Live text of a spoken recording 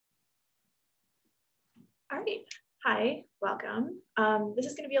All right. Hi, welcome. This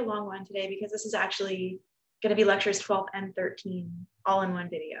is going to be a long one today because this is actually going to be lectures 12 and 13 all in one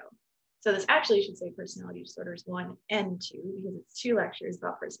video. So this actually should say personality disorders 1 and 2 because it's 2 lectures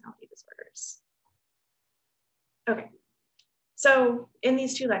about personality disorders. Okay. So in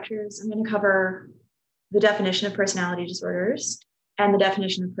these 2 lectures, I'm going to cover the definition of personality disorders and the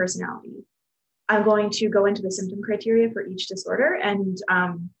definition of personality. I'm going to go into the symptom criteria for each disorder and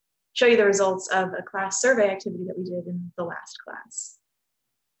show you the results of a class survey activity that we did in the last class.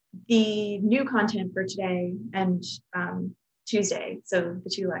 The new content for today and Tuesday, so the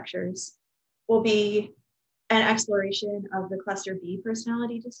 2 lectures, will be an exploration of the cluster B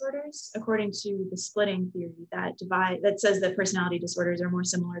personality disorders according to the splitting theory that says that personality disorders are more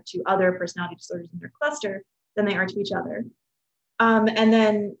similar to other personality disorders in their cluster than they are to each other. And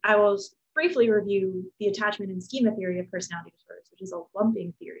then I will briefly review the attachment and schema theory of personality disorders, which is a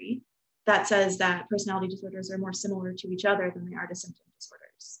lumping theory that says that personality disorders are more similar to each other than they are to symptom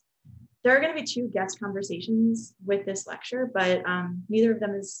disorders. There are going to be 2 guest conversations with this lecture, but neither of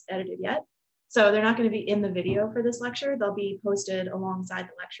them is edited yet. So they're not going to be in the video for this lecture. They'll be posted alongside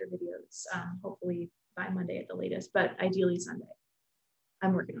the lecture videos, hopefully by Monday at the latest, but ideally Sunday.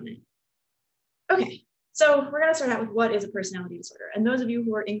 I'm working on it. Okay. So we're going to start out with what is a personality disorder. And those of you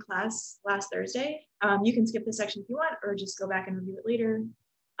who were in class last Thursday, you can skip this section if you want, or just go back and review it later.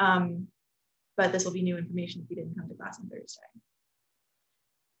 But this will be new information if you didn't come to class on Thursday.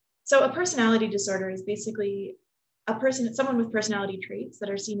 So a personality disorder is basically someone with personality traits that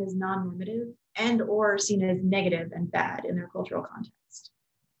are seen as non-normative and or seen as negative and bad in their cultural context.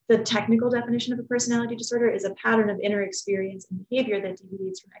 The technical definition of a personality disorder is a pattern of inner experience and behavior that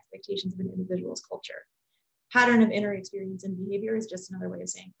deviates from expectations of an individual's culture. Pattern of inner experience and behavior is just another way of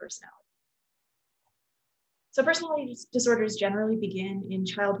saying personality. So personality disorders generally begin in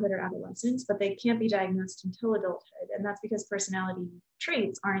childhood or adolescence, but they can't be diagnosed until adulthood. And that's because personality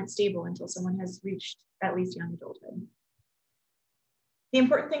traits aren't stable until someone has reached at least young adulthood. The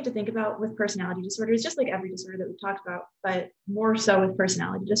important thing to think about with personality disorders, just like every disorder that we've talked about, but more so with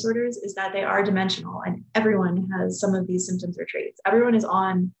personality disorders, is that they are dimensional and everyone has some of these symptoms or traits. Everyone is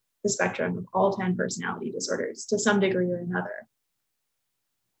on the spectrum of all 10 personality disorders to some degree or another.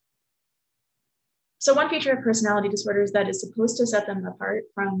 So one feature of personality disorders that is supposed to set them apart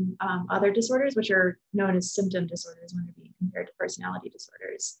from other disorders, which are known as symptom disorders when they're being compared to personality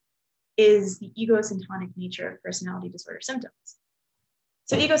disorders, is the egosyntonic nature of personality disorder symptoms.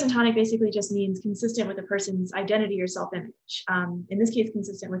 So egosyntonic basically just means consistent with a person's identity or self-image. In this case,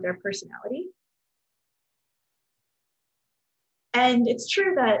 consistent with their personality. And it's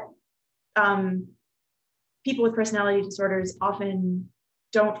true that people with personality disorders often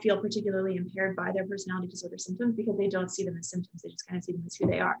don't feel particularly impaired by their personality disorder symptoms because they don't see them as symptoms. They just kind of see them as who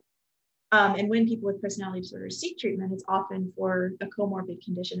they are. And when people with personality disorders seek treatment, it's often for a comorbid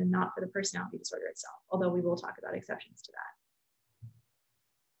condition and not for the personality disorder itself, although we will talk about exceptions to that.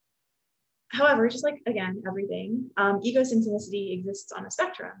 However, just like, again, everything, egosyntonicity exists on a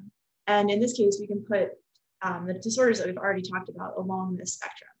spectrum. And in this case, we can put the disorders that we've already talked about along this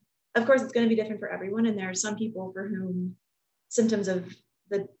spectrum. Of course, it's going to be different for everyone. And there are some people for whom symptoms of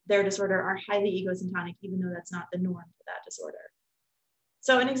their disorder are highly egosyntonic, even though that's not the norm for that disorder.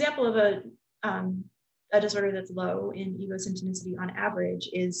 So an example of a disorder that's low in egosyntonicity on average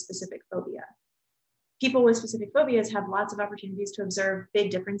is specific phobia. People with specific phobias have lots of opportunities to observe big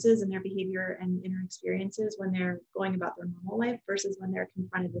differences in their behavior and inner experiences when they're going about their normal life versus when they're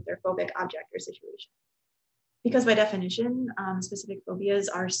confronted with their phobic object or situation. Because by definition, specific phobias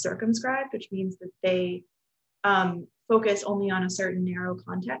are circumscribed, which means that they focus only on a certain narrow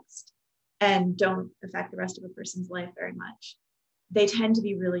context and don't affect the rest of a person's life very much. They tend to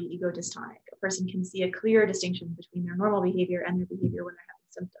be really ego-dystonic. A person can see a clear distinction between their normal behavior and their behavior when they're having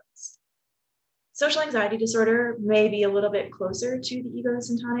symptoms. Social anxiety disorder may be a little bit closer to the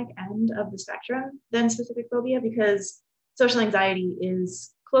egosyntonic end of the spectrum than specific phobia because social anxiety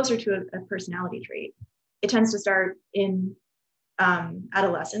is closer to a personality trait. It tends to start in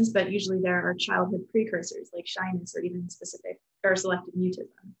adolescence, but usually there are childhood precursors like shyness or even specific or selective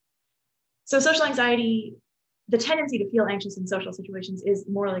mutism. So social anxiety, the tendency to feel anxious in social situations is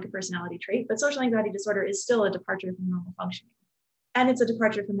more like a personality trait, but social anxiety disorder is still a departure from normal functioning. And it's a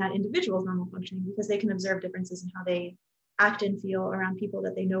departure from that individual's normal functioning because they can observe differences in how they act and feel around people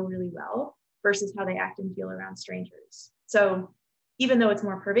that they know really well versus how they act and feel around strangers. So even though it's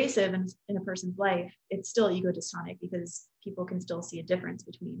more pervasive in a person's life, it's still ego-dystonic because people can still see a difference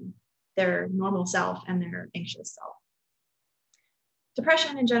between their normal self and their anxious self.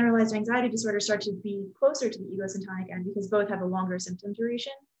 Depression and generalized anxiety disorder start to be closer to the egosyntonic end because both have a longer symptom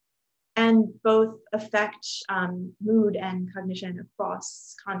duration. and both affect mood and cognition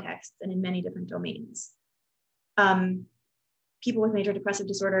across contexts and in many different domains. People with major depressive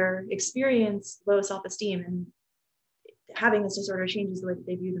disorder experience low self-esteem, and having this disorder changes the way that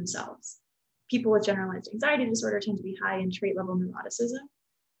they view themselves. People with generalized anxiety disorder tend to be high in trait level neuroticism.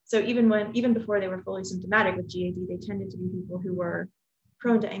 So even before they were fully symptomatic with GAD, they tended to be people who were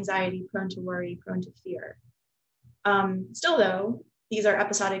prone to anxiety, prone to worry, prone to fear. Still though, these are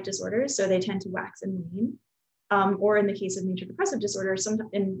episodic disorders, so they tend to wax and wane. Or in the case of major depressive disorder,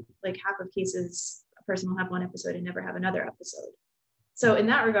 in like half of cases, a person will have one episode and never have another episode. So in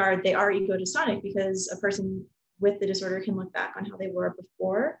that regard, they are ego-dystonic because a person with the disorder can look back on how they were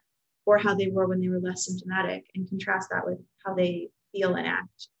before or how they were when they were less symptomatic and contrast that with how they feel and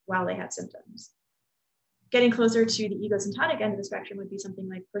act while they had symptoms. Getting closer to the ego-syntonic end of the spectrum would be something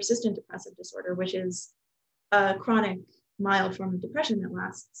like persistent depressive disorder, which is a chronic mild form of depression that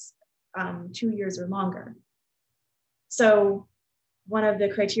lasts 2 years or longer. So one of the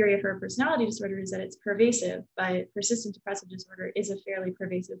criteria for a personality disorder is that it's pervasive, but persistent depressive disorder is a fairly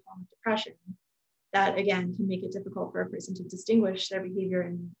pervasive form of depression that, again, can make it difficult for a person to distinguish their behavior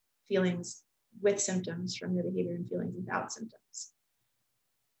and feelings with symptoms from their behavior and feelings without symptoms.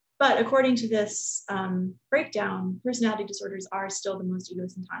 But according to this breakdown, personality disorders are still the most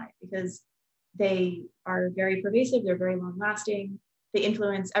ego-syntonic because they are very pervasive, they're very long-lasting, they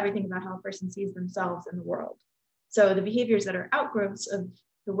influence everything about how a person sees themselves in the world. So the behaviors that are outgrowths of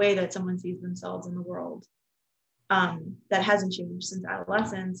the way that someone sees themselves in the world that hasn't changed since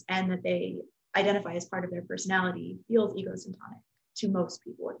adolescence and that they identify as part of their personality feels ego-syntonic to most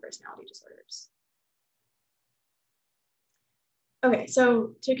people with personality disorders. Okay,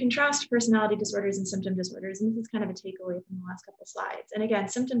 so to contrast personality disorders and symptom disorders, and this is kind of a takeaway from the last couple of slides. And again,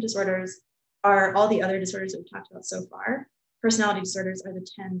 symptom disorders are all the other disorders that we've talked about so far. Personality disorders are the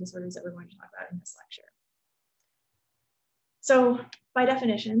 10 disorders that we're going to talk about in this lecture. So by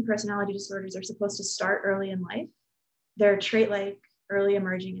definition, personality disorders are supposed to start early in life. They're trait-like, early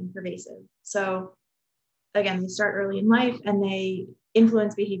emerging, and pervasive. So again, they start early in life and they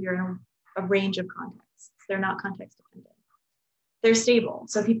influence behavior in a range of contexts. They're not context dependent. They're stable.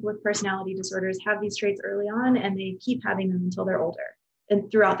 So people with personality disorders have these traits early on and they keep having them until they're older and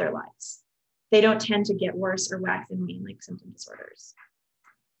throughout their lives. They don't tend to get worse or wax and wane like symptom disorders.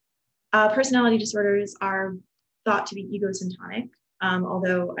 Personality disorders are thought to be ego-syntonic,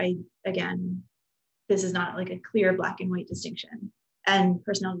 although this is not like a clear black and white distinction. And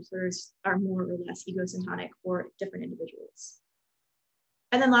personality disorders are more or less ego-syntonic for different individuals.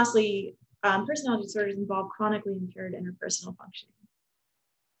 And then lastly, personality disorders involve chronically impaired interpersonal functioning.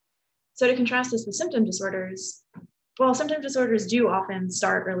 So to contrast this with symptom disorders, well, symptom disorders do often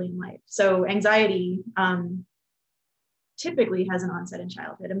start early in life. So anxiety typically has an onset in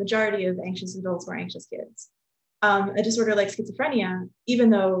childhood. A majority of anxious adults were anxious kids. A disorder like schizophrenia, even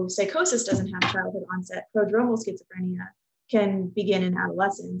though psychosis doesn't have childhood onset, prodromal schizophrenia can begin in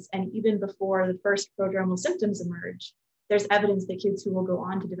adolescence. And even before the first prodromal symptoms emerge, there's evidence that kids who will go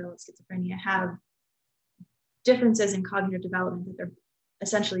on to develop schizophrenia have differences in cognitive development that they're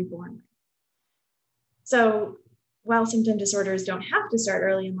essentially born with. So while symptom disorders don't have to start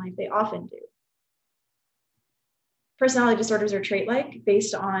early in life, they often do. Personality disorders are trait-like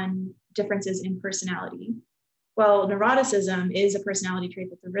based on differences in personality. Well, neuroticism is a personality trait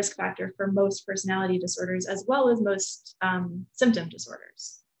that's a risk factor for most personality disorders, as well as most symptom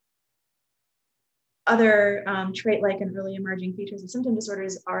disorders. Other trait-like and early emerging features of symptom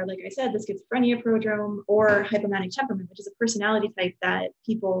disorders are, like I said, the schizophrenia prodrome or hypomanic temperament, which is a personality type that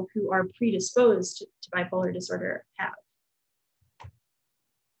people who are predisposed to bipolar disorder have.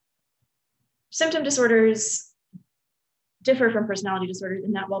 Symptom disorders differ from personality disorders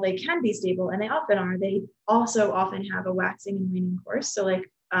in that while they can be stable, and they often are, they also often have a waxing and waning course. So like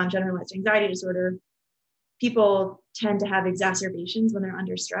generalized anxiety disorder, people tend to have exacerbations when they're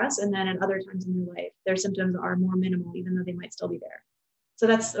under stress, and then at other times in their life, their symptoms are more minimal, even though they might still be there. So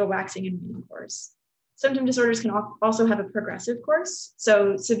that's a waxing and waning course. Symptom disorders can also have a progressive course.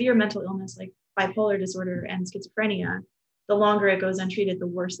 So severe mental illness like bipolar disorder and schizophrenia, the longer it goes untreated, the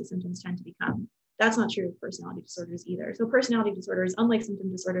worse the symptoms tend to become. That's not true of personality disorders either. So personality disorders, unlike symptom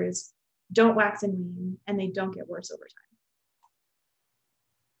disorders, don't wax and wane, and they don't get worse over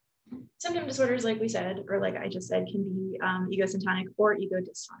time. Symptom disorders, like we said, or like I just said, can be ego-syntonic or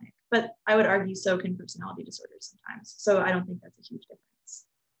ego-dystonic, but I would argue so can personality disorders sometimes. So I don't think that's a huge difference.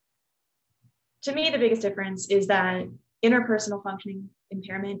 To me, the biggest difference is that interpersonal functioning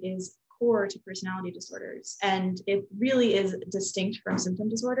impairment is core to personality disorders, and it really is distinct from symptom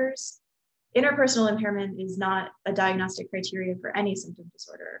disorders. Interpersonal impairment is not a diagnostic criteria for any symptom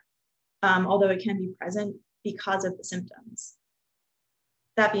disorder. although it can be present because of the symptoms.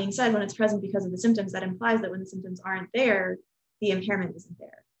 That being said, when it's present because of the symptoms, that implies that when the symptoms aren't there, the impairment isn't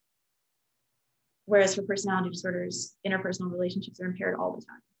there. Whereas for personality disorders, interpersonal relationships are impaired all the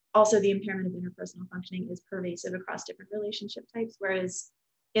time. Also, the impairment of interpersonal functioning is pervasive across different relationship types, whereas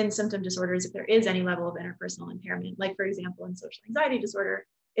in symptom disorders, if there is any level of interpersonal impairment, like for example, in social anxiety disorder,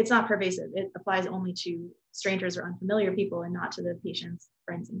 it's not pervasive. It applies only to strangers or unfamiliar people and not to the patient's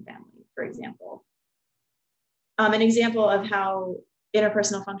friends and family, for example. An example of how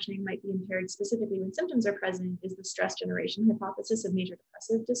interpersonal functioning might be impaired specifically when symptoms are present is the stress generation hypothesis of major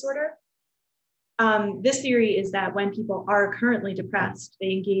depressive disorder. This theory is that when people are currently depressed,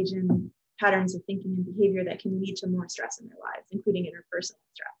 they engage in patterns of thinking and behavior that can lead to more stress in their lives, including interpersonal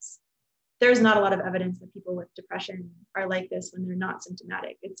stress. There's not a lot of evidence that people with depression are like this when they're not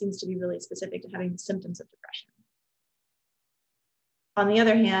symptomatic. It seems to be really specific to having the symptoms of depression. On the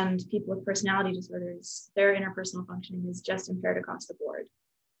other hand, people with personality disorders, their interpersonal functioning is just impaired across the board.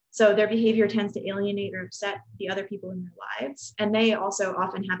 So their behavior tends to alienate or upset the other people in their lives. And they also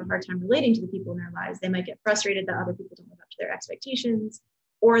often have a hard time relating to the people in their lives. They might get frustrated that other people don't live up to their expectations,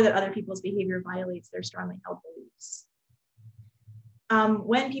 or that other people's behavior violates their strongly held beliefs.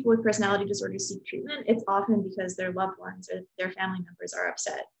 When people with personality disorders seek treatment, it's often because their loved ones or their family members are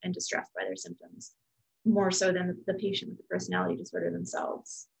upset and distressed by their symptoms, more so than the patient with the personality disorder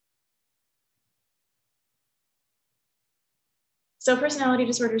themselves. So personality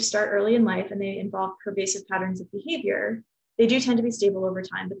disorders start early in life and they involve pervasive patterns of behavior. They do tend to be stable over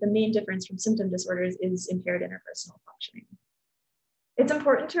time, but the main difference from symptom disorders is impaired interpersonal functioning. It's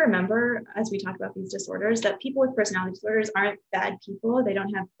important to remember, as we talk about these disorders, that people with personality disorders aren't bad people. They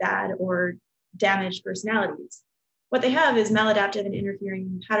don't have bad or damaged personalities. What they have is maladaptive and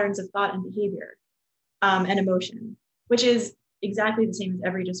interfering patterns of thought and behavior and emotion, which is exactly the same as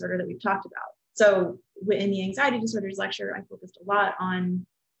every disorder that we've talked about. So in the anxiety disorders lecture, I focused a lot on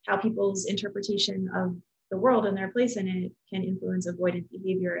how people's interpretation of the world and their place in it can influence avoidant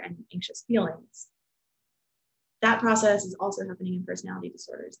behavior and anxious feelings. That process is also happening in personality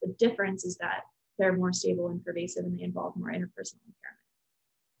disorders. The difference is that they're more stable and pervasive and they involve more interpersonal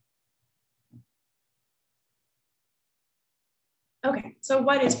impairment. Okay, so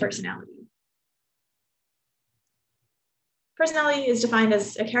what is personality? Personality is defined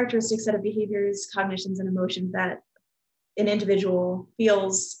as a characteristic set of behaviors, cognitions, and emotions that an individual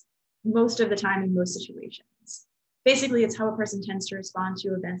feels most of the time in most situations. Basically, it's how a person tends to respond to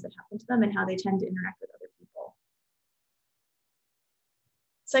events that happen to them and how they tend to interact with other people.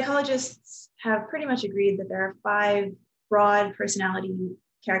 Psychologists have pretty much agreed that there are 5 broad personality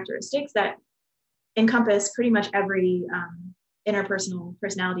characteristics that encompass pretty much every interpersonal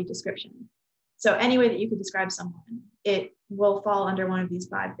personality description. So any way that you could describe someone, it will fall under one of these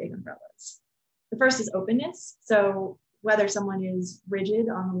 5 big umbrellas. The first is openness. So whether someone is rigid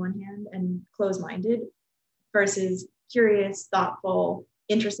on the one hand and closed-minded versus curious, thoughtful,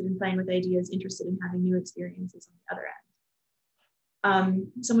 interested in playing with ideas, interested in having new experiences on the other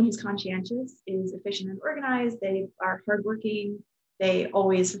end. Someone who's conscientious is efficient and organized. They are hardworking. They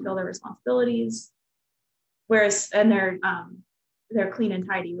always fulfill their responsibilities. And they're clean and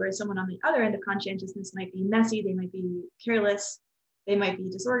tidy. Whereas someone on the other end of conscientiousness might be messy. They might be careless. They might be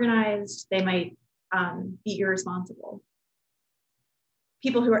disorganized. They might be irresponsible.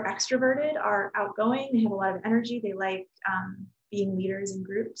 People who are extroverted are outgoing. They have a lot of energy. They like being leaders in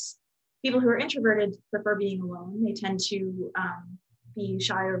groups. People who are introverted prefer being alone. They tend to be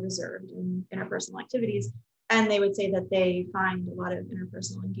shy or reserved in interpersonal activities. And they would say that they find a lot of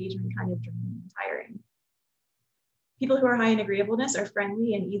interpersonal engagement kind of draining and tiring. People who are high in agreeableness are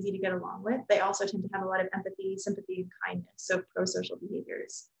friendly and easy to get along with. They also tend to have a lot of empathy, sympathy, and kindness, so pro-social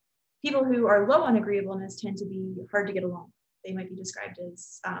behaviors. People who are low on agreeableness tend to be hard to get along with. They might be described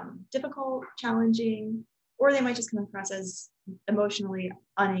as difficult, challenging, or they might just come across as emotionally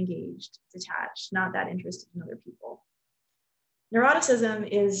unengaged, detached, not that interested in other people. Neuroticism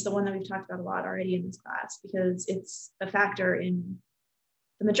is the one that we've talked about a lot already in this class because it's a factor in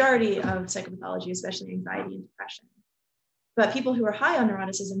the majority of psychopathology, especially anxiety and depression. But people who are high on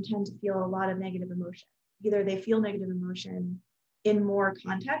neuroticism tend to feel a lot of negative emotion. Either they feel negative emotion in more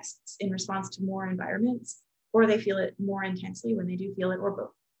contexts in response to more environments, or they feel it more intensely when they do feel it, or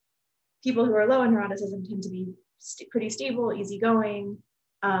both. People who are low in neuroticism tend to be pretty stable, easygoing,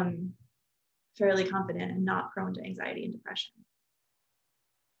 fairly confident, and not prone to anxiety and depression.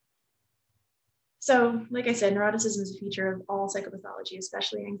 So, like I said, neuroticism is a feature of all psychopathology,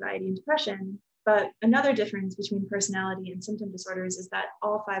 especially anxiety and depression. But another difference between personality and symptom disorders is that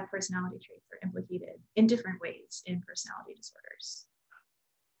all 5 personality traits are implicated in different ways in personality disorders.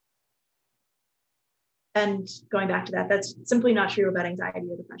 And going back to that, that's simply not true about anxiety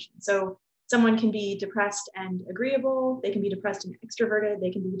or depression. So someone can be depressed and agreeable, they can be depressed and extroverted,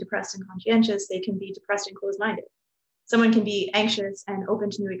 they can be depressed and conscientious, they can be depressed and closed-minded. Someone can be anxious and open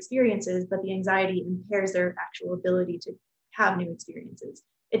to new experiences, but the anxiety impairs their actual ability to have new experiences.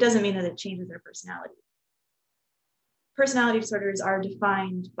 It doesn't mean that it changes their personality. Personality disorders are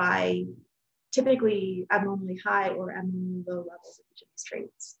defined by typically abnormally high or abnormally low levels of each of these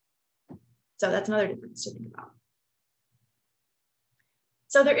traits. So that's another difference to think about.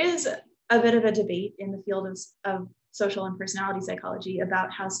 So there is a bit of a debate in the field of social and personality psychology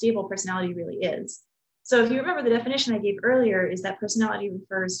about how stable personality really is. So if you remember, the definition I gave earlier is that personality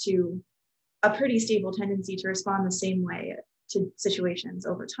refers to a pretty stable tendency to respond the same way to situations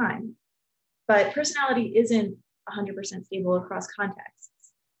over time. But personality isn't 100% stable across contexts.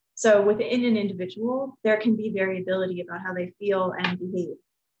 So within an individual, there can be variability about how they feel and behave,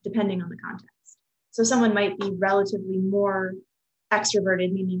 depending on the context. So someone might be relatively more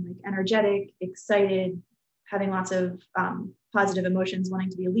extroverted, meaning like energetic, excited, having lots of positive emotions, wanting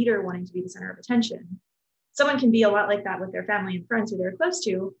to be a leader, wanting to be the center of attention. Someone can be a lot like that with their family and friends who they're close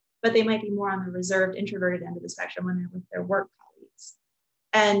to, but they might be more on the reserved, introverted end of the spectrum when they're with their work colleagues.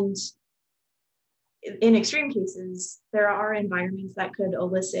 And in extreme cases, there are environments that could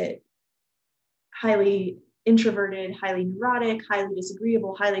elicit highly introverted, highly neurotic, highly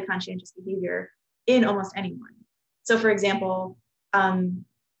disagreeable, highly conscientious behavior in almost anyone. So for example,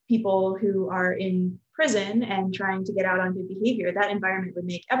 people who are in prison and trying to get out on good behavior, that environment would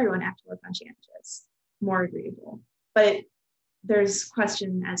make everyone act more conscientious, more agreeable. But there's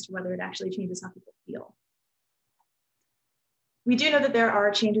question as to whether it actually changes how people feel. We do know that there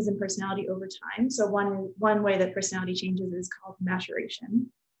are changes in personality over time. So one way that personality changes is called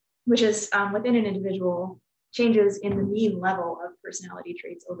maturation, which is within an individual, changes in the mean level of personality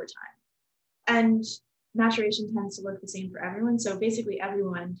traits over time. And maturation tends to look the same for everyone. So basically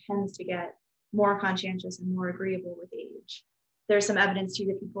everyone tends to get more conscientious and more agreeable with age. There's some evidence too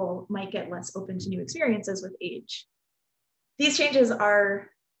that people might get less open to new experiences with age. These changes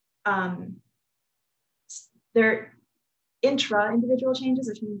are, they're intra-individual changes,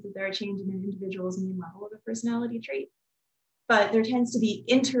 which means that they're a change in an individual's mean level of a personality trait. But there tends to be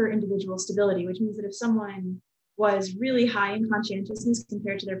inter-individual stability, which means that if someone was really high in conscientiousness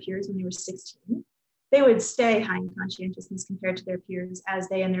compared to their peers when they were 16, they would stay high in conscientiousness compared to their peers as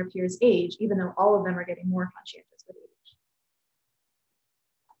they and their peers age, even though all of them are getting more conscientious with age.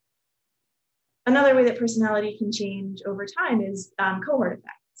 Another way that personality can change over time is cohort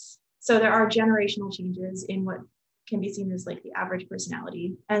effects. So there are generational changes in what can be seen as like the average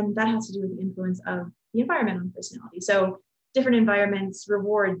personality, and that has to do with the influence of the environment on personality. So different environments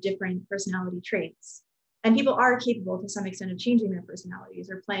reward different personality traits, and people are capable to some extent of changing their personalities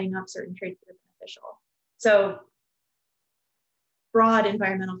or playing up certain traits that are beneficial. So broad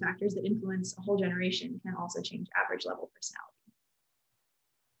environmental factors that influence a whole generation can also change average level personality.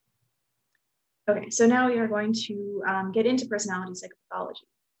 Okay, so now we are going to get into personality psychopathology.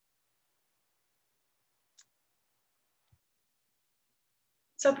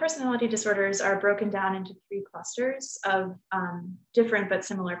 So personality disorders are broken down into 3 clusters of different but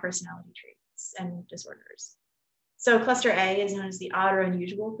similar personality traits and disorders. So cluster A is known as the odd or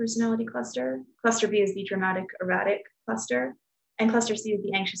unusual personality cluster. Cluster B is the dramatic erratic cluster, and cluster C is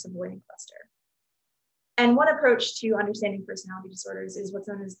the anxious avoiding cluster. And one approach to understanding personality disorders is what's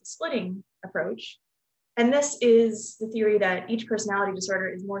known as the splitting approach. And this is the theory that each personality disorder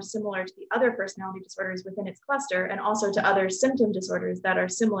is more similar to the other personality disorders within its cluster, and also to other symptom disorders that are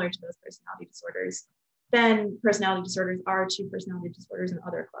similar to those personality disorders than personality disorders are to personality disorders in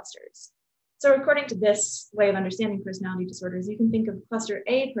other clusters. So according to this way of understanding personality disorders, you can think of cluster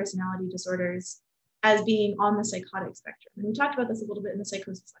A personality disorders as being on the psychotic spectrum. And we talked about this a little bit in the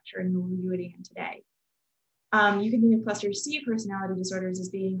psychosis lecture, and we'll review it again today. You can think of cluster C personality disorders as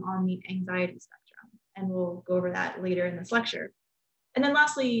being on the anxiety spectrum, and we'll go over that later in this lecture. And then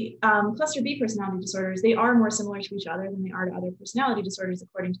lastly, cluster B personality disorders, they are more similar to each other than they are to other personality disorders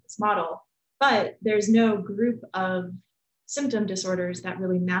according to this model, but there's no group of symptom disorders that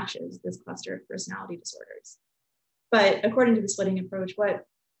really matches this cluster of personality disorders. But according to the splitting approach, what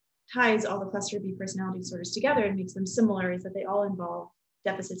ties all the cluster B personality disorders together and makes them similar is that they all involve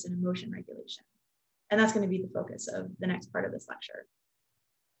deficits in emotion regulation. And that's going to be the focus of the next part of this lecture.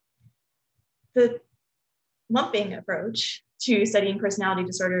 The lumping approach to studying personality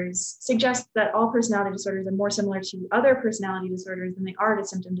disorders suggests that all personality disorders are more similar to other personality disorders than they are to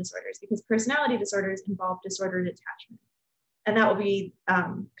symptom disorders, because personality disorders involve disordered attachment. And that will be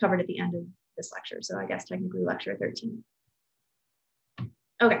covered at the end of this lecture. So I guess technically lecture 13.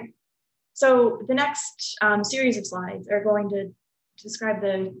 Okay, So the next series of slides are going to describe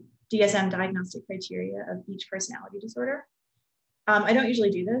the DSM diagnostic criteria of each personality disorder. I don't usually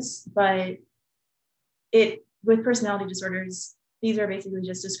do this, but with personality disorders, these are basically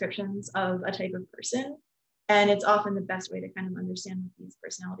just descriptions of a type of person. And it's often the best way to kind of understand what these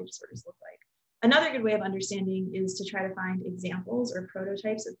personality disorders look like. Another good way of understanding is to try to find examples or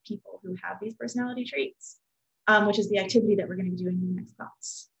prototypes of people who have these personality traits, which is the activity that we're going to be doing in the next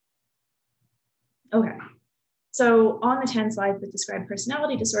class. Okay, so on the 10 slides that describe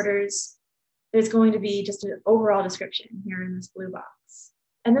personality disorders, there's going to be just an overall description here in this blue box.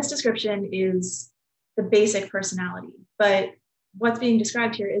 And this description is the basic personality, but what's being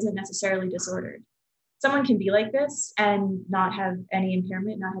described here isn't necessarily disordered. Someone can be like this and not have any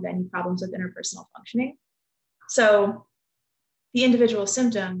impairment, not have any problems with interpersonal functioning. So the individual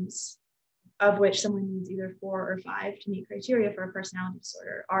symptoms, of which someone needs either 4 or 5 to meet criteria for a personality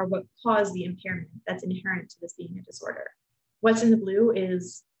disorder, are what cause the impairment that's inherent to this being a disorder. What's in the blue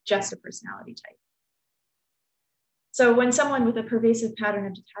is just a personality type. So when someone with a pervasive pattern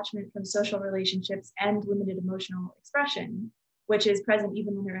of detachment from social relationships and limited emotional expression, which is present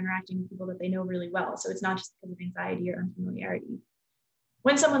even when they're interacting with people that they know really well, so it's not just because of anxiety or unfamiliarity.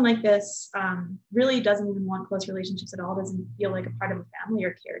 When someone like this really doesn't even want close relationships at all, doesn't feel like a part of a family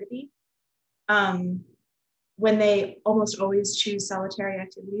or care to be, when they almost always choose solitary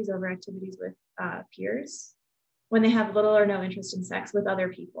activities over activities with peers, when they have little or no interest in sex with other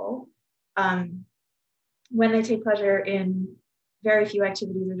people, when they take pleasure in very few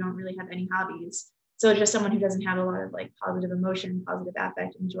activities or don't really have any hobbies. So just someone who doesn't have a lot of like positive emotion, positive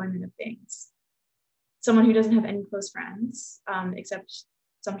affect, enjoyment of things. Someone who doesn't have any close friends, except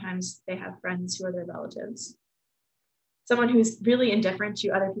sometimes they have friends who are their relatives. Someone who's really indifferent to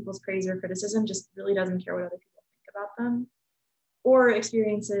other people's praise or criticism, just really doesn't care what other people think about them, or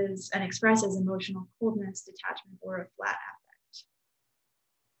experiences and expresses emotional coldness, detachment, or a flat affect.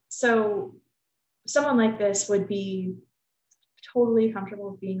 So someone like this would be totally comfortable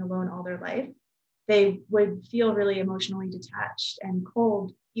with being alone all their life. They would feel really emotionally detached and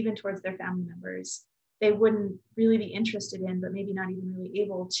cold, even towards their family members. They wouldn't really be interested in, but maybe not even really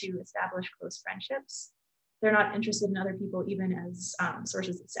able to establish close friendships. They're not interested in other people, even as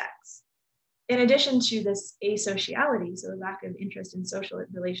sources of sex. In addition to this asociality, so the lack of interest in social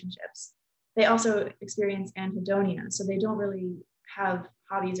relationships, they also experience anhedonia. So they don't really have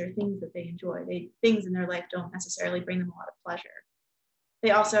hobbies or things that they enjoy. Things in their life don't necessarily bring them a lot of pleasure.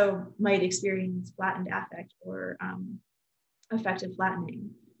 They also might experience flattened affect or affective flattening.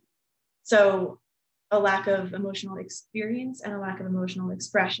 So a lack of emotional experience and a lack of emotional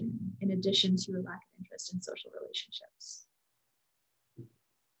expression, in addition to a lack of interest in social relationships.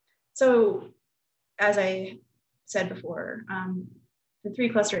 So as I said before, the 3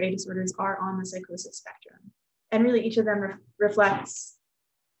 cluster A disorders are on the psychosis spectrum. And really each of them reflects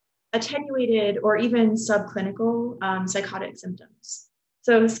attenuated or even subclinical psychotic symptoms.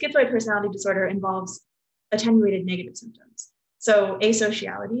 So schizoid personality disorder involves attenuated negative symptoms. So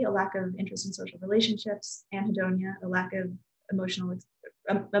asociality, a lack of interest in social relationships, anhedonia, a lack of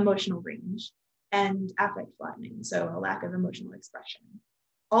emotional range, and affect flattening, so a lack of emotional expression.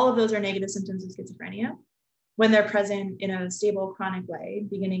 All of those are negative symptoms of schizophrenia. When they're present in a stable, chronic way,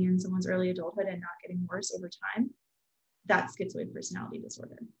 beginning in someone's early adulthood and not getting worse over time, that's schizoid personality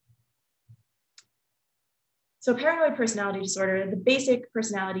disorder. So paranoid personality disorder, the basic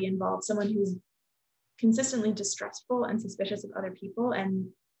personality involves someone who's consistently distrustful and suspicious of other people and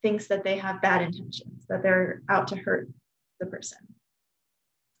thinks that they have bad intentions, that they're out to hurt the person.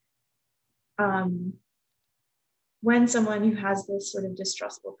 When someone who has this sort of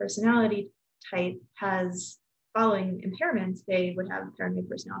distrustful personality type has following impairments, they would have paranoid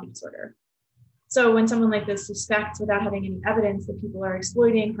personality disorder. So when someone like this suspects without having any evidence that people are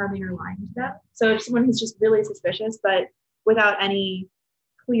exploiting, harming, or lying to them, so someone who's just really suspicious, but without any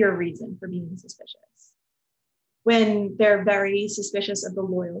clear reason for being suspicious. When they're very suspicious of the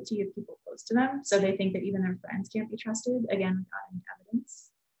loyalty of people close to them, so they think that even their friends can't be trusted, again, without any evidence.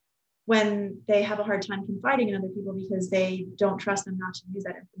 When they have a hard time confiding in other people because they don't trust them not to use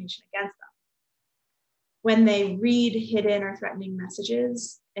that information against them. When they read hidden or threatening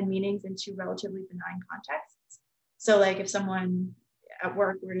messages and meanings into relatively benign contexts. So like if someone at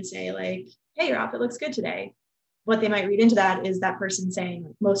work were to say like, hey, your outfit looks good today, what they might read into that is that person saying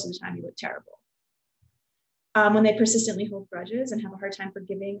like, most of the time you look terrible. When they persistently hold grudges and have a hard time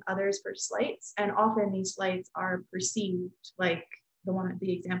forgiving others for slights, and often these slights are perceived like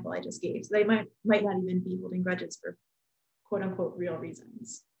the example I just gave. So they might not even be holding grudges for quote unquote real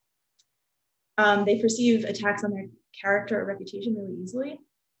reasons. They perceive attacks on their character or reputation really easily.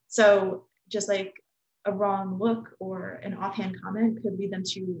 So just like a wrong look or an offhand comment could lead them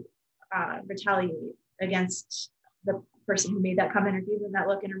to retaliate against the person who made that comment or gave them that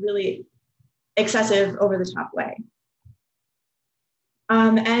look in a really excessive, over the top way.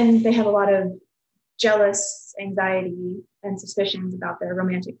 And they have a lot of jealous anxiety and suspicions about their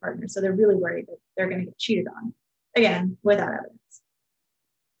romantic partner. So they're really worried that they're going to get cheated on, again, without evidence.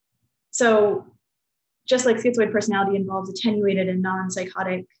 So just like schizoid personality involves attenuated and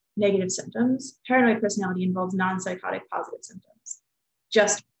non-psychotic negative symptoms, paranoid personality involves non-psychotic positive symptoms,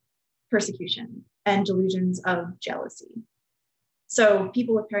 just persecution and delusions of jealousy. So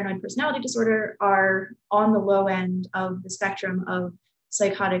people with paranoid personality disorder are on the low end of the spectrum of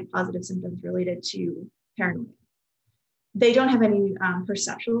psychotic positive symptoms related to paranoia. They don't have any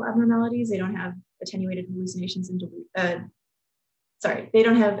perceptual abnormalities. They don't have attenuated hallucinations and they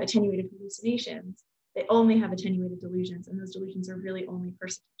don't have attenuated hallucinations. They only have attenuated delusions, and those delusions are really only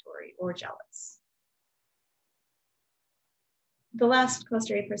persecutory or jealous. The last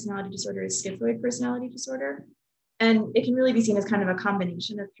cluster A personality disorder is schizoid personality disorder, and it can really be seen as kind of a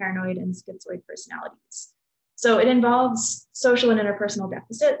combination of paranoid and schizoid personalities. So it involves social and interpersonal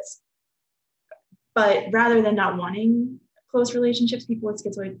deficits, but rather than not wanting close relationships, people with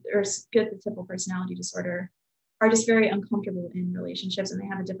schizoid or schizotypal personality disorder are just very uncomfortable in relationships, and they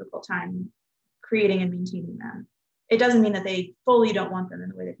have a difficult time creating and maintaining them. It doesn't mean that they fully don't want them in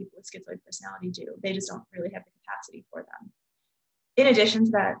the way that people with schizoid personality do. They just don't really have the capacity for them. In addition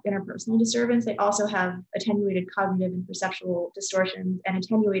to that interpersonal disturbance, they also have attenuated cognitive and perceptual distortions and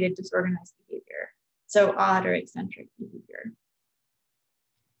attenuated disorganized behavior. So odd or eccentric behavior.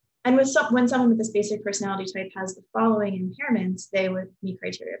 And when someone with this basic personality type has the following impairments, they would meet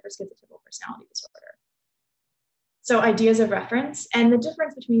criteria for schizotypal personality disorder. So ideas of reference, and the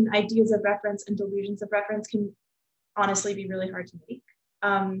difference between ideas of reference and delusions of reference can honestly be really hard to make.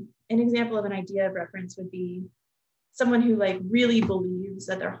 An example of an idea of reference would be someone who like really believes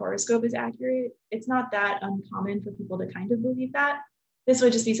that their horoscope is accurate. It's not that uncommon for people to kind of believe that. This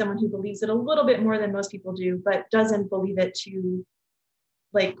would just be someone who believes it a little bit more than most people do, but doesn't believe it to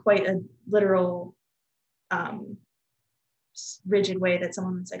like quite a literal, rigid way that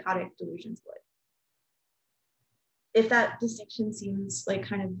someone with psychotic delusions would. If that distinction seems like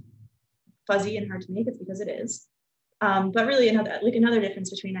kind of fuzzy and hard to make, it's because it is. But really another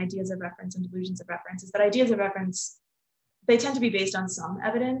difference between ideas of reference and delusions of reference is that ideas of reference, they tend to be based on some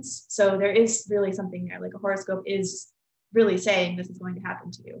evidence. So there is really something there, like a horoscope is really saying this is going to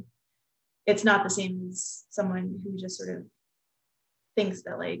happen to you. It's not the same as someone who just sort of thinks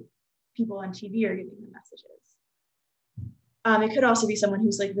that like people on TV are giving them messages. It could also be someone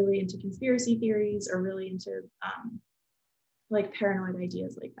who's like really into conspiracy theories or really into like paranoid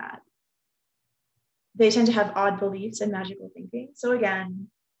ideas like that. They tend to have odd beliefs and magical thinking. So again,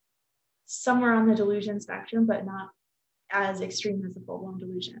 somewhere on the delusion spectrum, but not as extreme as a full-blown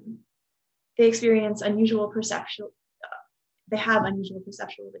delusion. They experience unusual perceptual, they have unusual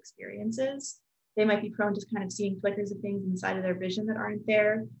perceptual experiences. They might be prone to kind of seeing flickers of things inside of their vision that aren't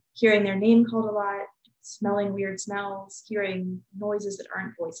there, hearing their name called a lot, smelling weird smells, hearing noises that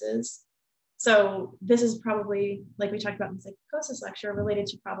aren't voices. So this is probably, like we talked about in the psychosis lecture, related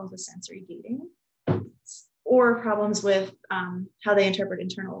to problems with sensory gating or problems with how they interpret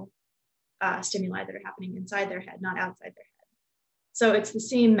internal stimuli that are happening inside their head, not outside their head. So it's the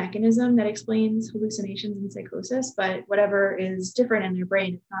same mechanism that explains hallucinations in psychosis, but whatever is different in their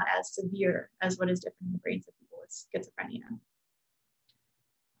brain is not as severe as what is different in the brains of people with schizophrenia.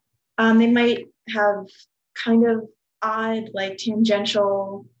 They might have kind of odd, like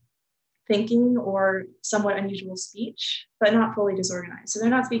tangential thinking or somewhat unusual speech, but not fully disorganized. So they're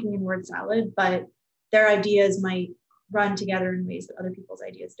not speaking in word salad, but their ideas might run together in ways that other people's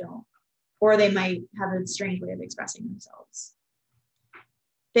ideas don't, or they might have a strange way of expressing themselves.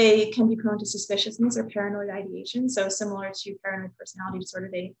 They can be prone to suspiciousness or paranoid ideation. So similar to paranoid personality disorder,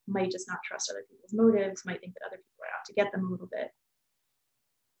 they might just not trust other people's motives, might think that other people are out to get them a little bit.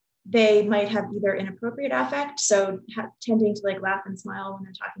 They might have either inappropriate affect, so tending to like laugh and smile when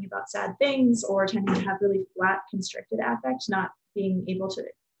they're talking about sad things, or tending to have really flat constricted affect, not being able to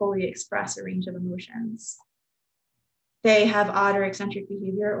fully express a range of emotions. They have odd or eccentric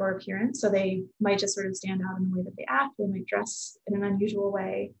behavior or appearance, so they might just sort of stand out in the way that they act. They might dress in an unusual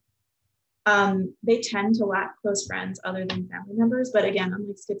way. They tend to lack close friends other than family members, but again,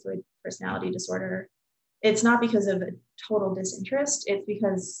 unlike schizoid personality disorder, it's not because of a total disinterest, it's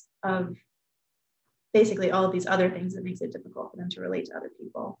because of basically all of these other things that makes it difficult for them to relate to other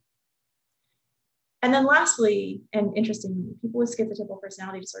people. And then lastly, and interestingly, people with schizotypal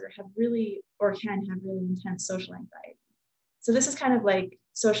personality disorder have really, or can have really intense social anxiety. So this is kind of like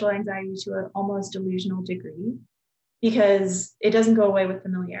social anxiety to an almost delusional degree, because it doesn't go away with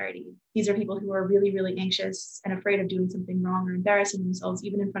familiarity. These are people who are really, really anxious and afraid of doing something wrong or embarrassing themselves,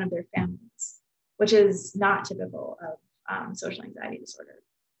 even in front of their families, which is not typical of social anxiety disorder.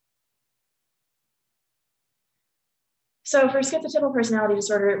 So for schizotypal personality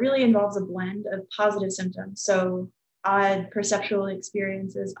disorder, it really involves a blend of positive symptoms. So odd perceptual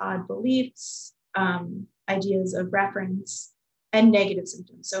experiences, odd beliefs, ideas of reference, and negative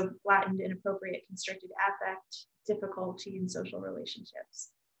symptoms. So flattened, inappropriate, constricted affect, difficulty in social relationships.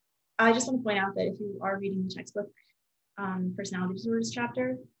 I just want to point out that if you are reading the textbook personality disorders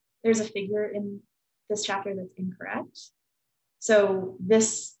chapter, there's a figure in this chapter that's incorrect. So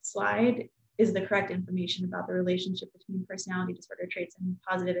this slide is the correct information about the relationship between personality disorder traits and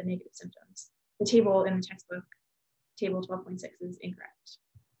positive and negative symptoms. The table in the textbook, table 12.6, is incorrect.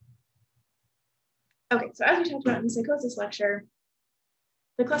 Okay, so as we talked about in the psychosis lecture,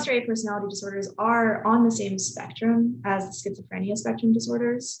 the cluster A personality disorders are on the same spectrum as the schizophrenia spectrum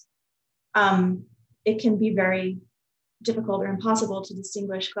disorders. It can be very difficult or impossible to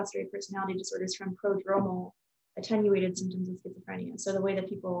distinguish cluster A personality disorders from prodromal attenuated symptoms of schizophrenia. So the way that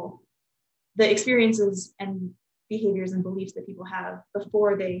the experiences and behaviors and beliefs that people have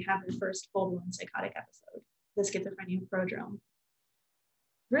before they have their first full-blown psychotic episode, the schizophrenia prodrome.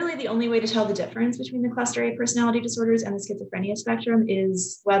 Really, the only way to tell the difference between the cluster A personality disorders and the schizophrenia spectrum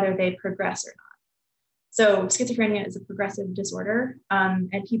is whether they progress or not. So schizophrenia is a progressive disorder, and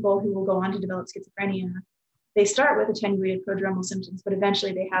people who will go on to develop schizophrenia, they start with attenuated prodromal symptoms, but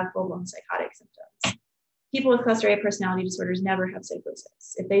eventually they have full-blown psychotic symptoms. People with cluster A personality disorders never have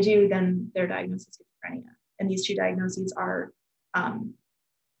psychosis. If they do, then they're diagnosed with schizophrenia. And these two diagnoses are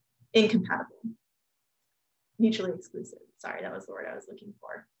incompatible, mutually exclusive. Sorry, that was the word I was looking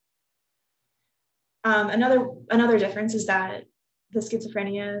for. Another difference is that the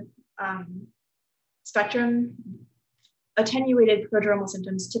schizophrenia spectrum, attenuated prodromal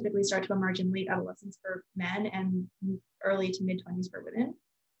symptoms typically start to emerge in late adolescence for men and early to mid-20s for women.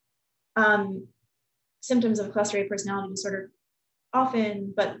 Symptoms of cluster A personality disorder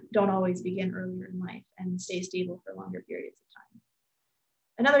often, but don't always, begin earlier in life and stay stable for longer periods of time.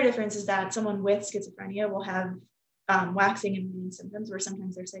 Another difference is that someone with schizophrenia will have waxing and waning symptoms, where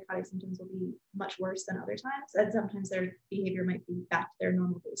sometimes their psychotic symptoms will be much worse than other times, and sometimes their behavior might be back to their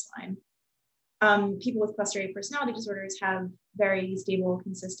normal baseline. People with cluster A personality disorders have very stable,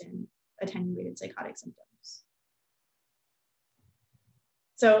 consistent, attenuated psychotic symptoms.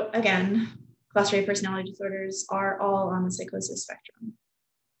 So again, cluster A personality disorders are all on the psychosis spectrum.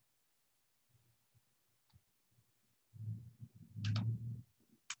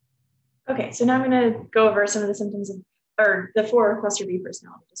 Okay, so now I'm going to go over some of the symptoms or the 4 cluster B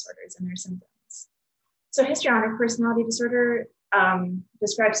personality disorders and their symptoms. So histrionic personality disorder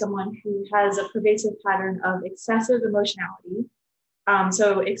describes someone who has a pervasive pattern of excessive emotionality,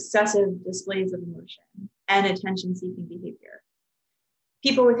 so excessive displays of emotion and attention-seeking behavior.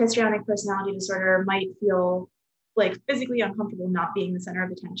 People with histrionic personality disorder might feel like physically uncomfortable not being the center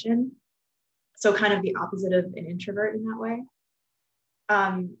of attention. So kind of the opposite of an introvert in that way.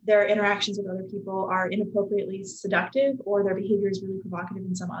 Their interactions with other people are inappropriately seductive, or their behavior is really provocative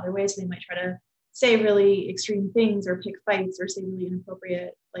in some other way. So they might try to say really extreme things or pick fights or say really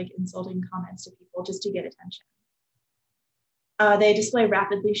inappropriate, like insulting comments to people just to get attention. They display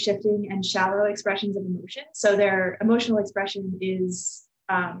rapidly shifting and shallow expressions of emotion. So their emotional expression is,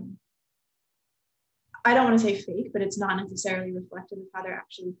 I don't want to say fake, but it's not necessarily reflective of how they're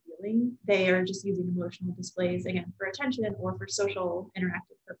actually feeling. They are just using emotional displays, again, for attention or for social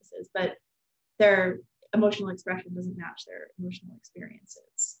interactive purposes, but their emotional expression doesn't match their emotional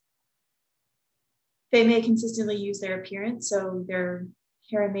experiences. They may consistently use their appearance, so their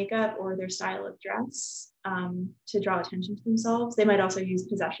hair and makeup or their style of dress to draw attention to themselves. They might also use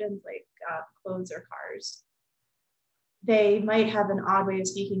possessions like clothes or cars. They might have an odd way of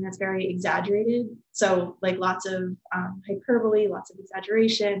speaking that's very exaggerated. So like lots of hyperbole, lots of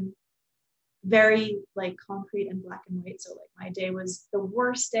exaggeration, very like concrete and black and white. So like my day was the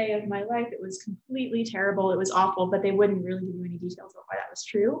worst day of my life. It was completely terrible. It was awful, but they wouldn't really give you any details about why that was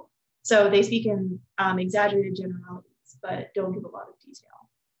true. So they speak in exaggerated generalities, but don't give a lot of detail.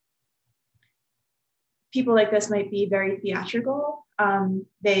 People like this might be very theatrical.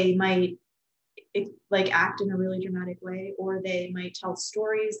 They might like act in a really dramatic way, or they might tell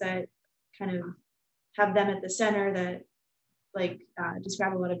stories that kind of have them at the center that like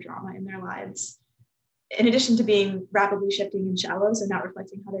describe a lot of drama in their lives. In addition to being rapidly shifting and shallow, so not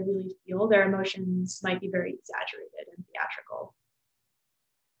reflecting how they really feel, their emotions might be very exaggerated and theatrical.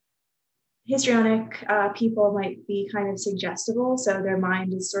 Histrionic people might be kind of suggestible, so their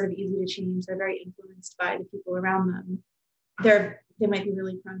mind is sort of easy to change. They're very influenced by the people around them. They might be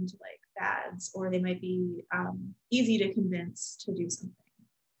really prone to like fads, or they might be easy to convince to do something.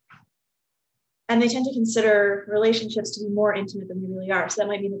 And they tend to consider relationships to be more intimate than they really are. So that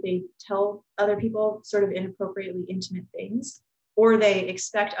might mean that they tell other people sort of inappropriately intimate things, or they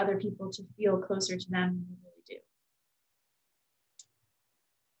expect other people to feel closer to them than they really do.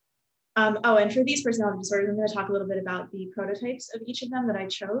 And for these personality disorders, I'm going to talk a little bit about the prototypes of each of them that I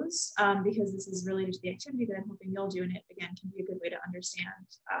chose, because this is related to the activity that I'm hoping you'll do, and it, again, can be a good way to understand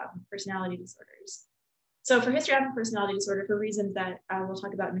personality disorders. So for histrionic personality disorder, for reasons that we'll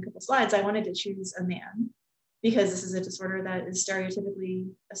talk about in a couple slides, I wanted to choose a man, because this is a disorder that is stereotypically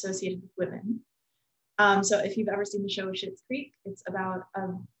associated with women. So if you've ever seen the show Schitt's Creek, it's about a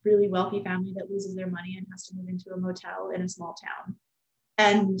really wealthy family that loses their money and has to move into a motel in a small town.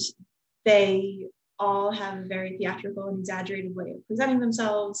 And they all have a very theatrical and exaggerated way of presenting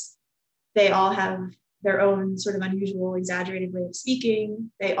themselves. They all have their own sort of unusual, exaggerated way of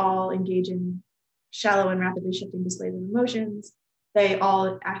speaking. They all engage in shallow and rapidly shifting displays of emotions. They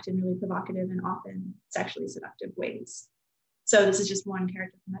all act in really provocative and often sexually seductive ways. So this is just one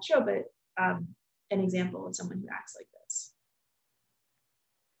character from that show, but an example of someone who acts like this.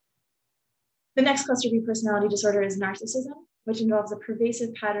 The next cluster B personality disorder is narcissism, which involves a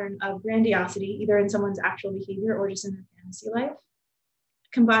pervasive pattern of grandiosity, either in someone's actual behavior or just in their fantasy life,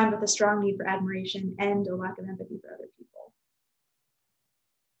 combined with a strong need for admiration and a lack of empathy for other people.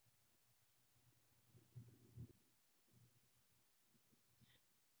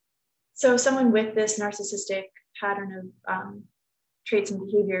 So someone with this narcissistic pattern of traits and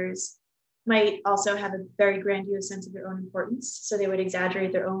behaviors might also have a very grandiose sense of their own importance. So they would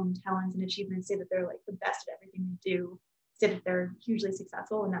exaggerate their own talents and achievements, say that they're like the best at everything they do, say that they're hugely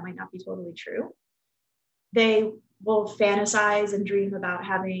successful, and that might not be totally true. They will fantasize and dream about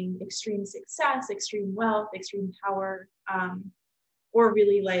having extreme success, extreme wealth, extreme power, or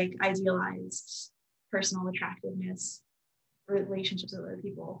really like idealized personal attractiveness, relationships with other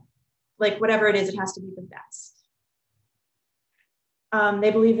people. Like whatever it is, it has to be the best. They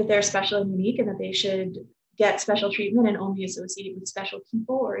believe that they're special and unique and that they should get special treatment and only associate with special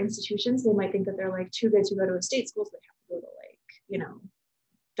people or institutions. They might think that they're like too good to go to a state school, so they have to go to like, you know,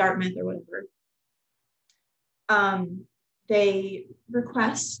 Dartmouth or whatever. They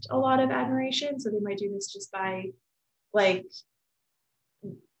request a lot of admiration. So they might do this just by like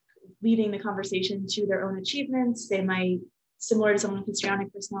leading the conversation to their own achievements. They might, similar to someone with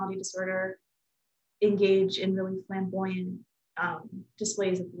histrionic personality disorder, engage in really flamboyant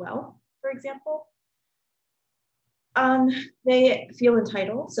displays of wealth, for example. They feel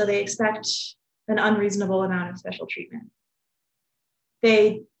entitled, so they expect an unreasonable amount of special treatment.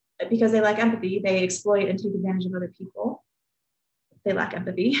 Because they lack empathy, they exploit and take advantage of other people. They lack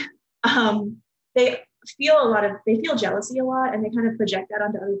empathy. They feel jealousy a lot, and they kind of project that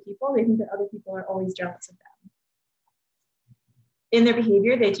onto other people. They think that other people are always jealous of them. In their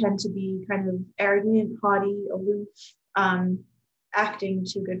behavior, they tend to be kind of arrogant, haughty, aloof, acting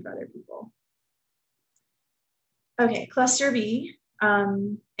too good for other people. Okay, cluster B,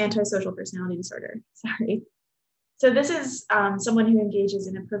 antisocial personality disorder, sorry. So this is someone who engages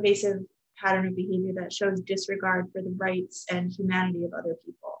in a pervasive pattern of behavior that shows disregard for the rights and humanity of other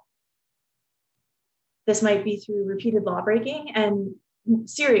people. This might be through repeated law breaking and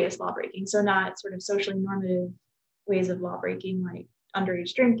serious law breaking, so not sort of socially normative ways of law breaking like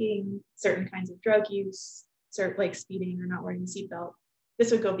underage drinking, certain kinds of drug use, like speeding or not wearing a seatbelt.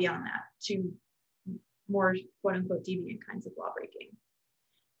 This would go beyond that to more quote unquote deviant kinds of law breaking.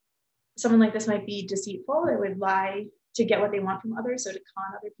 Someone like this might be deceitful. They would lie to get what they want from others, so to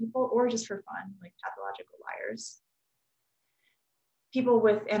con other people, or just for fun, like pathological liars. People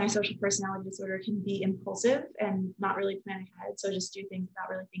with antisocial personality disorder can be impulsive and not really plan ahead, so just do things without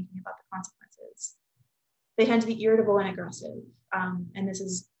really thinking about the consequences. They tend to be irritable and aggressive, and this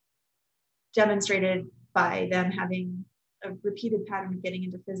is demonstrated by them having a repeated pattern of getting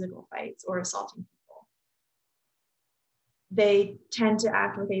into physical fights or assaulting people. They tend to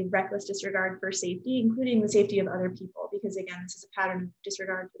act with a reckless disregard for safety, including the safety of other people, because again, this is a pattern of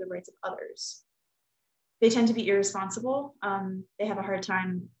disregard for the rights of others. They tend to be irresponsible. They have a hard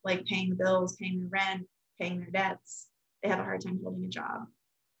time like paying the bills, paying the rent, paying their debts. They have a hard time holding a job.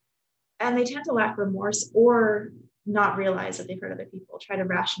 And they tend to lack remorse or not realize that they've hurt other people, try to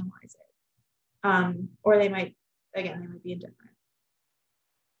rationalize it. Or they might be indifferent.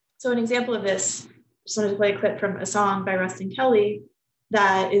 So an example of this, just wanted to play a clip from a song by Rustin Kelly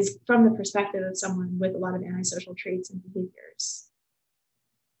that is from the perspective of someone with a lot of antisocial traits and behaviors.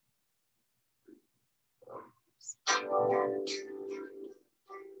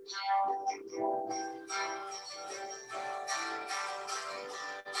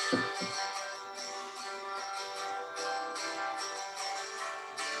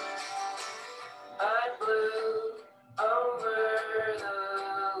 I blew over the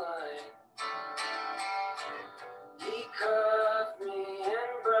line. He cuffed me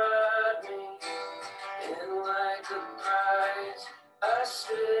and brought me in like a prize. I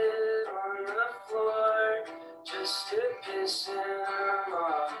stood on the floor just to piss him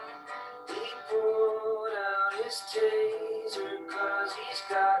off. He pulled out his taser 'cause he's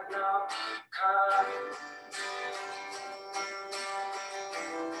got no cop.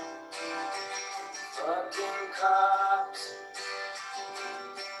 Fucking cops.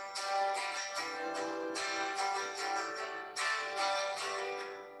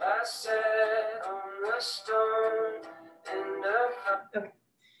 I sat on the stone and Okay.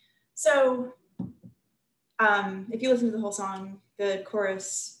 So if you listen to the whole song, the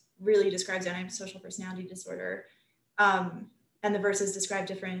chorus really describes antisocial personality disorder, and the verses describe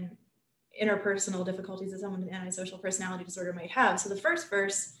different interpersonal difficulties that someone with antisocial personality disorder might have. So the first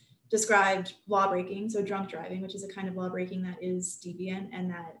verse described law breaking, so drunk driving, which is a kind of law breaking that is deviant and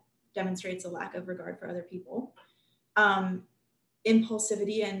that demonstrates a lack of regard for other people.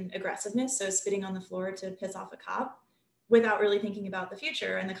 Impulsivity and aggressiveness, so spitting on the floor to piss off a cop without really thinking about the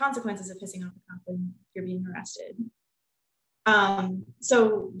future and the consequences of pissing off a cop when you're being arrested.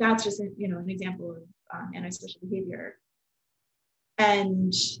 So that's just an example of antisocial behavior.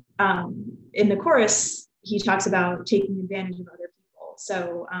 And in the chorus, he talks about taking advantage of other people.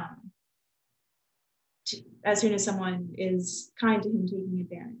 So as soon as someone is kind to him, taking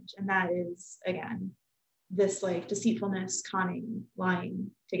advantage, and that is, again, this like deceitfulness, conning,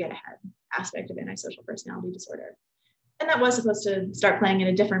 lying to get ahead aspect of antisocial personality disorder. And that was supposed to start playing at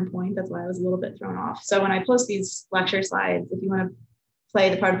a different point. That's why I was a little bit thrown off. So when I post these lecture slides, if you want to play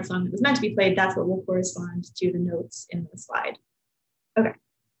the part of the song that was meant to be played, that's what will correspond to the notes in the slide. Okay.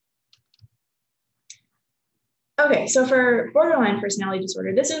 Okay, so for borderline personality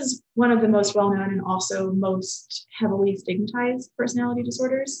disorder, this is one of the most well-known and also most heavily stigmatized personality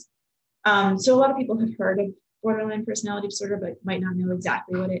disorders. So a lot of people have heard of borderline personality disorder, but might not know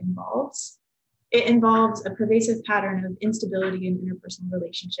exactly what it involves. It involves a pervasive pattern of instability in interpersonal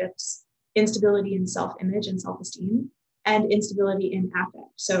relationships, instability in self-image and self-esteem, and instability in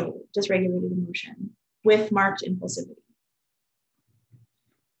affect, so dysregulated emotion, with marked impulsivity.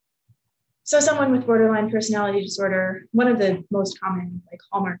 So someone with borderline personality disorder, one of the most common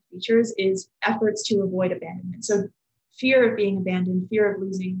hallmark features is efforts to avoid abandonment. So fear of being abandoned, fear of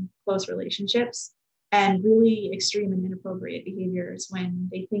losing close relationships, and really extreme and inappropriate behaviors when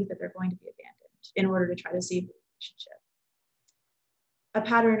they think that they're going to be abandoned in order to try to save the relationship. A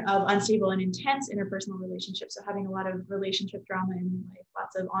pattern of unstable and intense interpersonal relationships, so having a lot of relationship drama in life,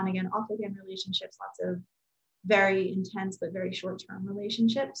 lots of on again, off again relationships, lots of very intense but very short-term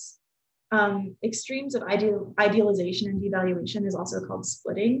relationships. Extremes of idealization and devaluation is also called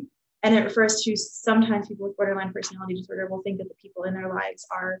splitting. And it refers to sometimes people with borderline personality disorder will think that the people in their lives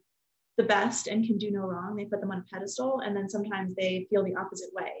are the best and can do no wrong. They put them on a pedestal, and then sometimes they feel the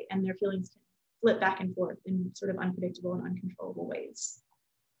opposite way, and their feelings can flip back and forth in sort of unpredictable and uncontrollable ways.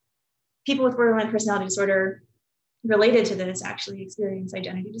 People with borderline personality disorder related to this actually experience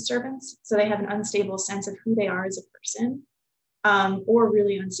identity disturbance. So they have an unstable sense of who they are as a person, or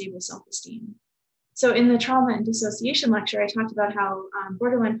really unstable self-esteem. So in the trauma and dissociation lecture, I talked about how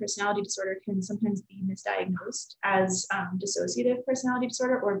borderline personality disorder can sometimes be misdiagnosed as dissociative personality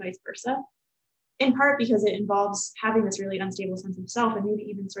disorder or vice versa, in part because it involves having this really unstable sense of self and maybe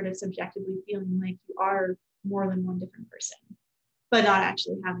even sort of subjectively feeling like you are more than one different person, but not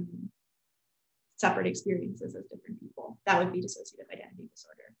actually having separate experiences as different people. That would be dissociative identity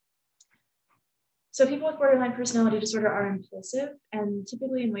disorder. So people with borderline personality disorder are impulsive and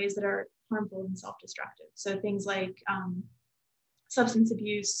typically in ways that are harmful and self-destructive. So things like substance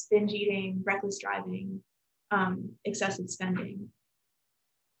abuse, binge eating, reckless driving, excessive spending.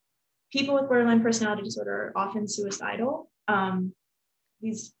 People with borderline personality disorder are often suicidal.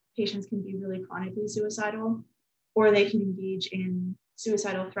 These patients can be really chronically suicidal, or they can engage in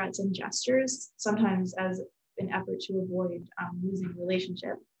suicidal threats and gestures, sometimes as an effort to avoid losing a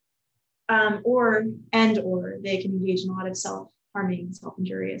relationship. Or they can engage in a lot of self-harming,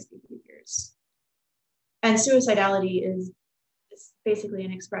 self-injurious behaviors. And suicidality is basically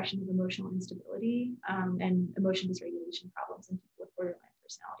an expression of emotional instability and emotion dysregulation problems in people with borderline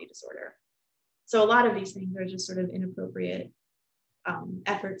personality disorder. So a lot of these things are just sort of inappropriate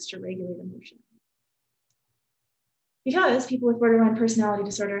efforts to regulate emotion. Because people with borderline personality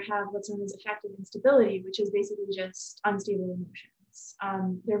disorder have what's known as affective instability, which is basically just unstable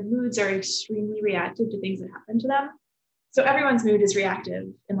emotions. Their moods are extremely reactive to things that happen to them. So everyone's mood is reactive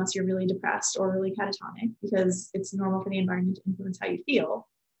unless you're really depressed or really catatonic, because it's normal for the environment to influence how you feel.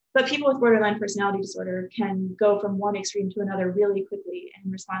 But people with borderline personality disorder can go from one extreme to another really quickly in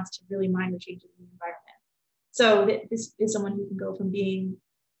response to really minor changes in the environment. So this is someone who can go from being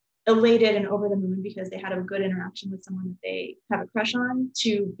elated and over the moon because they had a good interaction with someone that they have a crush on,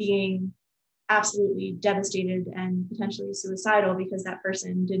 to being absolutely devastated and potentially suicidal because that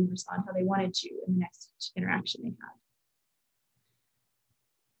person didn't respond how they wanted to in the next interaction they had.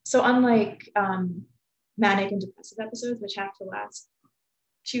 So unlike manic and depressive episodes, which have to last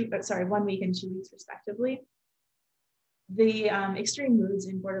 1 week and 2 weeks respectively, the extreme moods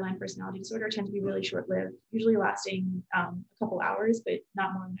in borderline personality disorder tend to be really short-lived, usually lasting a couple hours, but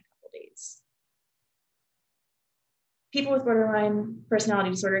not more than a couple days. People with borderline personality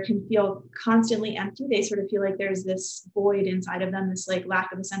disorder can feel constantly empty. They sort of feel like there's this void inside of them, this like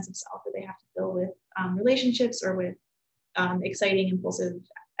lack of a sense of self that they have to fill with relationships or with exciting, impulsive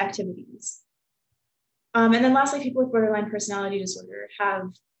activities. And then lastly, people with borderline personality disorder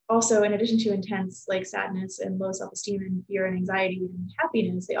have also, in addition to intense like sadness and low self-esteem and fear and anxiety and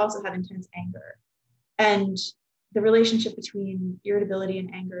happiness, they also have intense anger. And the relationship between irritability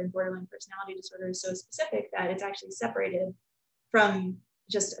and anger in borderline personality disorder is so specific that it's actually separated from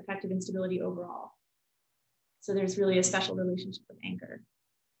just affective instability overall. So there's really a special relationship with anger.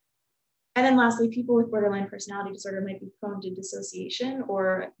 And then lastly, people with borderline personality disorder might be prone to dissociation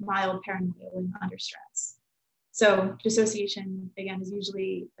or mild paranoia when under stress. So dissociation, again, is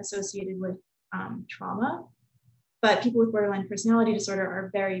usually associated with trauma, but people with borderline personality disorder are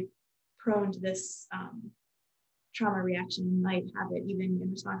very prone to this trauma reaction and might have it even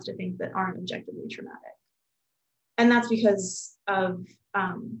in response to things that aren't objectively traumatic. And that's because of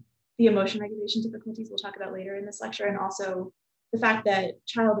the emotion regulation difficulties we'll talk about later in this lecture, and also the fact that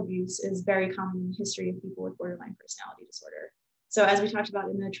child abuse is very common in the history of people with borderline personality disorder. So as we talked about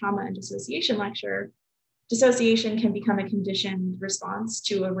in the trauma and dissociation lecture, dissociation can become a conditioned response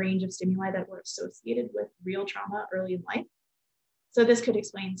to a range of stimuli that were associated with real trauma early in life. So this could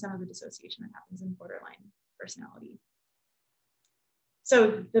explain some of the dissociation that happens in borderline personality.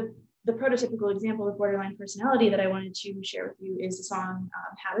 So the prototypical example of borderline personality that I wanted to share with you is the song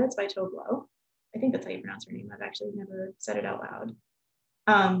Habits by Tove Lo. I think that's how you pronounce her name. I've actually never said it out loud.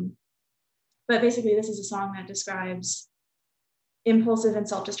 But basically, this is a song that describes impulsive and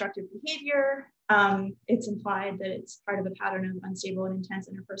self-destructive behavior. It's implied that it's part of a pattern of unstable and intense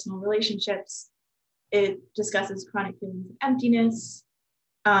interpersonal relationships. It discusses chronic feelings of emptiness,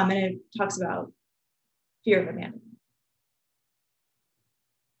 and it talks about fear of abandonment.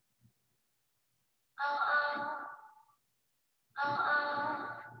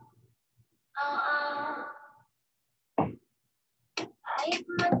 I eat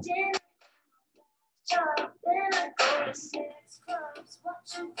my dinner, job, then I go to 6 clubs,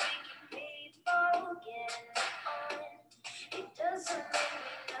 watching people get on. It doesn't make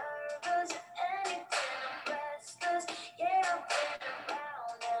me nervous, if anything, I'm restless. Yeah, I've been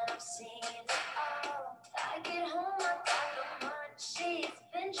around and I've seen it all. I get home, I got the munchies,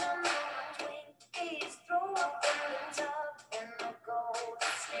 binge on all my Twinkies, throw up in the tub, and I go to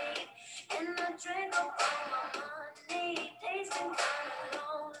sleep. And I drink up all my money, tasting kinda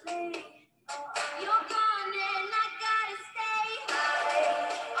lonely. You're gone and I gotta stay high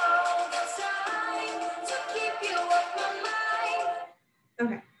all the time to keep you off my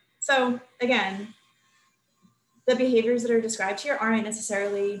mind. Okay, so again, the behaviors that are described here aren't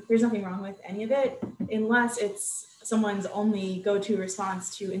necessarily, there's nothing wrong with any of it, unless it's someone's only go-to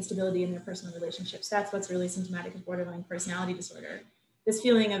response to instability in their personal relationships. That's what's really symptomatic of borderline personality disorder. This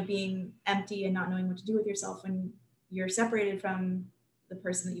feeling of being empty and not knowing what to do with yourself when you're separated from the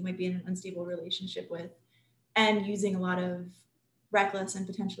person that you might be in an unstable relationship with, and using a lot of reckless and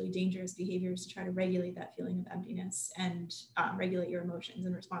potentially dangerous behaviors to try to regulate that feeling of emptiness and regulate your emotions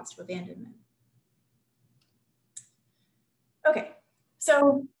in response to abandonment. Okay,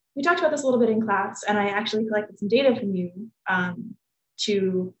 so we talked about this a little bit in class, and I actually collected some data from you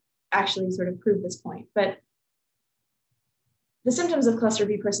to actually sort of prove this point. But the symptoms of cluster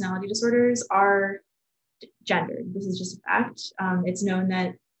B personality disorders are gendered. This is just a fact. It's known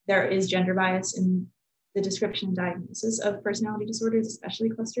that there is gender bias in the description and diagnosis of personality disorders, especially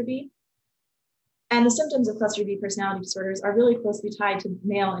cluster B. And the symptoms of cluster B personality disorders are really closely tied to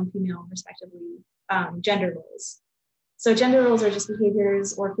male and female, respectively, gender roles. So gender roles are just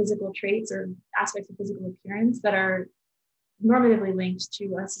behaviors or physical traits or aspects of physical appearance that are normatively linked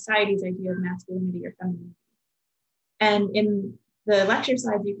to a society's idea of masculinity or femininity. And in the lecture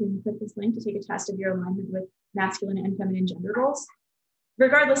slides, you can click this link to take a test of your alignment with masculine and feminine gender roles.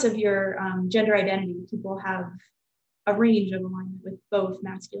 Regardless of your gender identity, people have a range of alignment with both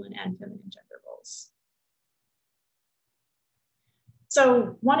masculine and feminine gender roles.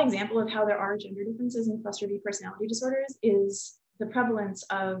 So one example of how there are gender differences in cluster B personality disorders is the prevalence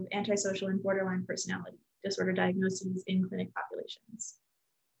of antisocial and borderline personality disorder diagnoses in clinic populations.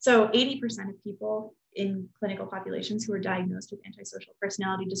 So 80% of people in clinical populations who are diagnosed with antisocial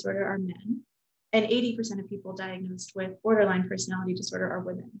personality disorder are men, and 80% of people diagnosed with borderline personality disorder are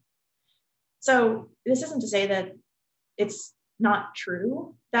women. So this isn't to say that it's not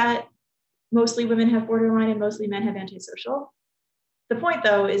true that mostly women have borderline and mostly men have antisocial. The point,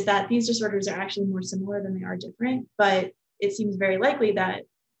 though, is that these disorders are actually more similar than they are different, but it seems very likely that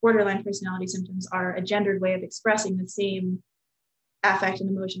borderline personality symptoms are a gendered way of expressing the same affect and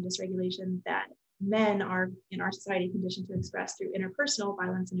emotion dysregulation that men are in our society conditioned to express through interpersonal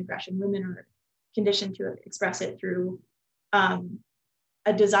violence and aggression. Women are conditioned to express it through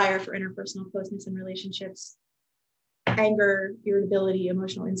a desire for interpersonal closeness in relationships, anger, irritability,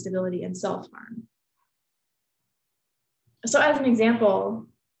 emotional instability, and self-harm. So as an example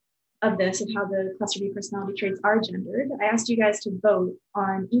of this, of how the cluster B personality traits are gendered, I asked you guys to vote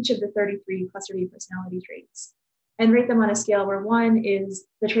on each of the 33 cluster B personality traits and rate them on a scale where 1 is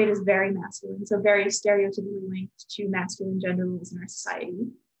the trait is very masculine, so very stereotypically linked to masculine gender roles in our society.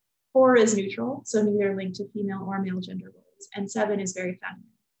 4 is neutral, so neither linked to female or male gender roles, and 7 is very feminine.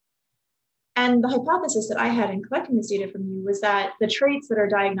 And the hypothesis that I had in collecting this data from you was that the traits that are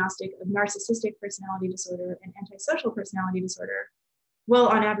diagnostic of narcissistic personality disorder and antisocial personality disorder will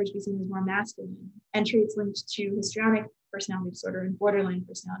on average be seen as more masculine, and traits linked to histrionic personality disorder and borderline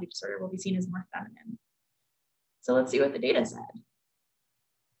personality disorder will be seen as more feminine. So let's see what the data said.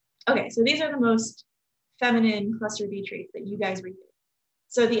 Okay, so these are the most feminine cluster B traits that you guys rated.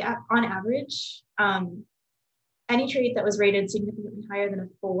 So on average, any trait that was rated significantly higher than a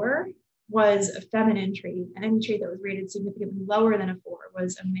 4 was a feminine trait, and any trait that was rated significantly lower than a 4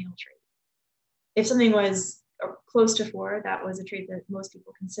 was a male trait. If something was close to 4, that was a trait that most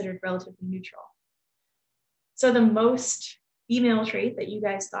people considered relatively neutral. So the most female trait that you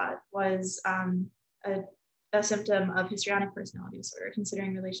guys thought was a symptom of histrionic personality disorder,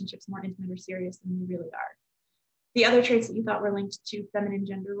 considering relationships more intimate or serious than they really are. The other traits that you thought were linked to feminine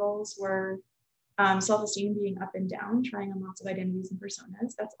gender roles were self-esteem being up and down, trying on lots of identities and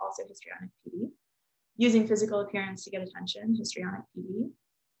personas. That's also histrionic PD. Using physical appearance to get attention, histrionic PD.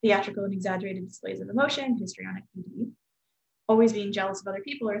 Theatrical and exaggerated displays of emotion, histrionic PD. Always being jealous of other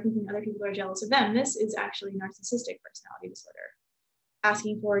people or thinking other people are jealous of them. This is actually narcissistic personality disorder.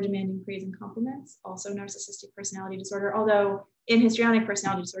 Asking for or demanding praise and compliments, also narcissistic personality disorder, although in histrionic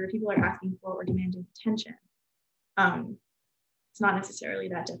personality disorder, people are asking for or demanding attention. It's not necessarily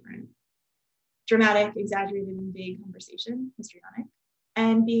that different. Dramatic, exaggerated, and vague conversation, histrionic,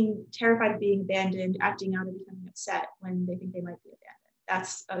 and being terrified of being abandoned, acting out, and becoming upset when they think they might be abandoned.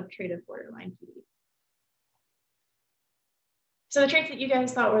 That's a trait of borderline PD. So the traits that you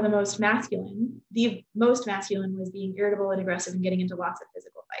guys thought were the most masculine was being irritable and aggressive and getting into lots of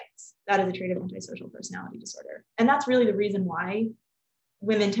physical fights. That is a trait of antisocial personality disorder. And that's really the reason why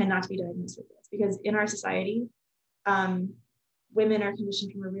women tend not to be diagnosed with this, because in our society, women are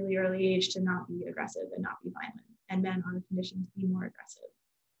conditioned from a really early age to not be aggressive and not be violent, and men are conditioned to be more aggressive.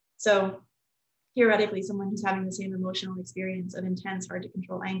 So theoretically, someone who's having the same emotional experience of intense, hard to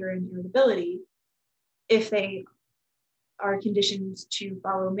control anger and irritability, if they are conditioned to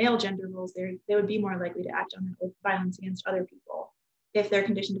follow male gender roles, they would be more likely to act on it with violence against other people. If they're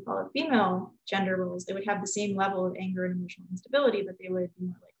conditioned to follow female gender roles, they would have the same level of anger and emotional instability, but they would be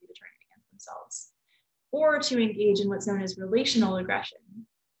more likely to turn it against themselves. Or to engage in what's known as relational aggression,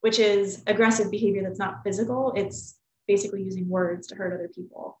 which is aggressive behavior that's not physical. It's basically using words to hurt other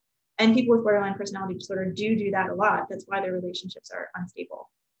people. And people with borderline personality disorder do that a lot. That's why their relationships are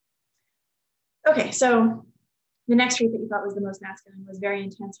unstable. Okay, so the next trait that you thought was the most masculine was very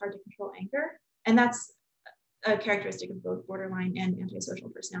intense, hard to control anger. And that's a characteristic of both borderline and antisocial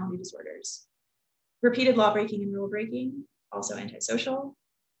personality disorders. Repeated law breaking and rule breaking, also antisocial.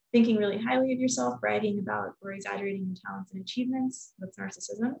 Thinking really highly of yourself, bragging about or exaggerating your talents and achievements, that's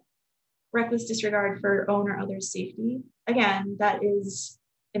narcissism. Reckless disregard for own or others' safety. Again, that is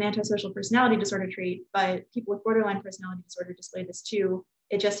an antisocial personality disorder trait, but people with borderline personality disorder display this too.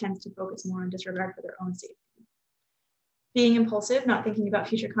 It just tends to focus more on disregard for their own safety. Being impulsive, not thinking about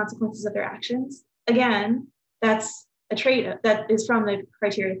future consequences of their actions. Again, that's a trait that is from the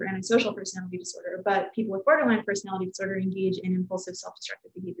criteria for antisocial personality disorder, but people with borderline personality disorder engage in impulsive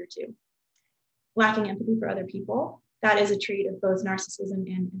self-destructive behavior too. Lacking empathy for other people. that is a trait of both narcissism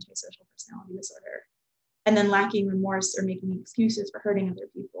and antisocial personality disorder. And then lacking remorse or making excuses for hurting other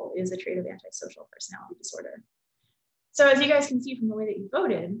people is a trait of antisocial personality disorder. So as you guys can see from the way that you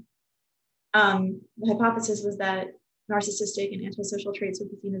voted, the hypothesis was that narcissistic and antisocial traits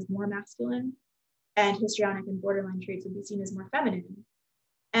would be seen as more masculine, and histrionic and borderline traits would be seen as more feminine.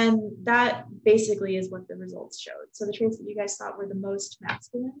 And that basically is what the results showed. So the traits that you guys thought were the most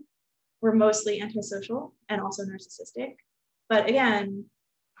masculine were mostly antisocial and also narcissistic. But again,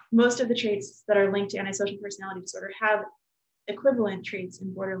 most of the traits that are linked to antisocial personality disorder have equivalent traits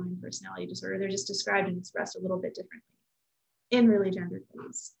in borderline personality disorder. They're just described and expressed a little bit differently in really gendered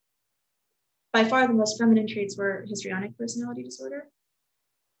ways. By far, the most feminine traits were histrionic personality disorder,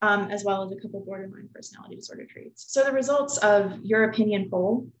 as well as a couple borderline personality disorder traits. So the results of your opinion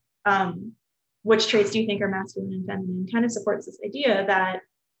poll, which traits do you think are masculine and feminine, kind of supports this idea that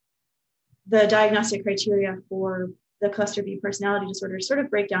the diagnostic criteria for the cluster B personality disorder sort of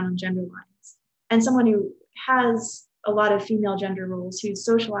break down on gender lines. And someone who has a lot of female gender roles, who's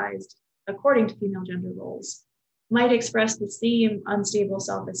socialized according to female gender roles, might express the same unstable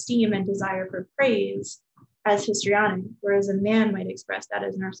self-esteem and desire for praise as histrionic, whereas a man might express that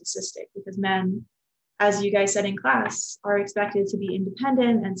as narcissistic, because men, as you guys said in class, are expected to be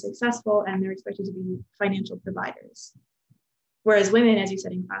independent and successful, and they're expected to be financial providers. Whereas women, as you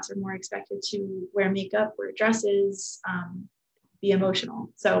said in class, are more expected to wear makeup, wear dresses, be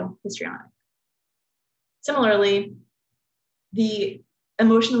emotional, so histrionic. Similarly, the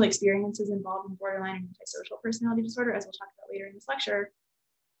emotional experiences involved in borderline and antisocial personality disorder, as we'll talk about later in this lecture,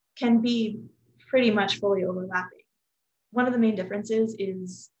 can be pretty much fully overlapping. One of the main differences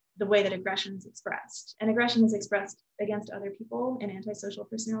is the way that aggression is expressed. And aggression is expressed against other people in antisocial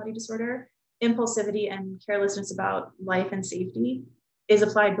personality disorder. Impulsivity and carelessness about life and safety is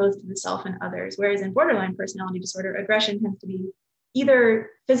applied both to the self and others, whereas in borderline personality disorder, aggression tends to be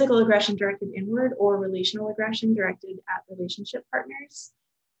either physical aggression directed inward or relational aggression directed at relationship partners.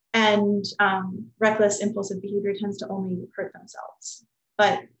 And reckless, impulsive behavior tends to only hurt themselves.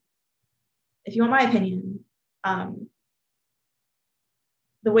 But if you want my opinion,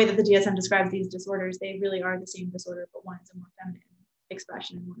 the way that the DSM describes these disorders, they really are the same disorder, but one is a more feminine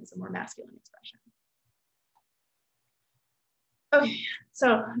expression and one is a more masculine expression. Okay,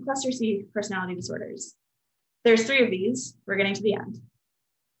 so cluster C personality disorders. There's 3 of these. We're getting to the end.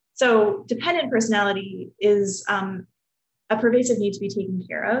 So dependent personality is a pervasive need to be taken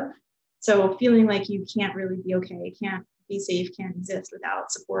care of. So feeling like you can't really be okay, can't be safe, can't exist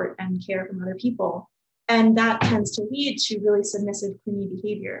without support and care from other people. And that tends to lead to really submissive, clingy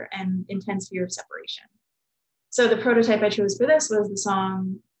behavior and intense fear of separation. So the prototype I chose for this was the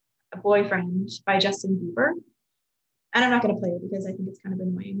song Boyfriend by Justin Bieber. And I'm not going to play it because I think it's kind of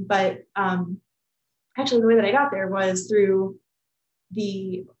annoying, but actually the way that I got there was through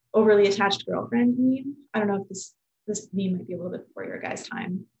the overly attached girlfriend meme. I don't know if this meme might be a little bit before your guys'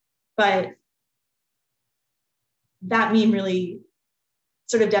 time, but that meme really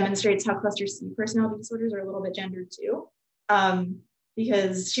sort of demonstrates how cluster C personality disorders are a little bit gendered too.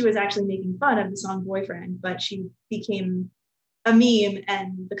 Because she was actually making fun of the song Boyfriend, but she became a meme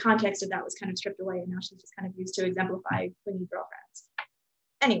and the context of that was kind of stripped away, and now she's just kind of used to exemplify clingy girlfriends.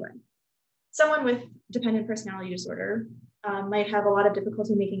 Anyway, someone with dependent personality disorder might have a lot of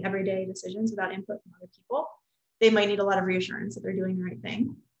difficulty making everyday decisions without input from other people. They might need a lot of reassurance that they're doing the right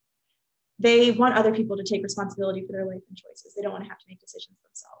thing. They want other people to take responsibility for their life and choices. They don't want to have to make decisions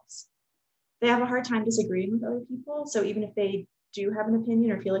themselves. They have a hard time disagreeing with other people. So even if they do have an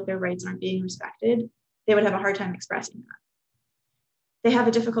opinion or feel like their rights aren't being respected, they would have a hard time expressing that. They have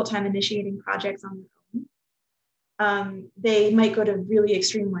a difficult time initiating projects on their own. They might go to really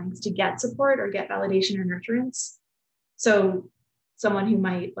extreme lengths to get support or get validation or nurturance. So someone who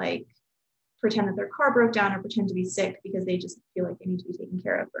might like pretend that their car broke down or pretend to be sick because they just feel like they need to be taken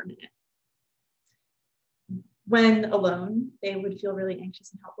care of for a minute. When alone, they would feel really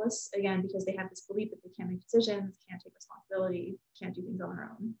anxious and helpless, again, because they have this belief that they can't make decisions, can't take responsibility, can't do things on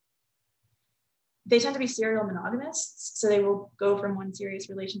their own. They tend to be serial monogamists, so they will go from one serious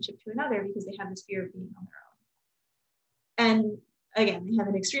relationship to another because they have this fear of being on their own. And again, they have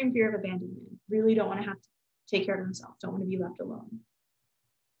an extreme fear of abandonment, really don't want to have to take care of themselves, don't want to be left alone.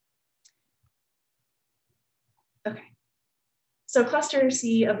 Okay, so cluster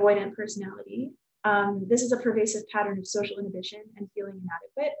C avoidant personality. This is a pervasive pattern of social inhibition and feeling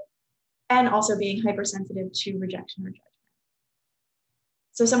inadequate, and also being hypersensitive to rejection or judgment.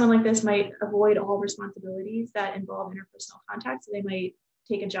 So someone like this might avoid all responsibilities that involve interpersonal contact. So they might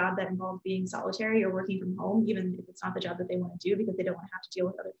take a job that involves being solitary or working from home, even if it's not the job that they want to do, because they don't want to have to deal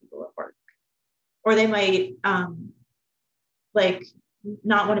with other people at work. Or they might like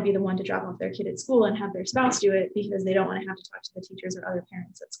not want to be the one to drop off their kid at school and have their spouse do it because they don't want to have to talk to the teachers or other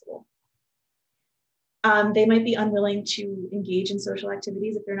parents at school. They might be unwilling to engage in social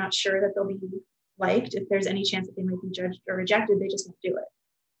activities if they're not sure that they'll be liked. If there's any chance that they might be judged or rejected, they just won't do it.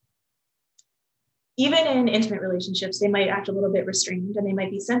 Even in intimate relationships, they might act a little bit restrained, and they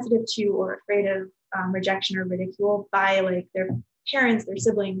might be sensitive to or afraid of rejection or ridicule by like their parents, their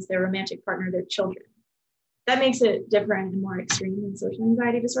siblings, their romantic partner, their children. That makes it different and more extreme than social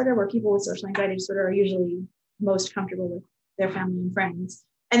anxiety disorder, where people with social anxiety disorder are usually most comfortable with their family and friends,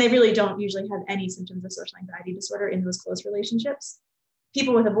 and they really don't usually have any symptoms of social anxiety disorder in those close relationships.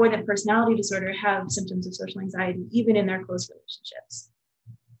 People with avoidant personality disorder have symptoms of social anxiety even in their close relationships.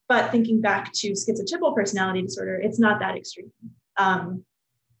 But thinking back to schizotypal personality disorder, it's not that extreme.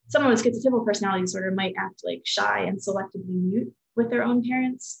 Someone with schizotypal personality disorder might act like shy and selectively mute with their own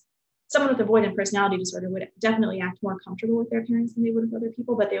parents. Someone with avoidant personality disorder would definitely act more comfortable with their parents than they would with other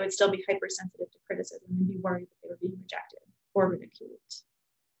people, but they would still be hypersensitive to criticism and be worried that they were being rejected or ridiculed.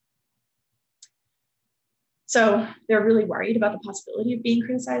 So they're really worried about the possibility of being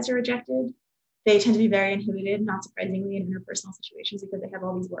criticized or rejected. They tend to be very inhibited, not surprisingly, in interpersonal situations because they have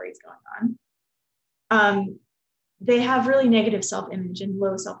all these worries going on. They have really negative self-image and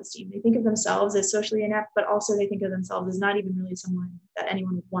low self-esteem. They think of themselves as socially inept, but also they think of themselves as not even really someone that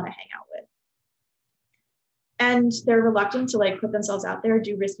anyone would want to hang out with. And they're reluctant to like put themselves out there,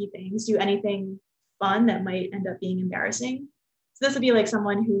 do risky things, do anything fun that might end up being embarrassing. So this would be like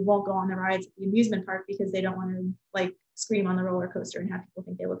someone who won't go on the rides at the amusement park because they don't want to like scream on the roller coaster and have people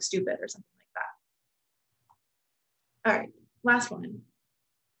think they look stupid or something like that. All right, last one.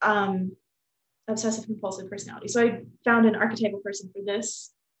 Obsessive compulsive personality. So I found an archetypal person for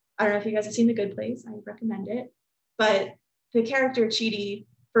this. I don't know if you guys have seen The Good Place. I recommend it. But the character Chidi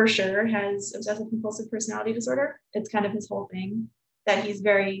for sure has obsessive compulsive personality disorder. It's kind of his whole thing, that he's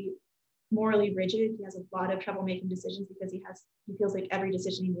very morally rigid. He has a lot of trouble making decisions because he feels like every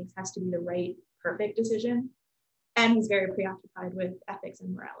decision he makes has to be the right, perfect decision. And he's very preoccupied with ethics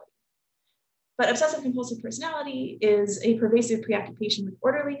and morality. But obsessive compulsive personality is a pervasive preoccupation with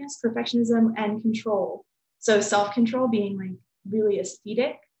orderliness, perfectionism, and control. So self-control, being like really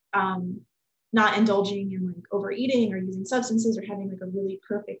ascetic, not indulging in like overeating or using substances or having like a really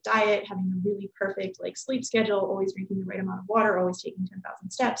perfect diet, having a really perfect like sleep schedule, always drinking the right amount of water, always taking 10,000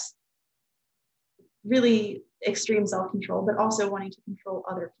 steps. Really extreme self-control, but also wanting to control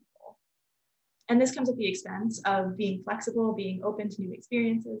other people. And this comes at the expense of being flexible, being open to new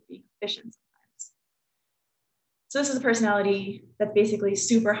experiences, being efficient. So this is a personality that's basically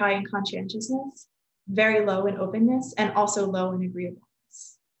super high in conscientiousness, very low in openness, and also low in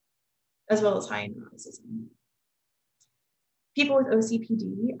agreeableness, as well as high in neuroticism. People with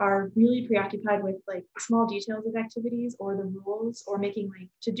OCPD are really preoccupied with like small details of activities or the rules or making like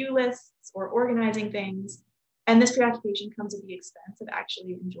to-do lists or organizing things. And this preoccupation comes at the expense of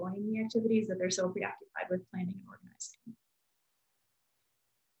actually enjoying the activities that they're so preoccupied with planning and organizing.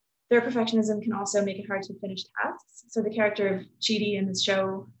 Their perfectionism can also make it hard to finish tasks. So the character of Chidi in this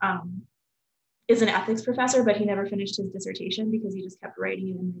show is an ethics professor, but he never finished his dissertation because he just kept writing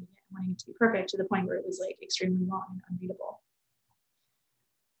it and reading it and wanting it to be perfect to the point where it was like extremely long and unreadable.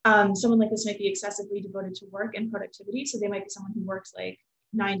 Someone like this might be excessively devoted to work and productivity. So they might be someone who works like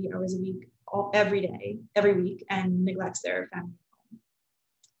 90 hours a week, every day, every week, and neglects their family at home.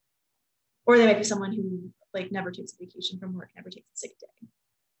 Or they might be someone who like never takes a vacation from work, never takes a sick day.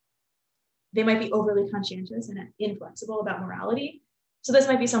 They might be overly conscientious and inflexible about morality. So this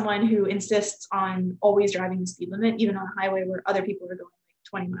might be someone who insists on always driving the speed limit, even on a highway where other people are going like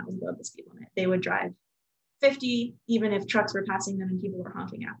 20 miles above the speed limit. They would drive 50, even if trucks were passing them and people were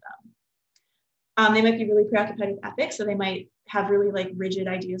honking at them. They might be really preoccupied with ethics. So they might have really like rigid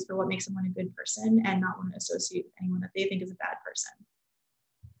ideas for what makes someone a good person and not want to associate with anyone that they think is a bad person.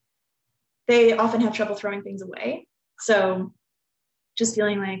 They often have trouble throwing things away. So just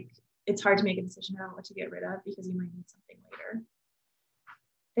feeling like it's hard to make a decision about what to get rid of because you might need something later.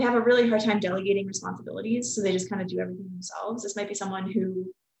 They have a really hard time delegating responsibilities, so they just kind of do everything themselves. This might be someone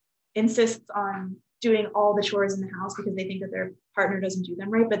who insists on doing all the chores in the house because they think that their partner doesn't do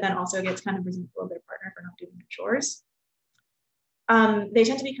them right, but then also gets kind of resentful of their partner for not doing their chores. They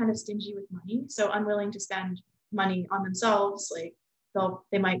tend to be kind of stingy with money, so unwilling to spend money on themselves. Like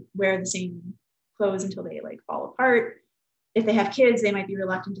they might wear the same clothes until they like fall apart. If they have kids, they might be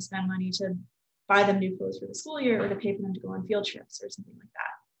reluctant to spend money to buy them new clothes for the school year or to pay for them to go on field trips or something like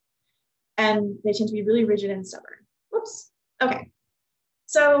that. And they tend to be really rigid and stubborn. Whoops. Okay.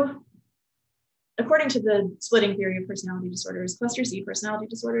 So according to the splitting theory of personality disorders, cluster C personality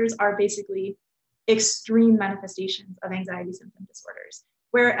disorders are basically extreme manifestations of anxiety symptom disorders,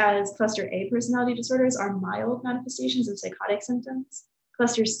 whereas cluster A personality disorders are mild manifestations of psychotic symptoms.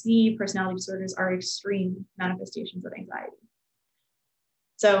 Cluster C personality disorders are extreme manifestations of anxiety.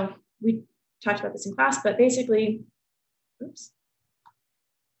 So we talked about this in class, but basically,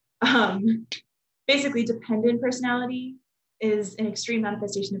 basically dependent personality is an extreme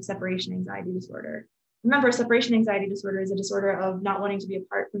manifestation of separation anxiety disorder. Remember, separation anxiety disorder is a disorder of not wanting to be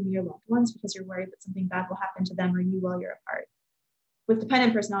apart from your loved ones because you're worried that something bad will happen to them or you while you're apart. With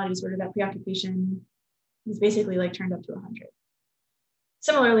dependent personality disorder, that preoccupation is basically like turned up to 100.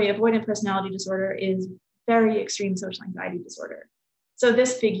 Similarly, avoidant personality disorder is very extreme social anxiety disorder. So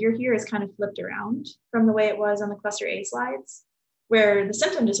this figure here is kind of flipped around from the way it was on the cluster A slides, where the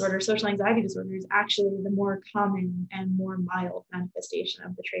symptom disorder, social anxiety disorder, is actually the more common and more mild manifestation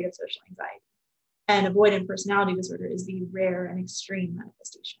of the trait of social anxiety. And avoidant personality disorder is the rare and extreme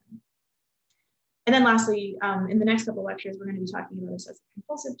manifestation. And then lastly, in the next couple of lectures, we're going to be talking about obsessive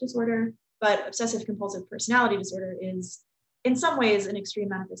compulsive disorder, but obsessive compulsive personality disorder is in some ways an extreme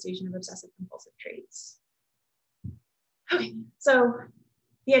manifestation of obsessive compulsive traits. Okay, so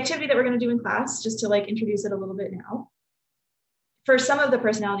the activity that we're going to do in class, just to like introduce it a little bit now. For some of the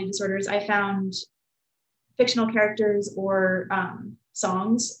personality disorders, I found fictional characters or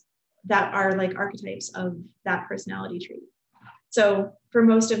songs that are like archetypes of that personality trait. So for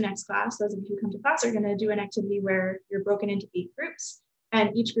most of next class, those of you who come to class are going to do an activity where you're broken into 8 groups,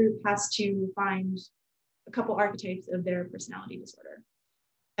 and each group has to find a couple archetypes of their personality disorder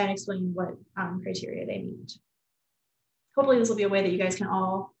and explain what criteria they meet. Hopefully this will be a way that you guys can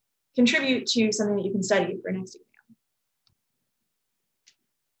all contribute to something that you can study for next exam.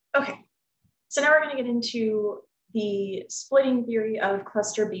 Okay, so now we're going to get into the splitting theory of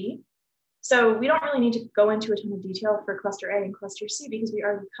cluster B. So we don't really need to go into a ton of detail for cluster A and cluster C because we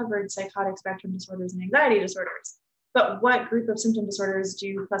already covered psychotic spectrum disorders and anxiety disorders. But what group of symptom disorders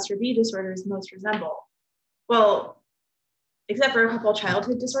do cluster B disorders most resemble? Well, except for a couple of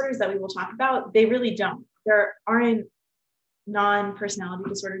childhood disorders that we will talk about, they really don't. There aren't non-personality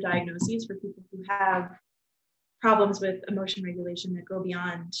disorder diagnoses for people who have problems with emotion regulation that go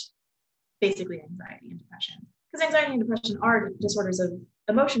beyond basically anxiety and depression. Because anxiety and depression are disorders of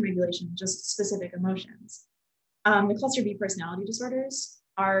emotion regulation, just specific emotions. The cluster B personality disorders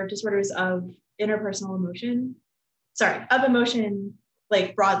are disorders of interpersonal emotion, of emotion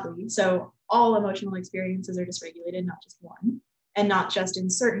like broadly. So all emotional experiences are dysregulated, not just one, and not just in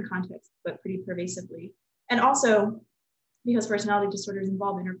certain contexts, but pretty pervasively. And also, because personality disorders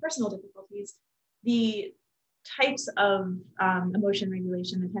involve interpersonal difficulties, the types of emotion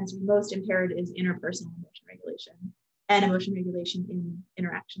regulation that tends to be most impaired is interpersonal emotion regulation and emotion regulation in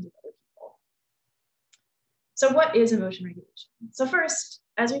interactions with other people. So what is emotion regulation? So first,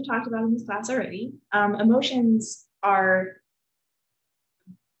 as we've talked about in this class already, emotions are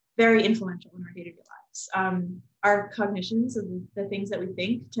very influential in our day-to-day lives. Our cognitions of the things that we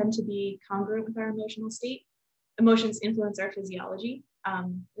think tend to be congruent with our emotional state. Emotions influence our physiology.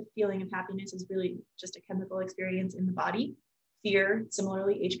 The feeling of happiness is really just a chemical experience in the body. Fear,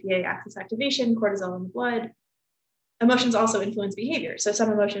 similarly, HPA axis activation, cortisol in the blood. Emotions also influence behavior. So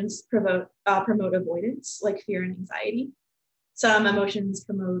some emotions promote avoidance, like fear and anxiety. Some emotions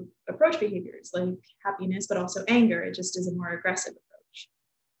promote approach behaviors, like happiness, but also anger. It just is a more aggressive approach.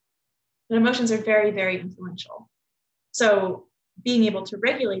 And emotions are very, very influential. So being able to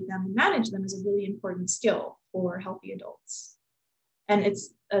regulate them and manage them is a really important skill for healthy adults. And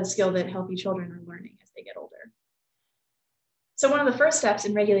it's a skill that healthy children are learning as they get older. So one of the first steps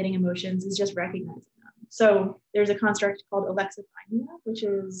in regulating emotions is just recognizing them. So there's a construct called alexithymia, which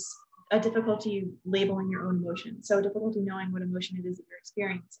is a difficulty labeling your own emotions. So difficulty knowing what emotion it is that you're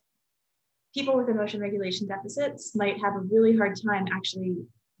experiencing. People with emotion regulation deficits might have a really hard time actually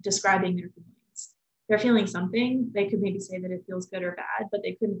describing their feelings. They're feeling something. They could maybe say that it feels good or bad, but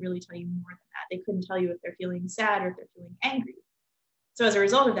they couldn't really tell you more than that. They couldn't tell you if they're feeling sad or if they're feeling angry. So as a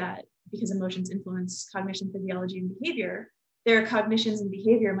result of that, because emotions influence cognition, physiology, and behavior, their cognitions and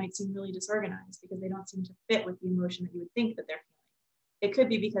behavior might seem really disorganized because they don't seem to fit with the emotion that you would think that they're feeling. It could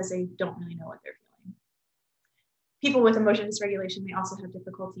be because they don't really know what they're feeling. People with emotion dysregulation may also have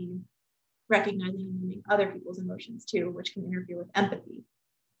difficulty recognizing and naming other people's emotions too, which can interfere with empathy.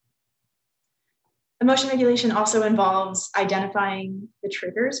 Emotion regulation also involves identifying the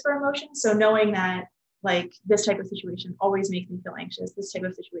triggers for emotions. So knowing that like this type of situation always makes me feel anxious, this type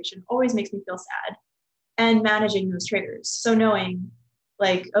of situation always makes me feel sad, and managing those triggers. So knowing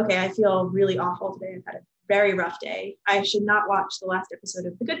like, okay, I feel really awful today. I've had a very rough day. I should not watch the last episode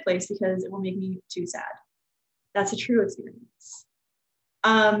of The Good Place because it will make me too sad. That's a true experience.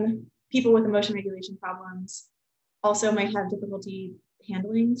 people with emotion regulation problems also might have difficulty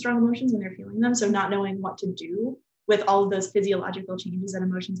handling strong emotions when they're feeling them. So not knowing what to do with all of those physiological changes that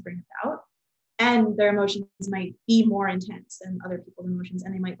emotions bring about. And their emotions might be more intense than other people's emotions,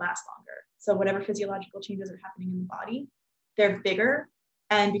 and they might last longer. So whatever physiological changes are happening in the body, they're bigger.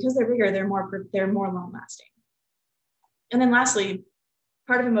 And because they're bigger, they're more long lasting. And then lastly,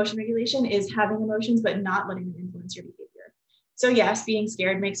 part of emotion regulation is having emotions, but not letting them influence your behavior. So yes, being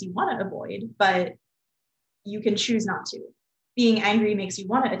scared makes you want to avoid, but you can choose not to. Being angry makes you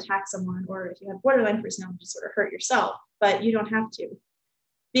want to attack someone, or if you have borderline personality disorder, hurt yourself, but you don't have to.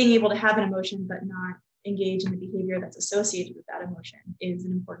 Being able to have an emotion, but not engage in the behavior that's associated with that emotion is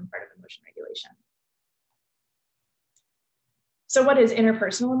an important part of emotion regulation. So what is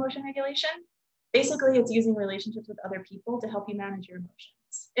interpersonal emotion regulation? Basically, it's using relationships with other people to help you manage your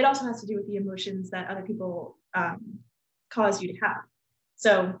emotions. It also has to do with the emotions that other people cause you to have.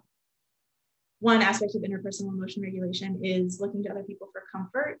 So one aspect of interpersonal emotion regulation is looking to other people for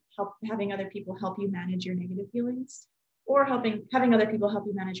comfort, having other people help you manage your negative feelings, or having other people help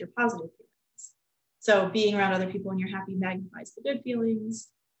you manage your positive feelings. So being around other people when you're happy magnifies the good feelings,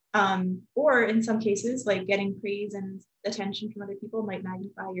 or in some cases, like getting praise and attention from other people might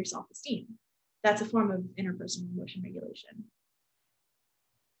magnify your self-esteem. That's a form of interpersonal emotion regulation.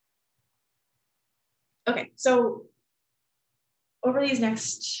 Okay, so over these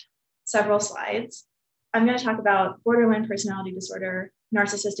next several slides, I'm going to talk about borderline personality disorder,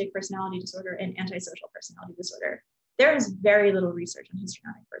 narcissistic personality disorder, and antisocial personality disorder. There is very little research on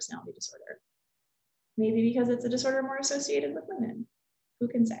histrionic personality disorder. Maybe because it's a disorder more associated with women. Who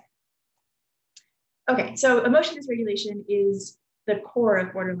can say? Okay, so emotion dysregulation is the core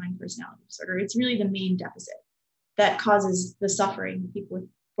of borderline personality disorder. It's really the main deficit that causes the suffering that people with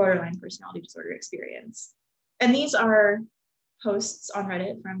borderline personality disorder experience. And these are posts on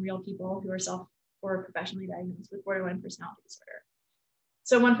Reddit from real people who are self or professionally diagnosed with borderline personality disorder.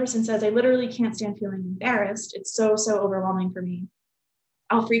 So one person says, I literally can't stand feeling embarrassed. It's so overwhelming for me.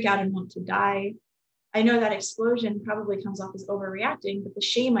 I'll freak out and want to die. I know that explosion probably comes off as overreacting, but the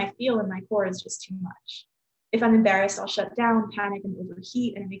shame I feel in my core is just too much. If I'm embarrassed, I'll shut down, panic, and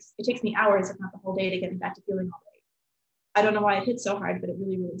overheat, and it takes me hours, if not the whole day, to get back to feeling all right. I don't know why it hits so hard, but it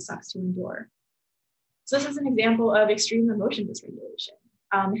really sucks to endure. So this is an example of extreme emotion dysregulation,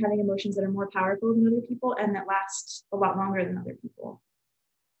 having emotions that are more powerful than other people and that last a lot longer than other people.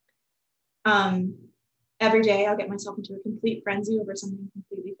 Every day I'll get myself into a complete frenzy over something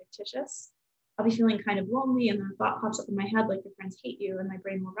completely fictitious. I'll be feeling kind of lonely, and then a thought pops up in my head like your friends hate you, and my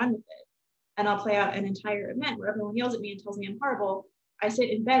brain will run with it. And I'll play out an entire event where everyone yells at me and tells me I'm horrible. I sit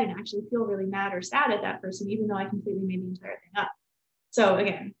in bed and actually feel really mad or sad at that person, even though I completely made the entire thing up. So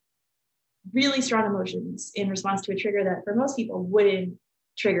again, really strong emotions in response to a trigger that for most people wouldn't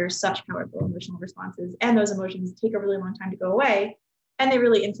trigger such powerful emotional responses. And those emotions take a really long time to go away, and they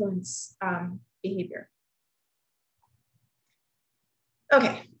really influence behavior.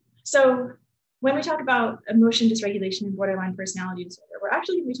 Okay, so when we talk about emotion dysregulation and borderline personality disorder, we're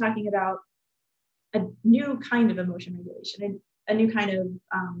actually going to be talking about a new kind of emotion regulation and a new kind of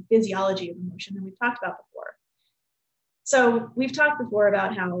physiology of emotion than we've talked about before. So we've talked before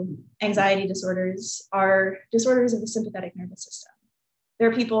about how anxiety disorders are disorders of the sympathetic nervous system. There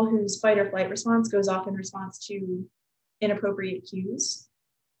are people whose fight or flight response goes off in response to inappropriate cues,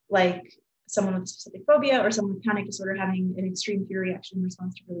 like someone with specific phobia or someone with panic disorder having an extreme fear reaction in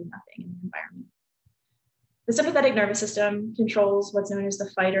response to really nothing in the environment. The sympathetic nervous system controls what's known as the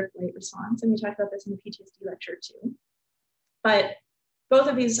fight or flight response, and we talked about this in the PTSD lecture too. But both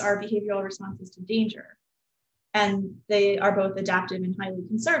of these are behavioral responses to danger, and they are both adaptive and highly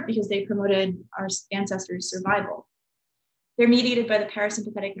conserved because they promoted our ancestors' survival. They're mediated by the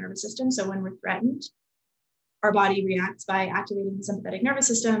parasympathetic nervous system, so when we're threatened, our body reacts by activating the sympathetic nervous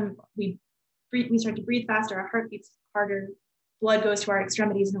system. We start to breathe faster, our heart beats harder, blood goes to our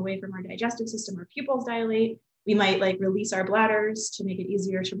extremities and away from our digestive system, our pupils dilate. We might release our bladders to make it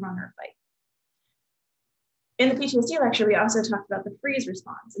easier to run or fight. In the PTSD lecture, we also talked about the freeze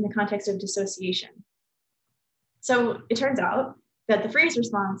response in the context of dissociation. So it turns out that the freeze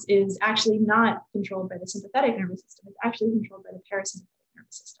response is actually not controlled by the sympathetic nervous system. It's actually controlled by the parasympathetic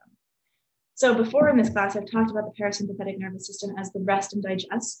nervous system. So before in this class, I've talked about the parasympathetic nervous system as the rest and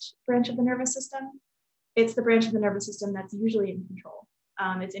digest branch of the nervous system. It's the branch of the nervous system that's usually in control.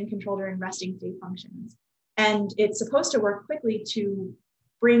 It's in control during resting state functions. And it's supposed to work quickly to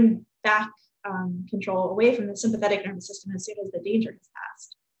bring back control away from the sympathetic nervous system as soon as the danger has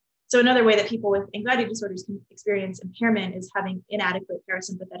passed. So another way that people with anxiety disorders can experience impairment is having inadequate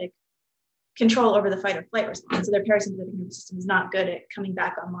parasympathetic control over the fight or flight response. So their parasympathetic nervous system is not good at coming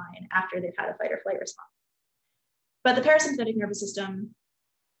back online after they've had a fight or flight response. But the parasympathetic nervous system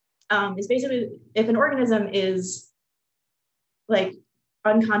is basically, if an organism is like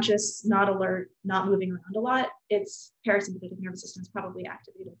unconscious, not alert, not moving around a lot, its parasympathetic nervous system is probably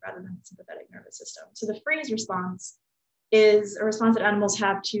activated rather than the sympathetic nervous system. So the freeze response is a response that animals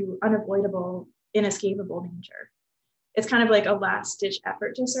have to unavoidable, inescapable danger. It's kind of like a last-ditch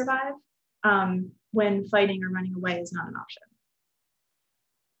effort to survive when fighting or running away is not an option.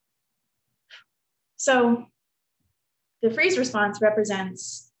 So the freeze response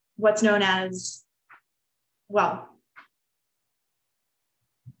represents what's known as, well,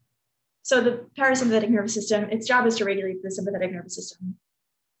 so the parasympathetic nervous system, its job is to regulate the sympathetic nervous system,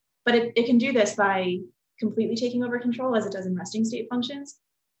 but it can do this by completely taking over control as it does in resting state functions,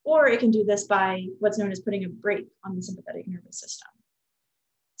 or it can do this by what's known as putting a brake on the sympathetic nervous system.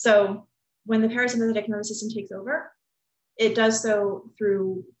 So when the parasympathetic nervous system takes over, it does so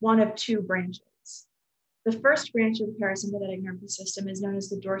through one of two branches. The first branch of the parasympathetic nervous system is known as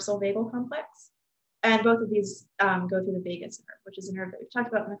the dorsal vagal complex. And both of these go through the vagus nerve, which is a nerve that we've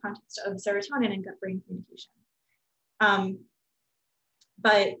talked about in the context of serotonin and gut-brain communication.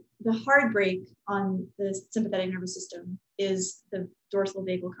 But the hard brake on the sympathetic nervous system is the dorsal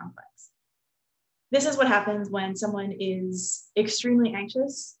vagal complex. This is what happens when someone is extremely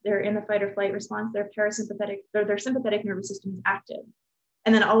anxious, they're in the fight or flight response, their sympathetic nervous system is active.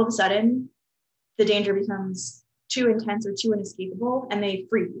 And then all of a sudden, the danger becomes too intense or too inescapable, and they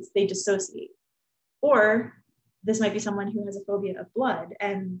freeze, they dissociate. Or this might be someone who has a phobia of blood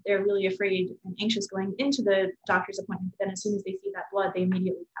and they're really afraid and anxious going into the doctor's appointment, but then as soon as they see that blood, they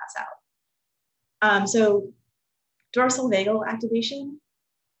immediately pass out. So dorsal vagal activation,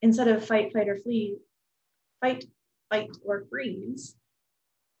 instead of fight, flight, or freeze,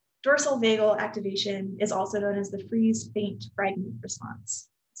 dorsal vagal activation is also known as the freeze, faint, fragment response.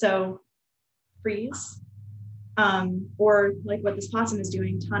 So freeze, or like what this possum is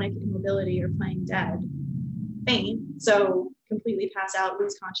doing, tonic immobility or playing dead. Faint, so completely pass out,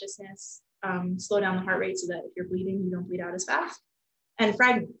 lose consciousness, slow down the heart rate so that if you're bleeding, you don't bleed out as fast. And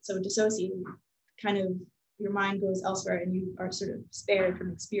fragment, so dissociating, kind of your mind goes elsewhere and you are sort of spared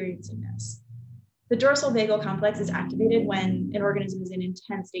from experiencing this. The dorsal vagal complex is activated when an organism is in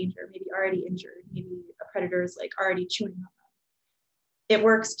intense danger, maybe already injured, maybe a predator is like already chewing on them. It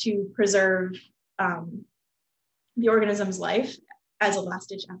works to preserve the organism's life as a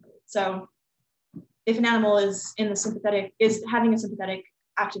last-ditch effort. So if an animal is having a sympathetic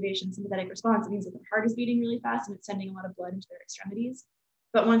activation, sympathetic response, it means that their heart is beating really fast and it's sending a lot of blood into their extremities.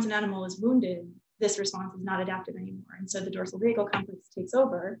 But once an animal is wounded, this response is not adaptive anymore. And so the dorsal vagal complex takes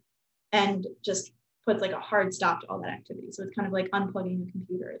over and just puts like a hard stop to all that activity. So it's kind of like unplugging a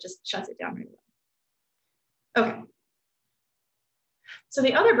computer. It just shuts it down right away. Okay. So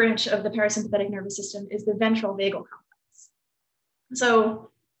the other branch of the parasympathetic nervous system is the ventral vagal complex.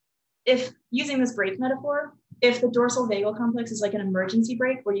 So if using this brake metaphor, if the dorsal vagal complex is like an emergency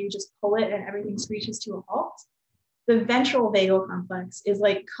brake where you just pull it and everything screeches to a halt, the ventral vagal complex is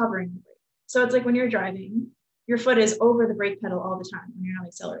like covering the brake. So it's like when you're driving, your foot is over the brake pedal all the time when you're not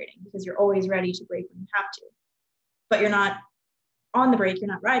accelerating because you're always ready to brake when you have to. But you're not on the brake,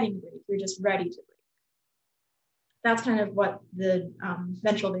 you're not riding the brake, you're just ready to brake. That's kind of what the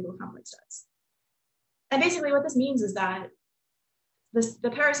ventral vagal complex does. And basically what this means is that the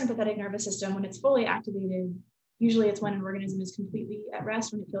parasympathetic nervous system, when it's fully activated, usually it's when an organism is completely at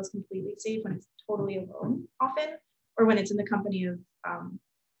rest, when it feels completely safe, when it's totally alone often, or when it's in the company of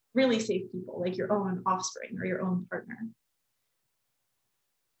really safe people, like your own offspring or your own partner.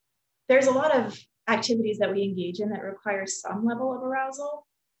 There's a lot of activities that we engage in that require some level of arousal,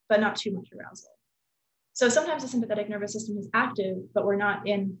 but not too much arousal. So sometimes the sympathetic nervous system is active, but we're not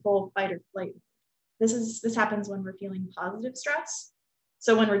in full fight or flight. This happens when we're feeling positive stress.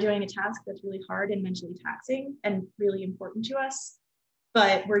 So when we're doing a task that's really hard and mentally taxing and really important to us,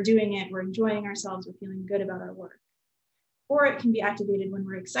 but we're doing it, we're enjoying ourselves, we're feeling good about our work. Or it can be activated when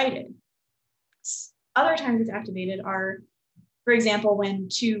we're excited. Other times it's activated are, for example, when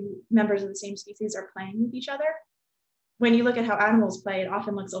two members of the same species are playing with each other. When you look at how animals play, it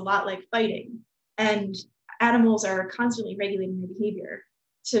often looks a lot like fighting. And animals are constantly regulating their behavior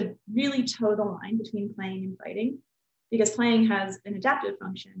to really toe the line between playing and fighting, because playing has an adaptive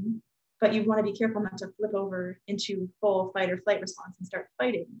function, but you want to be careful not to flip over into full fight or flight response and start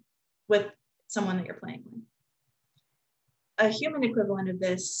fighting with someone that you're playing with. A human equivalent of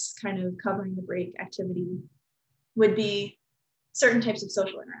this kind of covering the brake activity would be certain types of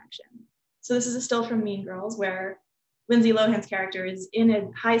social interaction. So this is a still from Mean Girls, where Lindsay Lohan's character is in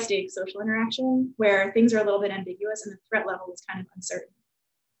a high stakes social interaction where things are a little bit ambiguous and the threat level is kind of uncertain.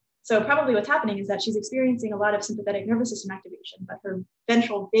 So probably what's happening is that she's experiencing a lot of sympathetic nervous system activation, but her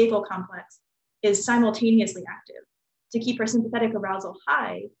ventral vagal complex is simultaneously active to keep her sympathetic arousal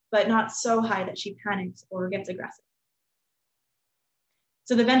high, but not so high that she panics or gets aggressive.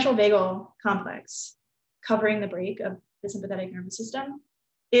 So the ventral vagal complex, covering the brake of the sympathetic nervous system,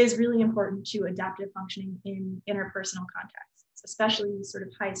 is really important to adaptive functioning in interpersonal contexts, especially sort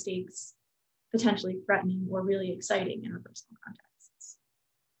of high stakes, potentially threatening or really exciting interpersonal contexts.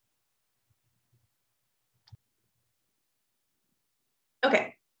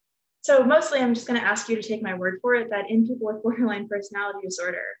 Okay, so mostly I'm just going to ask you to take my word for it that in people with borderline personality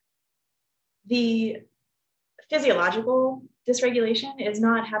disorder, the physiological dysregulation is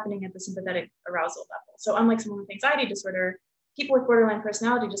not happening at the sympathetic arousal level. So unlike someone with anxiety disorder, people with borderline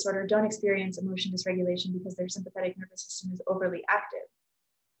personality disorder don't experience emotion dysregulation because their sympathetic nervous system is overly active.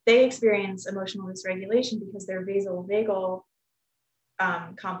 They experience emotional dysregulation because their vasovagal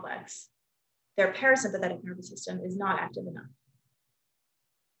complex, their parasympathetic nervous system, is not active enough.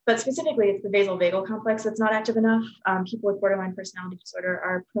 But specifically, it's the vasovagal complex that's not active enough. People with borderline personality disorder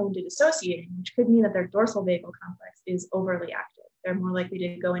are prone to dissociating, which could mean that their dorsal vagal complex is overly active. They're more likely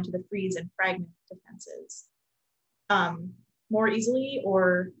to go into the freeze and fragment defenses more easily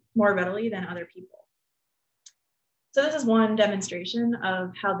or more readily than other people. So this is one demonstration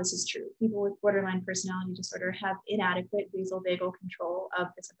of how this is true. People with borderline personality disorder have inadequate vasovagal control of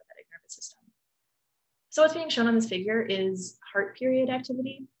the sympathetic nervous system. So what's being shown on this figure is heart period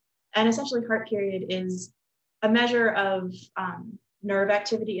activity. And essentially heart period is a measure of nerve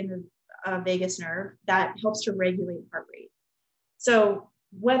activity in the vagus nerve that helps to regulate heart rate. So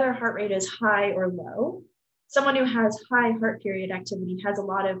whether heart rate is high or low, someone who has high heart period activity has a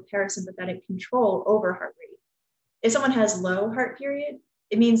lot of parasympathetic control over heart rate. If someone has low heart period,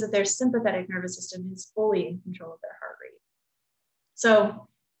 it means that their sympathetic nervous system is fully in control of their heart rate. So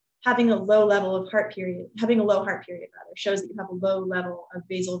having a low level of heart period, having a low heart period rather, shows that you have a low level of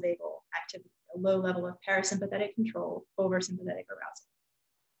vasovagal activity, a low level of parasympathetic control over sympathetic arousal.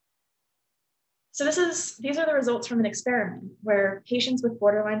 So these are the results from an experiment where patients with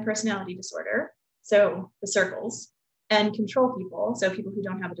borderline personality disorder, so the circles, and control people, so people who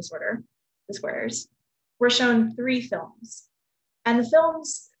don't have a disorder, the squares, were shown 3 films. And the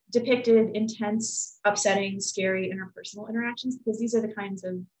films depicted intense, upsetting, scary interpersonal interactions, because these are the kinds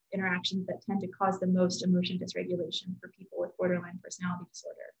of interactions that tend to cause the most emotion dysregulation for people with borderline personality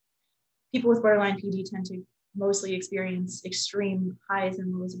disorder. People with borderline PD tend to mostly experience extreme highs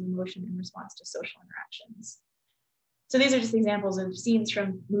and lows of emotion in response to social interactions. So these are just examples of scenes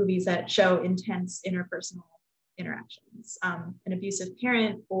from movies that show intense interpersonal interactions, an abusive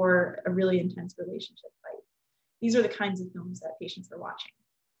parent or a really intense relationship fight. These are the kinds of films that patients were watching.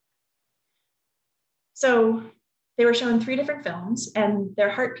 So they were shown 3 different films and their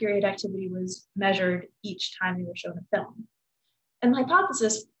heart period activity was measured each time they were shown a film. And the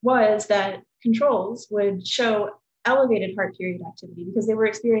hypothesis was that controls would show elevated heart period activity because they were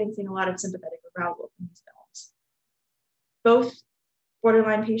experiencing a lot of sympathetic arousal from these films. Both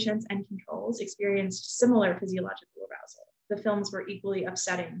borderline patients and controls experienced similar physiological arousal. The films were equally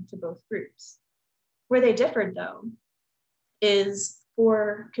upsetting to both groups. Where they differed, though, is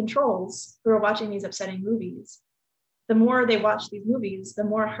for controls who are watching these upsetting movies, the more they watched these movies, the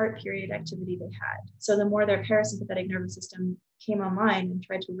more heart period activity they had. So the more their parasympathetic nervous system came online and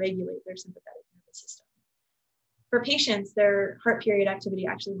tried to regulate their sympathetic nervous system. For patients, their heart period activity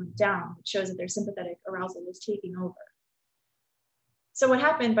actually went down, which shows that their sympathetic arousal was taking over. So what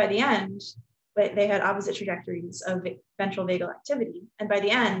happened by the end, they had opposite trajectories of ventral vagal activity. And by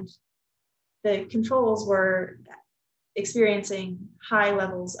the end, the controls were experiencing high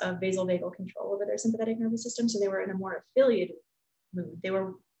levels of vasovagal control over their sympathetic nervous system. So they were in a more affiliated mood. They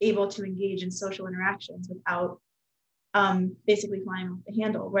were able to engage in social interactions without basically flying off the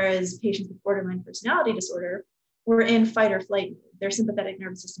handle. Whereas patients with borderline personality disorder were in fight or flight mode. Their sympathetic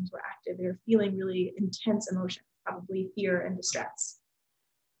nervous systems were active. They were feeling really intense emotions, probably fear and distress.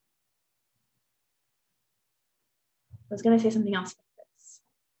 I was going to say something else like this.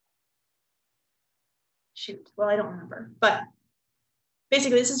 Shoot, well, I don't remember. But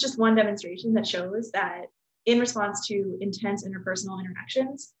basically, this is just one demonstration that shows that in response to intense interpersonal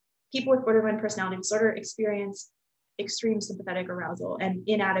interactions, people with borderline personality disorder experience extreme sympathetic arousal and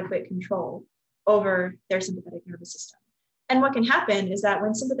inadequate control over their sympathetic nervous system. And what can happen is that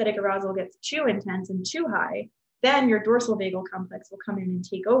when sympathetic arousal gets too intense and too high, then your dorsal vagal complex will come in and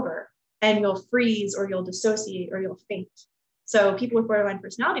take over, and you'll freeze or you'll dissociate or you'll faint. So people with borderline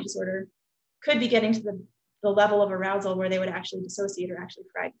personality disorder could be getting to the the level of arousal where they would actually dissociate or actually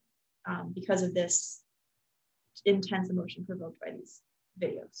fragment because of this intense emotion provoked by these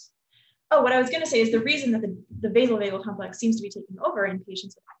videos. Oh, what I was going to say is the reason that the vasovagal complex seems to be taking over in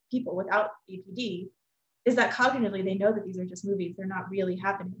patients with people without BPD is that cognitively they know that these are just movies, they're not really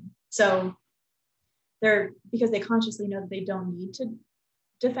happening. So because they consciously know that they don't need to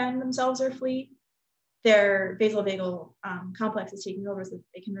defend themselves or flee, their vasovagal complex is taking over so that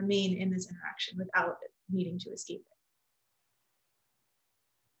they can remain in this interaction without needing to escape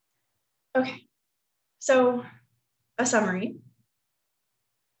it. Okay, so a summary.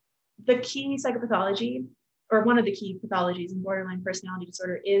 The key psychopathology, or one of the key pathologies in borderline personality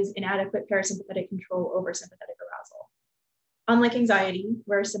disorder, is inadequate parasympathetic control over sympathetic arousal. Unlike anxiety,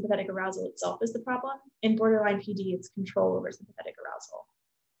 where sympathetic arousal itself is the problem, in borderline PD, it's control over sympathetic arousal.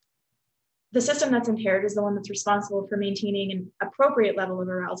 The system that's impaired is the one that's responsible for maintaining an appropriate level of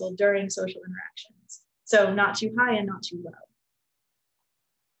arousal during social interactions. So not too high and not too low.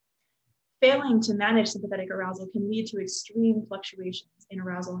 Failing to manage sympathetic arousal can lead to extreme fluctuations in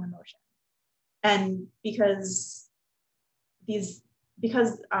arousal and emotion. And because the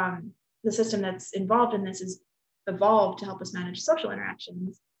system that's involved in this is evolved to help us manage social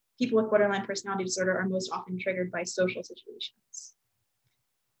interactions, people with borderline personality disorder are most often triggered by social situations.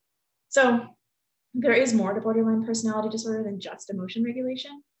 So there is more to borderline personality disorder than just emotion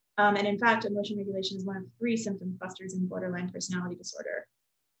regulation. And in fact, emotion regulation is one of 3 symptom clusters in borderline personality disorder.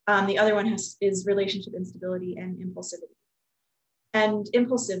 The other one is relationship instability and impulsivity. And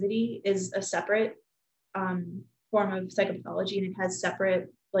impulsivity is a separate form of psychopathology, and it has separate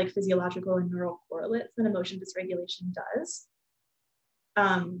physiological and neural correlates than emotion dysregulation does.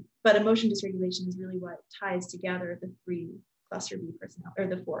 But emotion dysregulation is really what ties together the 4 cluster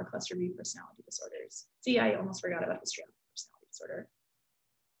B personality disorders. See, I almost forgot about histrionic personality disorder.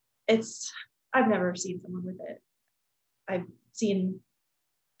 I've never seen someone with it. I've seen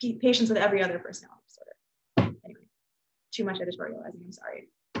patients with every other personality disorder. Anyway, too much editorializing, I'm sorry.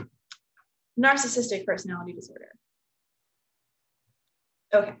 Narcissistic personality disorder.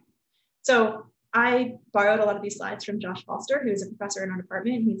 Okay, so I borrowed a lot of these slides from Josh Foster, who's a professor in our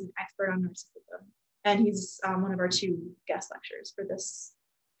department. He's an expert on narcissism, and he's one of our 2 guest lectures for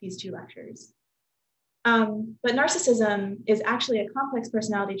these 2 lectures. But narcissism is actually a complex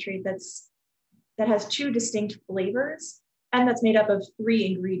personality trait that has 2 distinct flavors, and that's made up of 3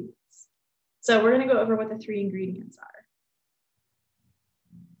 ingredients. So we're going to go over what the 3 ingredients are.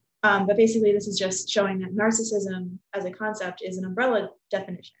 But basically, this is just showing that narcissism as a concept is an umbrella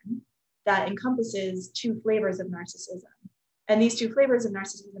definition that encompasses 2 flavors of narcissism. And these 2 flavors of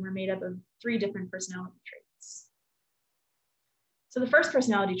narcissism are made up of 3 different personality traits. So the first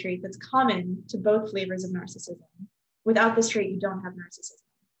personality trait that's common to both flavors of narcissism, without this trait, you don't have narcissism,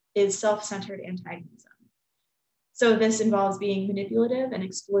 is self-centered antagonism. So this involves being manipulative and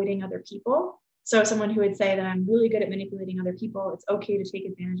exploiting other people. So someone who would say that I'm really good at manipulating other people, it's okay to take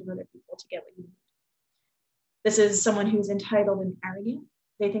advantage of other people to get what you need. This is someone who's entitled and arrogant.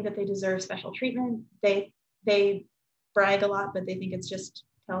 They think that they deserve special treatment. They brag a lot, but they think it's just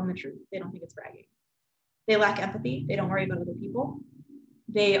telling the truth. They don't think it's bragging. They lack empathy. They don't worry about other people.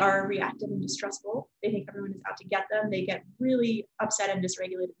 They are reactive and distrustful. They think everyone is out to get them. They get really upset and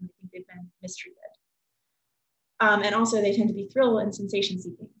dysregulated when they think they've been mistreated. And also they tend to be thrill and sensation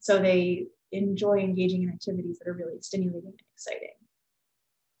seeking. So they enjoy engaging in activities that are really stimulating and exciting.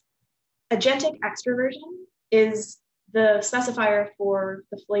 Agentic extroversion is the specifier for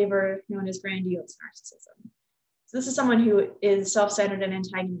the flavor known as grandiose narcissism. So this is someone who is self-centered and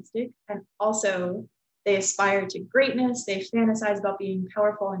antagonistic, and also they aspire to greatness. They fantasize about being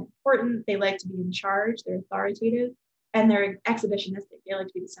powerful and important. They like to be in charge. They're authoritative, and they're exhibitionistic. They like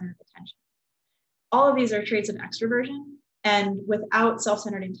to be the center of attention. All of these are traits of extroversion, and without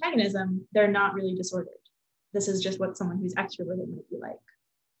self-centered antagonism, they're not really disordered. This is just what someone who's extroverted might be like.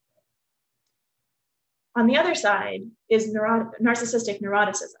 On the other side is narcissistic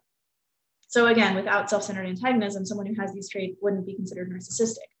neuroticism. So again, without self-centered antagonism, someone who has these traits wouldn't be considered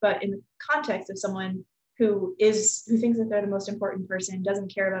narcissistic. But in the context of someone who thinks that they're the most important person,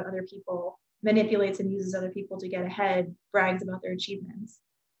 doesn't care about other people, manipulates and uses other people to get ahead, brags about their achievements,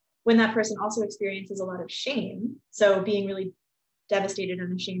 when that person also experiences a lot of shame, so being really devastated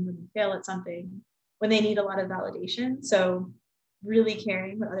and ashamed when they fail at something, when they need a lot of validation, so really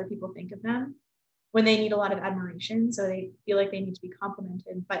caring what other people think of them, when they need a lot of admiration, so they feel like they need to be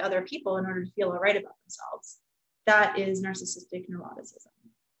complimented by other people in order to feel all right about themselves, that is narcissistic neuroticism.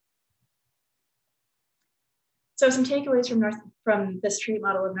 So some takeaways from this trait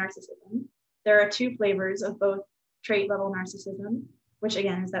model of narcissism. There are 2 flavors of both trait level narcissism, which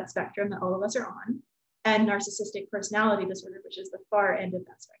again is that spectrum that all of us are on. and narcissistic personality disorder, which is the far end of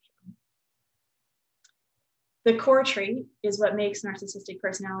that spectrum. The core trait is what makes narcissistic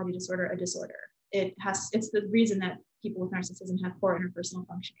personality disorder a disorder. It's the reason that people with narcissism have poor interpersonal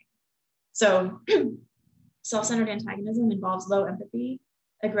functioning. So self-centered antagonism involves low empathy,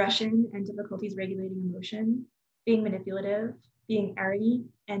 aggression, and difficulties regulating emotion, being manipulative, being arrogant,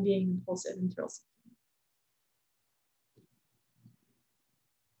 and being impulsive and thrill-seeking.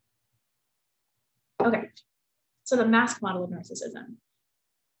 Okay, so the mask model of narcissism.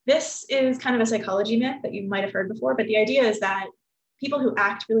 This is kind of a psychology myth that you might have heard before, but the idea is that people who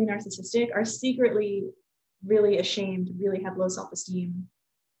act really narcissistic are secretly really ashamed, really have low self-esteem.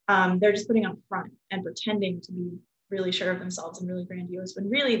 They're just putting on a front and pretending to be really sure of themselves and really grandiose, when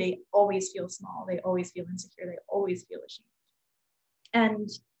really they always feel small, they always feel insecure, they always feel ashamed. And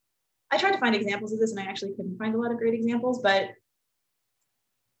I tried to find examples of this, and I actually couldn't find a lot of great examples, but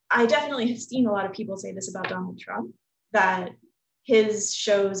I definitely have seen a lot of people say this about Donald Trump, that his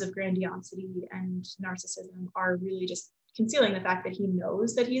shows of grandiosity and narcissism are really just concealing the fact that he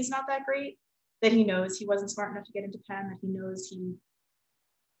knows that he is not that great, that he knows he wasn't smart enough to get into Penn, that he knows he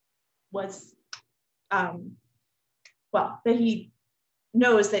was, that he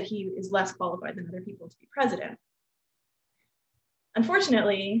knows that he is less qualified than other people to be president.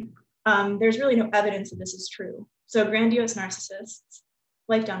 Unfortunately, there's really no evidence that this is true. So grandiose narcissists,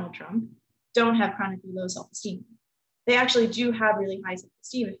 like Donald Trump, don't have chronically low self-esteem. They actually do have really high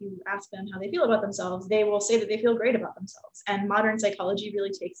self-esteem. If you ask them how they feel about themselves, they will say that they feel great about themselves. And modern psychology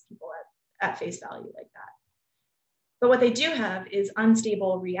really takes people at face value like that. But what they do have is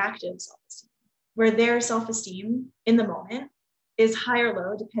unstable reactive self-esteem, where their self-esteem in the moment is high or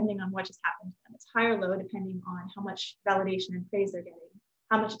low depending on what just happened to them. It's high or low depending on how much validation and praise they're getting,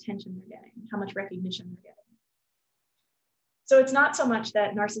 how much attention they're getting, how much recognition they're getting. So it's not so much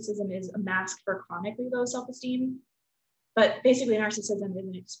that narcissism is a mask for chronically low self-esteem, but basically narcissism is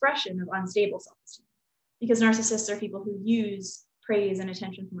an expression of unstable self-esteem, because narcissists are people who use praise and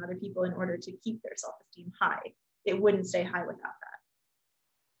attention from other people in order to keep their self-esteem high. It wouldn't stay high without that.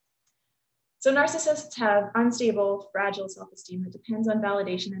 So narcissists have unstable, fragile self-esteem that depends on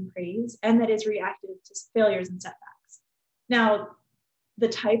validation and praise, and that is reactive to failures and setbacks. Now, the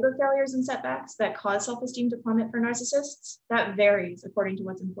type of failures and setbacks that cause self-esteem to plummet for narcissists, that varies according to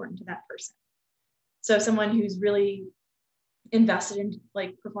what's important to that person. So someone who's really invested in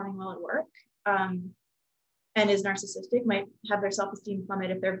like performing well at work and is narcissistic might have their self-esteem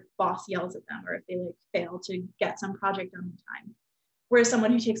plummet if their boss yells at them or if they like fail to get some project done in time. Whereas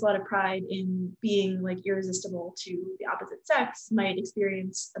someone who takes a lot of pride in being like irresistible to the opposite sex might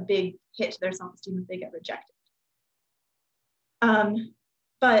experience a big hit to their self-esteem if they get rejected.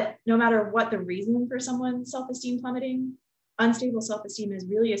 But no matter what the reason for someone's self-esteem plummeting, unstable self-esteem is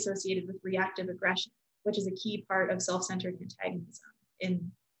really associated with reactive aggression, which is a key part of self-centered antagonism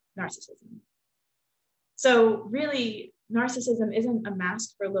in narcissism. So really, narcissism isn't a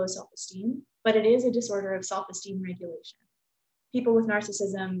mask for low self-esteem, but it is a disorder of self-esteem regulation. People with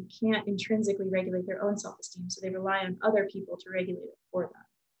narcissism can't intrinsically regulate their own self-esteem, so they rely on other people to regulate it for them.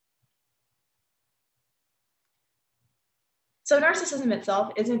 So narcissism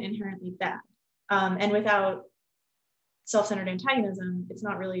itself isn't inherently bad. And without self-centered antagonism, it's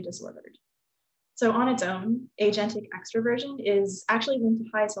not really disordered. So on its own, agentic extroversion is actually linked to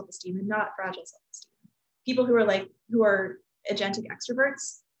high self-esteem and not fragile self-esteem. People who are agentic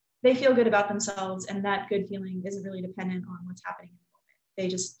extroverts, they feel good about themselves, and that good feeling isn't really dependent on what's happening in the moment. They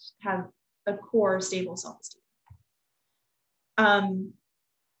just have a core stable self-esteem.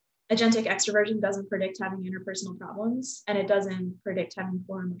 Agentic extroversion doesn't predict having interpersonal problems, and it doesn't predict having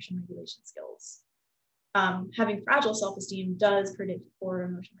poor emotion regulation skills. Having fragile self-esteem does predict poor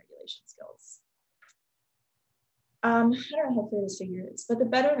emotion regulation skills. I don't know how clear this figure is, but the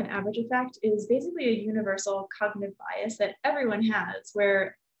better than average effect is basically a universal cognitive bias that everyone has,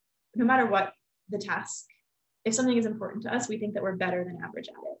 where no matter what the task, if something is important to us, we think that we're better than average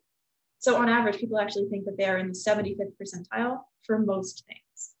at it. So on average, people actually think that they are in the 75th percentile for most things.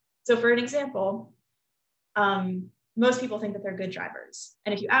 So for an example, most people think that they're good drivers.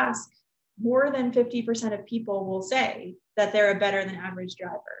 And if you ask, more than 50% of people will say that they're a better than average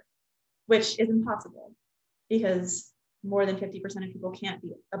driver, which is impossible because more than 50% of people can't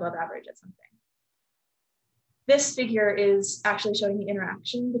be above average at something. This figure is actually showing the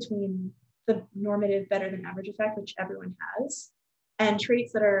interaction between the normative better than average effect, which everyone has, and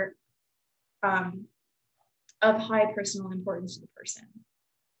traits that are of high personal importance to the person.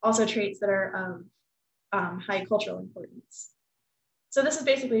 Also traits that are of high cultural importance. So this is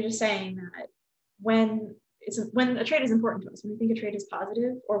basically just saying that when it's when a trait is important to us, when we think a trait is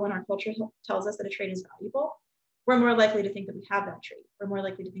positive, or when our culture tells us that a trait is valuable, we're more likely to think that we have that trait. We're more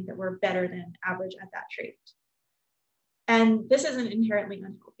likely to think that we're better than average at that trait. And this isn't inherently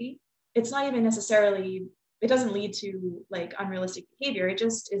unhealthy. It's not even necessarily, it doesn't lead to like unrealistic behavior. It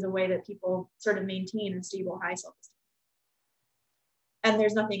just is a way that people sort of maintain a stable, high self-esteem. And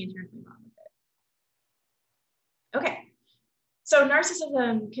there's nothing inherently wrong with it. Okay, so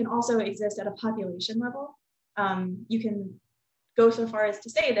narcissism can also exist at a population level. You can go so far as to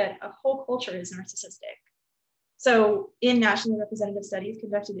say that a whole culture is narcissistic. So in nationally representative studies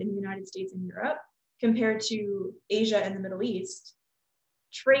conducted in the United States and Europe, compared to Asia and the Middle East,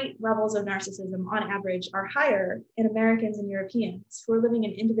 trait levels of narcissism on average are higher in Americans and Europeans who are living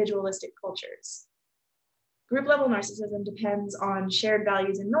in individualistic cultures. Group level narcissism depends on shared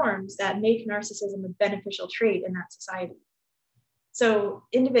values and norms that make narcissism a beneficial trait in that society. So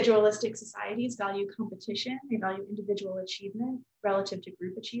individualistic societies value competition, they value individual achievement relative to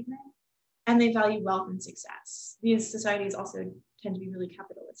group achievement, and they value wealth and success. These societies also tend to be really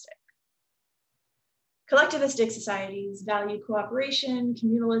capitalistic. Collectivistic societies value cooperation,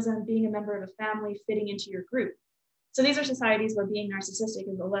 communalism, being a member of a family, fitting into your group. So these are societies where being narcissistic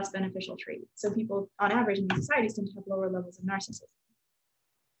is a less beneficial trait. So people on average in these societies tend to have lower levels of narcissism.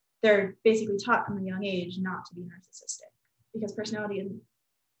 They're basically taught from a young age not to be narcissistic because personality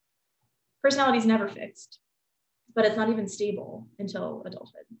is never fixed, but it's not even stable until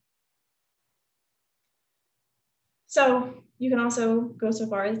adulthood. So you can also go so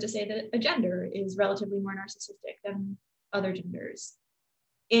far as to say that a gender is relatively more narcissistic than other genders.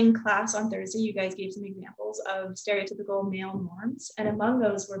 In class on Thursday, you guys gave some examples of stereotypical male norms, and among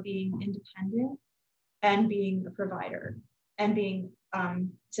those were being independent and being a provider and being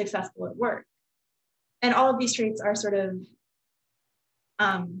successful at work. And all of these traits are sort of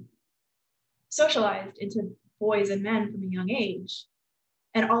socialized into boys and men from a young age.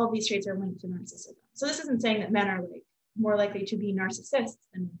 And all of these traits are linked to narcissism. So this isn't saying that men are like more likely to be narcissists,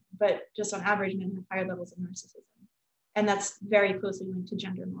 but just on average, men have higher levels of narcissism. And that's very closely linked to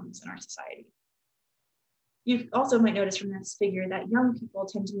gender norms in our society. You also might notice from this figure that young people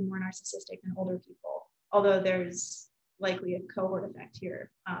tend to be more narcissistic than older people, although there's likely a cohort effect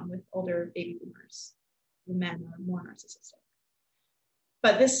here with older baby boomers. The men are more narcissistic.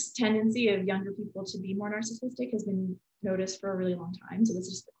 But this tendency of younger people to be more narcissistic has been noticed for a really long time. So this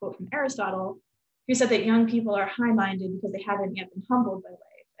is just a quote from Aristotle, who said that young people are high-minded because they haven't yet been humbled by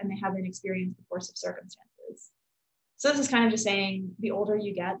life and they haven't experienced the force of circumstances. So this is kind of just saying the older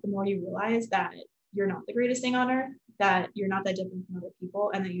you get, the more you realize that you're not the greatest thing on earth, that you're not that different from other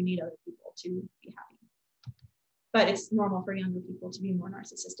people, and that you need other people to be happy. But it's normal for younger people to be more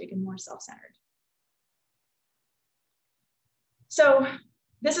narcissistic and more self-centered. So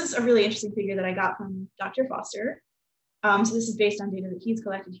this is a really interesting figure that I got from Dr. Foster. So this is based on data that he's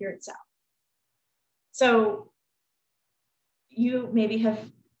collected here at South. So you maybe have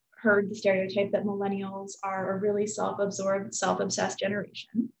heard the stereotype that millennials are a really self-absorbed, self-obsessed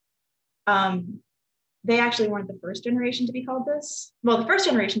generation. They actually weren't the first generation to be called this. Well, the first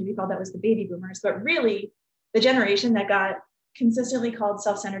generation to be called that was the baby boomers, but really the generation that got consistently called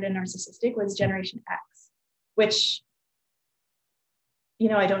self-centered and narcissistic was Generation X, which, you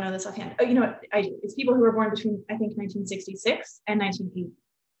know, I don't know this offhand. Oh, you know what, I do. It's people who were born between, I think, 1966 and 1980,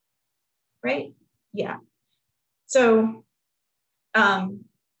 right? Yeah. So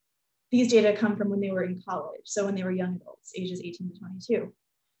these data come from when they were in college, so when they were young adults, ages 18 to 22.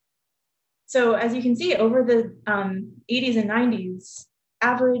 So as you can see, over the 80s and 90s,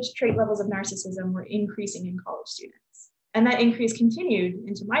 average trait levels of narcissism were increasing in college students. And that increase continued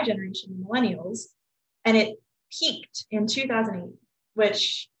into my generation, the millennials, and it peaked in 2008,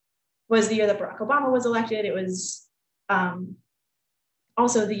 which was the year that Barack Obama was elected. It was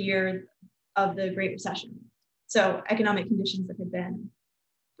also the year of the Great Recession. So economic conditions that had been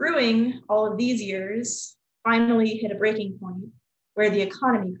brewing all of these years finally hit a breaking point where the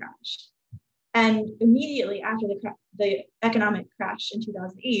economy crashed. And immediately after the economic crash in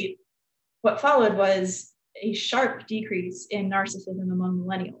 2008, what followed was a sharp decrease in narcissism among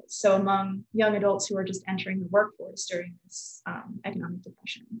millennials. So among young adults who are just entering the workforce during this economic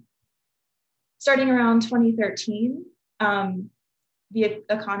depression. Starting around 2013, the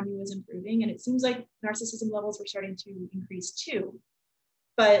economy was improving, and it seems like narcissism levels were starting to increase too.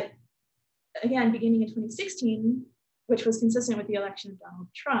 But again, beginning in 2016, which was consistent with the election of Donald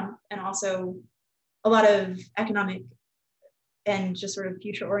Trump, and also a lot of economic and just sort of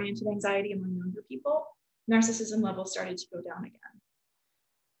future-oriented anxiety among younger people, narcissism levels started to go down again.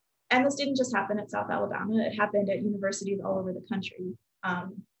 And this didn't just happen at South Alabama, it happened at universities all over the country.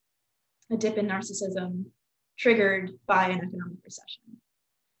 A dip in narcissism triggered by an economic recession.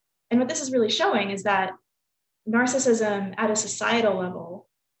 And what this is really showing is that narcissism at a societal level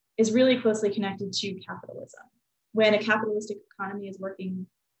is really closely connected to capitalism. When a capitalistic economy is working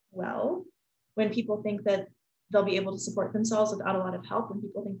well, when people think that they'll be able to support themselves without a lot of help, when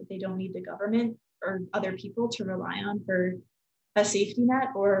people think that they don't need the government or other people to rely on for a safety net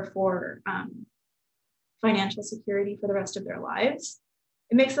or for financial security for the rest of their lives,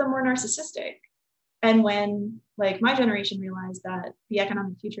 it makes them more narcissistic. And when, like, my generation realized that the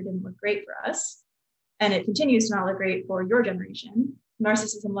economic future didn't look great for us, and it continues to not look great for your generation,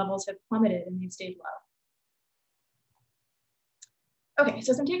 narcissism levels have plummeted and they've stayed low. Okay,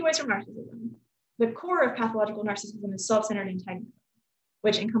 so some takeaways from narcissism. The core of pathological narcissism is self-centered antagonism,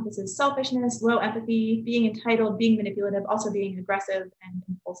 which encompasses selfishness, low empathy, being entitled, being manipulative, also being aggressive and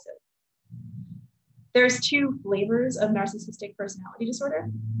impulsive. There's two flavors of narcissistic personality disorder.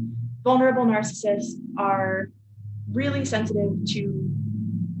 Vulnerable narcissists are really sensitive to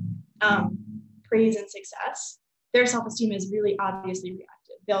praise and success. Their self-esteem is really obviously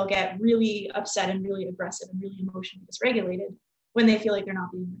reactive. They'll get really upset and really aggressive and really emotionally dysregulated when they feel like they're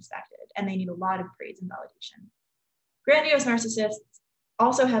not being respected and they need a lot of praise and validation. Grandiose narcissists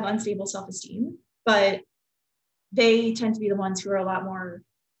also have unstable self-esteem, but they tend to be the ones who are a lot more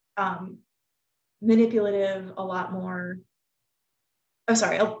manipulative, a lot more,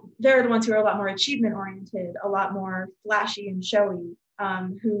 they're the ones who are a lot more achievement oriented, a lot more flashy and showy,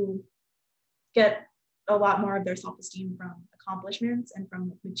 who get a lot more of their self-esteem from accomplishments and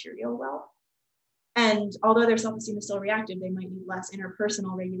from material wealth. And although their self-esteem is still reactive, they might need less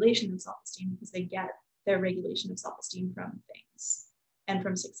interpersonal regulation of self-esteem because they get their regulation of self-esteem from things and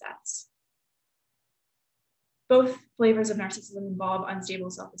from success. Both flavors of narcissism involve unstable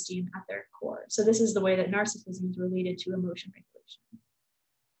self-esteem at their core. So this is the way that narcissism is related to emotion regulation.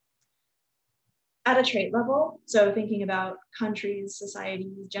 At a trait level, so thinking about countries,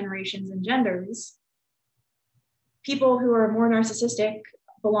 societies, generations, and genders, people who are more narcissistic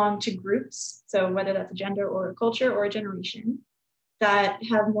belong to groups, so whether that's a gender or a culture or a generation, that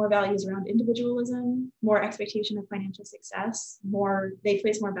have more values around individualism, more expectation of financial success, they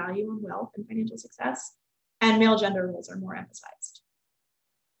place more value on wealth and financial success, and male gender roles are more emphasized.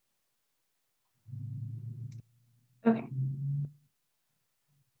 Okay.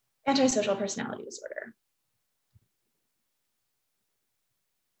 Antisocial personality disorder.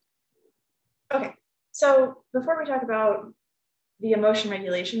 Okay, so before we talk about the emotion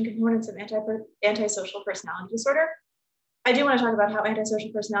regulation components of antisocial personality disorder, I do want to talk about how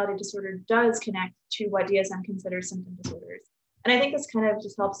antisocial personality disorder does connect to what DSM considers symptom disorders. And I think this kind of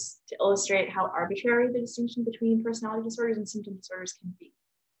just helps to illustrate how arbitrary the distinction between personality disorders and symptom disorders can be.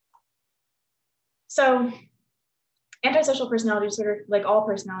 So antisocial personality disorder, like all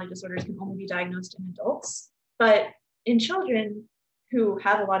personality disorders, can only be diagnosed in adults, but in children who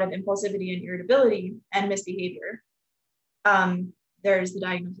have a lot of impulsivity and irritability and misbehavior, there's the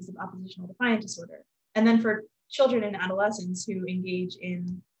diagnosis of oppositional defiant disorder. And then for children and adolescents who engage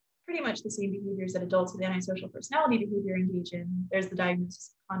in pretty much the same behaviors that adults with antisocial personality behavior engage in, there's the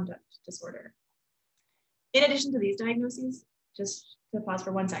diagnosis of conduct disorder. In addition to these diagnoses, just to pause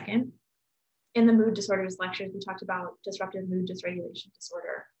for 1 second, in the mood disorders lectures, we talked about disruptive mood dysregulation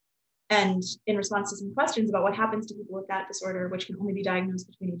disorder. And in response to some questions about what happens to people with that disorder, which can only be diagnosed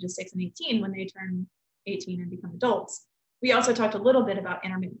between ages 6 and 18 when they turn 18 and become adults, we also talked a little bit about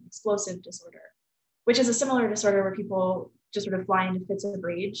intermittent explosive disorder, which is a similar disorder where people just sort of fly into fits of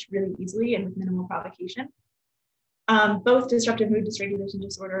rage really easily and with minimal provocation. Both disruptive mood dysregulation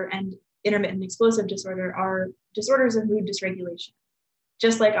disorder and intermittent explosive disorder are disorders of mood dysregulation,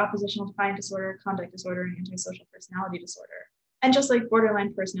 just like oppositional defiant disorder, conduct disorder, and antisocial personality disorder. And just like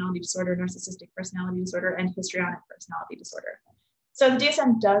borderline personality disorder, narcissistic personality disorder, and histrionic personality disorder. So the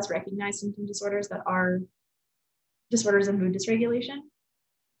DSM does recognize symptom disorders that are disorders of mood dysregulation,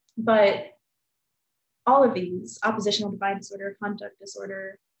 but all of these, oppositional defiant disorder, conduct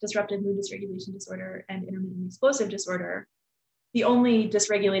disorder, disruptive mood dysregulation disorder, and intermittent explosive disorder, the only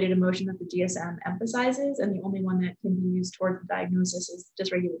dysregulated emotion that the DSM emphasizes and the only one that can be used towards the diagnosis is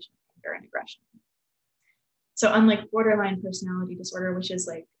dysregulation of anger and aggression. So unlike borderline personality disorder, which is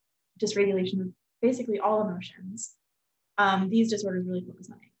like dysregulation of basically all emotions, these disorders really focus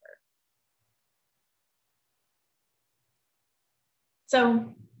on anger.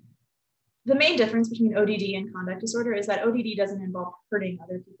 So the main difference between ODD and conduct disorder is that ODD doesn't involve hurting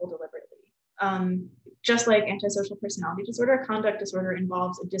other people deliberately. Just like antisocial personality disorder, conduct disorder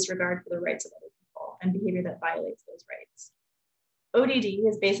involves a disregard for the rights of other people and behavior that violates those rights. ODD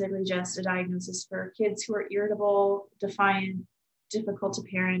is basically just a diagnosis for kids who are irritable, defiant, difficult to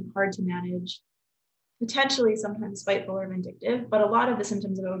parent, hard to manage, potentially sometimes spiteful or vindictive, but a lot of the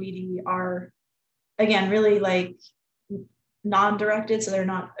symptoms of ODD are, again, really like non-directed. So they're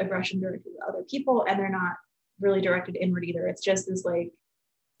not aggression directed at other people, and they're not really directed inward either. It's just this like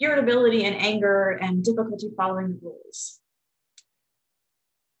irritability and anger and difficulty following the rules.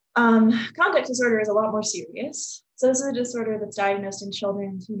 Conduct disorder is a lot more serious. So this is a disorder that's diagnosed in children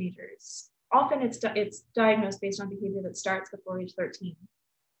and teenagers. Often it's diagnosed based on behavior that starts before age 13.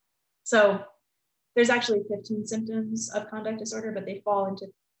 So there's actually 15 symptoms of conduct disorder, but they fall into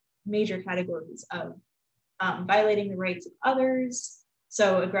major categories of violating the rights of others,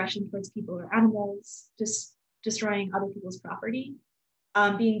 so aggression towards people or animals, destroying other people's property,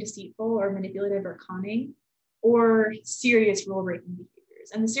 being deceitful or manipulative or conning, or serious rule-breaking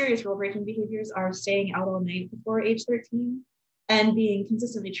behaviors. And the serious rule-breaking behaviors are staying out all night before age 13 and being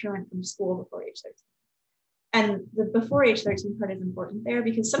consistently truant from school before age 13. And the before age 13 part is important there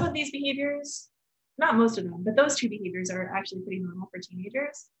because some of these behaviors, not most of them, but those two behaviors are actually pretty normal for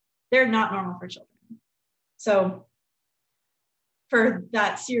teenagers. They're not normal for children. So for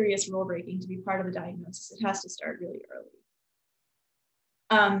that serious rule breaking to be part of the diagnosis, it has to start really early.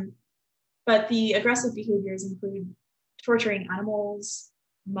 But the aggressive behaviors include torturing animals,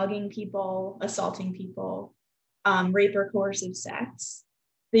 mugging people, assaulting people, rape or coercive sex.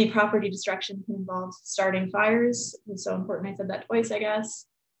 The property destruction can involve starting fires. It's so important I said that twice, I guess.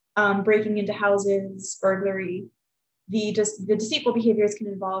 Breaking into houses, burglary. The deceitful behaviors can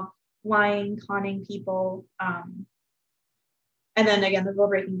involve lying, conning people. And then again, the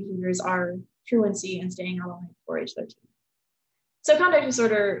rule-breaking behaviors are truancy and staying out all night before age 13. So conduct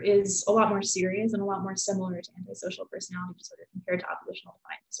disorder is a lot more serious and a lot more similar to antisocial personality disorder compared to oppositional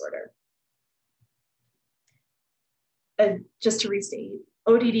defiant disorder. Just to restate,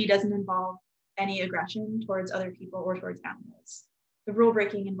 ODD doesn't involve any aggression towards other people or towards animals. The rule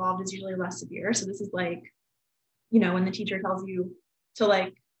breaking involved is usually less severe. So this is like, when the teacher tells you to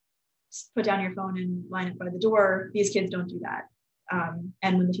like put down your phone and line up by the door, these kids don't do that.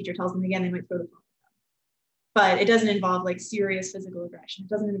 And when the teacher tells them again, they might throw the phone at them. But it doesn't involve like serious physical aggression. It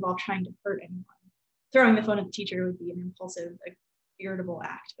doesn't involve trying to hurt anyone. Throwing the phone at the teacher would be an impulsive, irritable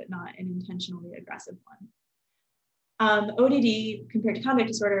act, but not an intentionally aggressive one. ODD compared to conduct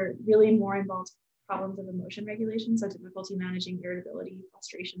disorder really more involves problems of emotion regulation, so difficulty managing irritability,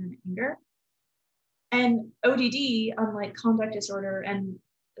 frustration, and anger. And ODD, unlike conduct disorder, and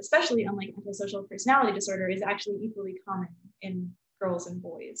especially unlike antisocial personality disorder, is actually equally common in girls and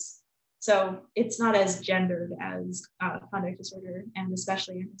boys. So it's not as gendered as conduct disorder, and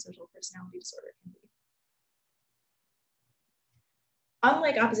especially antisocial personality disorder can be.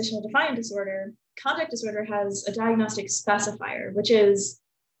 Unlike oppositional defiant disorder, conduct disorder has a diagnostic specifier, which is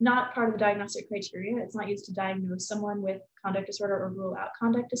not part of the diagnostic criteria. It's not used to diagnose someone with conduct disorder or rule out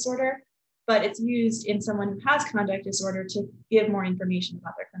conduct disorder, but it's used in someone who has conduct disorder to give more information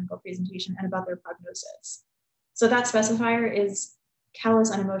about their clinical presentation and about their prognosis. So that specifier is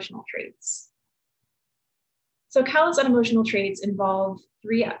callous unemotional traits. So callous unemotional traits involve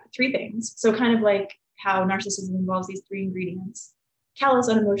three things. So kind of like how narcissism involves these three ingredients. Callous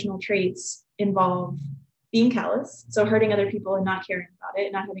unemotional traits involve being callous, so hurting other people and not caring about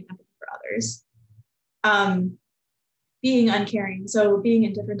it, not having empathy for others. Being uncaring, so being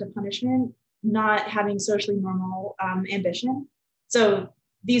indifferent to punishment, not having socially normal ambition. So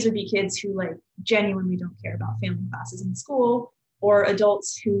these would be kids who like genuinely don't care about failing classes in school, or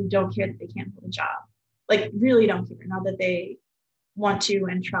adults who don't care that they can't hold a job, like really don't care, not that they want to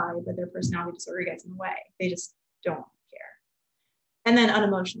and try, but their personality disorder gets in the way. They just don't care. And then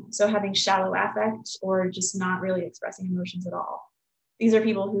unemotional, so having shallow affect or just not really expressing emotions at all. These are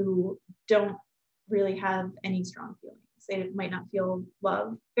people who don't really have any strong feelings. They might not feel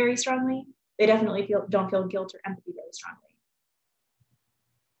love very strongly. They definitely don't feel guilt or empathy very strongly.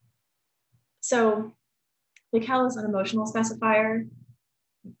 So the callous unemotional specifier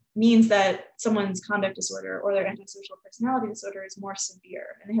means that someone's conduct disorder or their antisocial personality disorder is more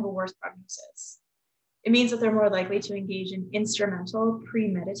severe and they have a worse prognosis. It means that they're more likely to engage in instrumental,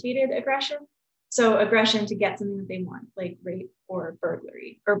 premeditated aggression. So aggression to get something that they want, like rape or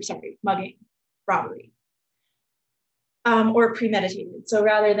mugging, robbery. Or premeditated. So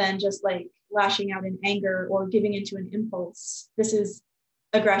rather than just like lashing out in anger or giving into an impulse, this is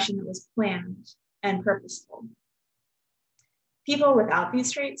aggression that was planned and purposeful. People without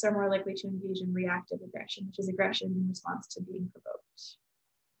these traits are more likely to engage in reactive aggression, which is aggression in response to being provoked.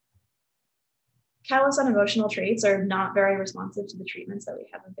 Callous unemotional traits are not very responsive to the treatments that we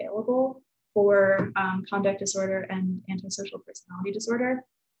have available for conduct disorder and antisocial personality disorder.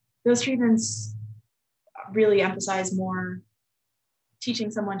 Those treatments really emphasize more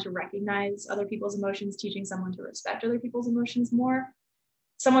teaching someone to recognize other people's emotions, teaching someone to respect other people's emotions more.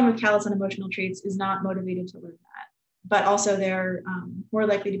 Someone with callous unemotional traits is not motivated to learn that, but also they're more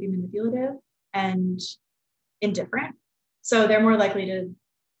likely to be manipulative and indifferent. So they're more likely to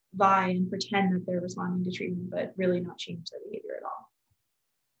lie and pretend that they're responding to treatment, but really not change their behavior at all.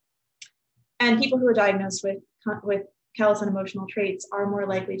 And people who are diagnosed with callous unemotional traits are more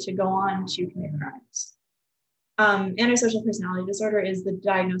likely to go on to commit crimes. Antisocial personality disorder is the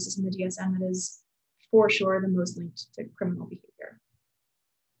diagnosis in the DSM that is for sure the most linked to criminal behavior.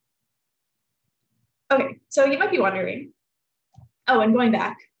 Okay, so you might be wondering, oh, and going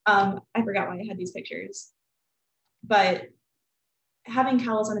back, I forgot why I had these pictures, but having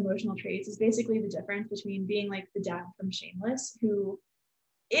callous unemotional traits is basically the difference between being like the dad from Shameless, who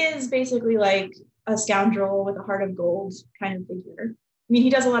is basically like a scoundrel with a heart of gold kind of figure. I mean, he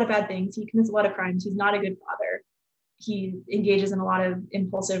does a lot of bad things. He commits a lot of crimes. He's not a good father. He engages in a lot of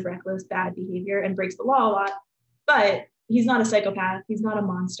impulsive, reckless, bad behavior and breaks the law a lot, but he's not a psychopath. He's not a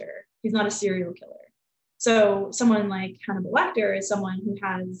monster. He's not a serial killer. So someone like Hannibal Lecter is someone who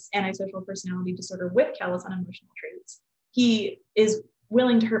has antisocial personality disorder with callous unemotional traits. He is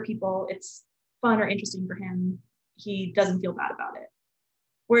willing to hurt people. It's fun or interesting for him. He doesn't feel bad about it.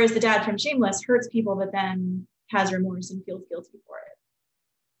 Whereas the dad from Shameless hurts people, but then has remorse and feels guilty for it.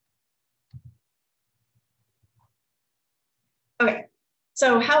 Okay,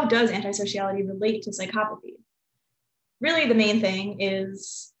 so how does antisociality relate to psychopathy? Really, the main thing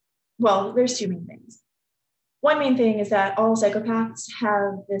is, well, there's two main things. One main thing is that all psychopaths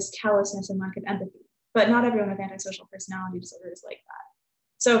have this callousness and lack of empathy, but not everyone with antisocial personality disorder is like that.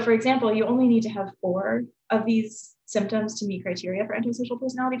 So for example, you only need to have 4 of these symptoms to meet criteria for antisocial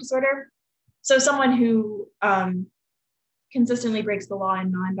personality disorder. So someone who consistently breaks the law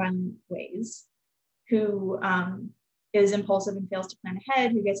in non-violent ways, who is impulsive and fails to plan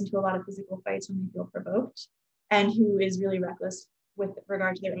ahead, who gets into a lot of physical fights when they feel provoked, and who is really reckless with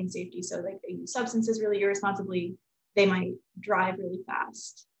regard to their own safety. So like they use substances really irresponsibly, they might drive really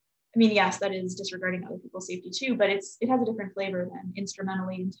fast. I mean, yes, that is disregarding other people's safety too, but it has a different flavor than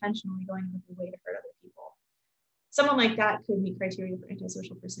instrumentally, intentionally going out of your way to hurt other people. Someone like that could meet criteria for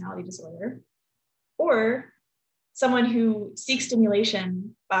antisocial personality disorder. Or someone who seeks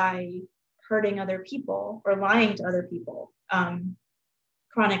stimulation by hurting other people or lying to other people,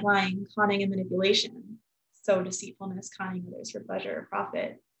 chronic lying, conning, and manipulation. So deceitfulness, conning others for pleasure or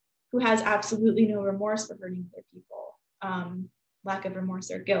profit, who has absolutely no remorse for hurting other people, lack of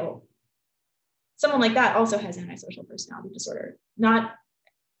remorse or guilt. Someone like that also has antisocial personality disorder, not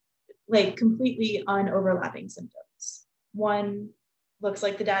like completely unoverlapping symptoms. One looks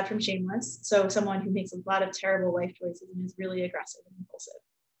like the dad from Shameless, so someone who makes a lot of terrible life choices and is really aggressive and impulsive.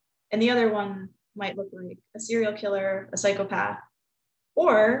 And the other one might look like a serial killer, a psychopath,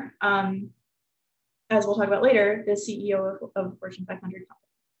 or as we'll talk about later, the CEO of a Fortune 500 company.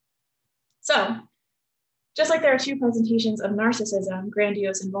 So just like there are 2 presentations of narcissism,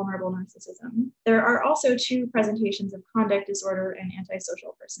 grandiose and vulnerable narcissism, there are also 2 presentations of conduct disorder and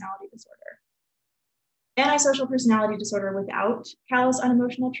antisocial personality disorder. Antisocial personality disorder without callous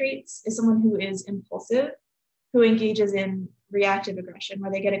unemotional traits is someone who is impulsive, who engages in reactive aggression,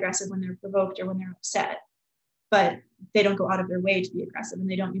 where they get aggressive when they're provoked or when they're upset, but they don't go out of their way to be aggressive, and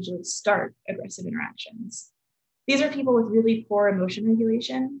they don't usually start aggressive interactions. These are people with really poor emotion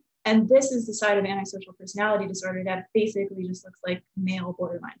regulation, and this is the side of antisocial personality disorder that basically just looks like male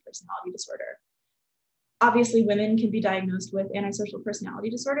borderline personality disorder. Obviously, women can be diagnosed with antisocial personality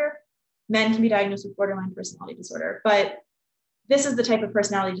disorder. Men can be diagnosed with borderline personality disorder, but this is the type of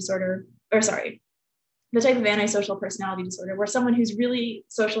personality disorder, the type of antisocial personality disorder where someone who's really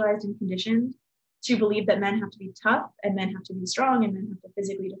socialized and conditioned to believe that men have to be tough and men have to be strong and men have to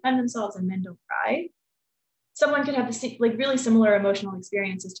physically defend themselves and men don't cry. Someone could have like really similar emotional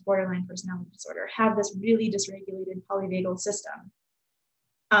experiences to borderline personality disorder, have this really dysregulated polyvagal system.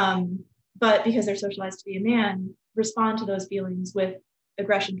 But because they're socialized to be a man, respond to those feelings with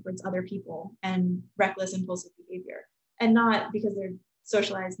aggression towards other people and reckless, impulsive behavior. And not because they're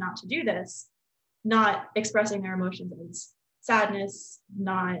socialized not to do this, not expressing their emotions as sadness,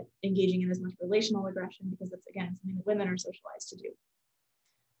 not engaging in as much relational aggression, because that's, again, something that women are socialized to do.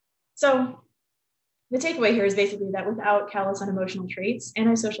 So the takeaway here is basically that without callous unemotional traits,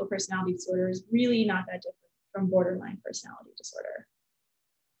 antisocial personality disorder is really not that different from borderline personality disorder.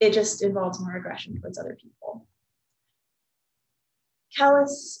 It just involves more aggression towards other people.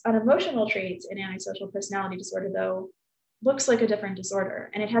 Callous unemotional traits in antisocial personality disorder, though, looks like a different disorder,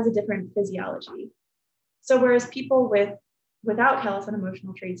 and it has a different physiology. So whereas people without callous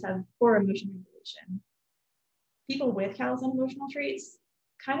unemotional traits have poor emotion regulation, people with callous unemotional traits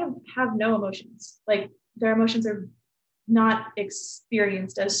kind of have no emotions. Like their emotions are not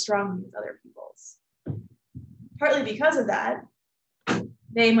experienced as strongly as other people's. Partly because of that,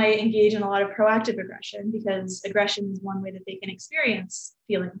 they might engage in a lot of proactive aggression, because aggression is one way that they can experience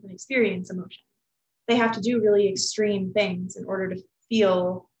feelings and experience emotion. They have to do really extreme things in order to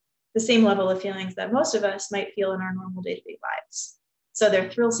feel the same level of feelings that most of us might feel in our normal day-to-day lives. So they're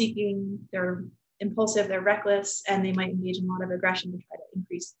thrill-seeking, they're impulsive, they're reckless, and they might engage in a lot of aggression to try to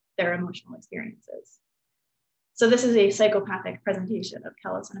increase their emotional experiences. So this is a psychopathic presentation of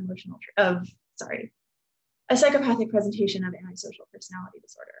callous unemotional, a psychopathic presentation of antisocial personality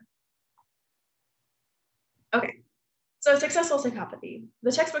disorder. Okay, so successful psychopathy.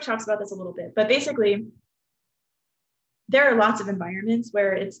 The textbook talks about this a little bit, but basically, there are lots of environments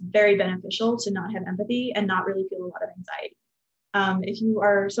where it's very beneficial to not have empathy and not really feel a lot of anxiety. If you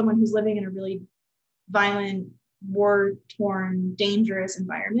are someone who's living in a really violent, war-torn, dangerous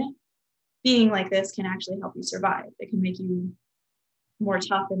environment, being like this can actually help you survive. It can make you more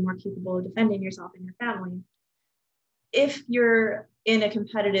tough and more capable of defending yourself and your family. If you're in a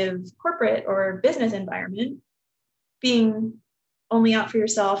competitive corporate or business environment, being only out for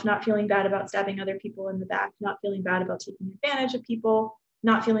yourself, not feeling bad about stabbing other people in the back, not feeling bad about taking advantage of people,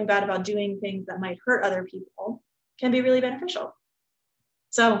 not feeling bad about doing things that might hurt other people can be really beneficial.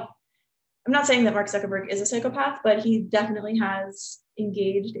 So I'm not saying that Mark Zuckerberg is a psychopath, but he definitely has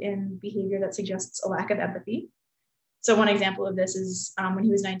engaged in behavior that suggests a lack of empathy. So one example of this is when he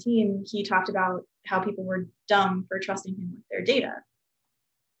was 19, he talked about how people were dumb for trusting him with their data.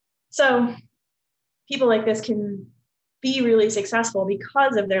 So people like this can be really successful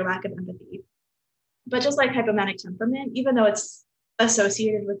because of their lack of empathy. But just like hypomanic temperament, even though it's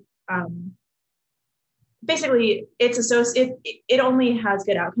associated with, basically it only has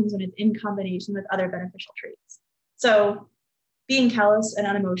good outcomes when it's in combination with other beneficial traits. So being callous and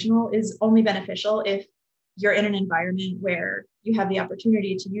unemotional is only beneficial if you're in an environment where you have the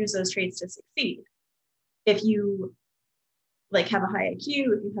opportunity to use those traits to succeed. If you have a high IQ,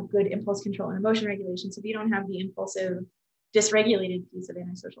 if you have good impulse control and emotion regulation, so if you don't have the impulsive, dysregulated piece of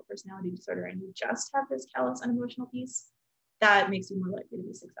antisocial personality disorder and you just have this callous unemotional piece, that makes you more likely to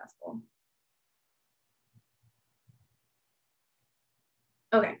be successful.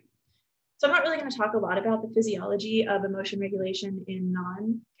 Okay, so I'm not really going to talk a lot about the physiology of emotion regulation in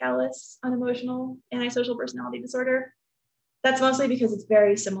non-callous unemotional antisocial personality disorder. That's mostly because it's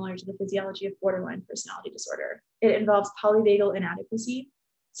very similar to the physiology of borderline personality disorder. It involves polyvagal inadequacy,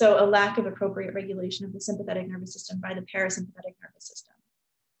 so a lack of appropriate regulation of the sympathetic nervous system by the parasympathetic nervous system.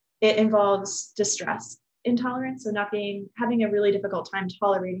 It involves distress intolerance, so having a really difficult time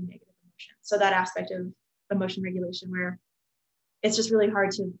tolerating negative emotion. So that aspect of emotion regulation where it's just really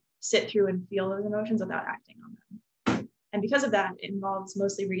hard to sit through and feel those emotions without acting on them. And because of that, it involves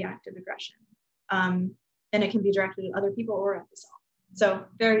mostly reactive aggression. And it can be directed at other people or at the self. So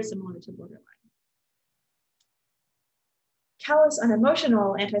very similar to borderline. Callous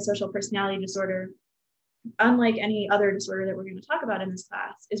unemotional antisocial personality disorder, unlike any other disorder that we're going to talk about in this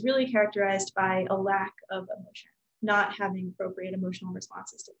class, is really characterized by a lack of emotion, not having appropriate emotional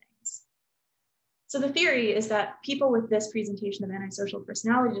responses to things. So the theory is that people with this presentation of antisocial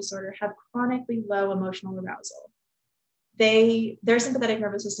personality disorder have chronically low emotional arousal. Their sympathetic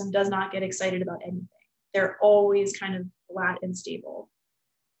nervous system does not get excited about anything. They're always kind of flat and stable.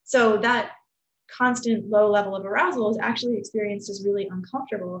 So that constant low level of arousal is actually experienced as really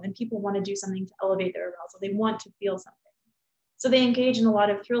uncomfortable, and people want to do something to elevate their arousal. They want to feel something. So they engage in a lot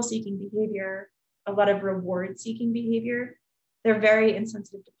of thrill-seeking behavior, a lot of reward-seeking behavior. They're very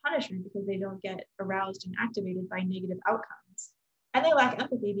insensitive to punishment because they don't get aroused and activated by negative outcomes. And they lack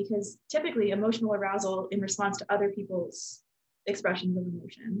empathy because typically emotional arousal in response to other people's expressions of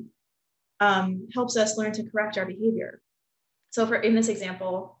emotion helps us learn to correct our behavior. So in this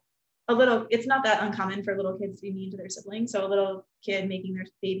example, it's not that uncommon for little kids to be mean to their siblings. So a little kid making their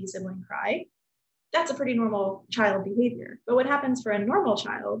baby sibling cry, that's a pretty normal child behavior. But what happens for a normal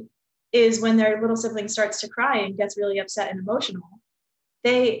child is when their little sibling starts to cry and gets really upset and emotional,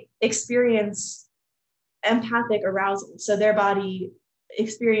 they experience empathic arousal. So their body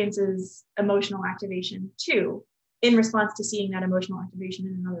experiences emotional activation too, in response to seeing that emotional activation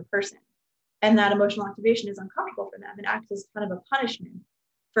in another person. And that emotional activation is uncomfortable for them. It acts as kind of a punishment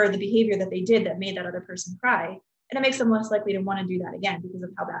for the behavior that they did that made that other person cry. And it makes them less likely to want to do that again because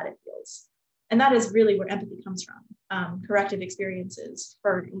of how bad it feels. And that is really where empathy comes from, corrective experiences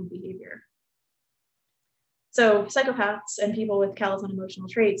for own behavior. So psychopaths and people with callous unemotional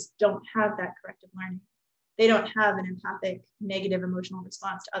traits don't have that corrective learning. They don't have an empathic negative emotional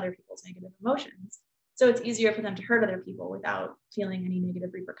response to other people's negative emotions. So it's easier for them to hurt other people without feeling any negative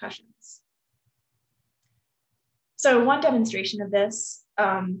repercussions. So one demonstration of this,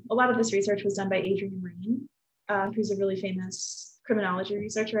 a lot of this research was done by Adrian Raine, who's a really famous criminology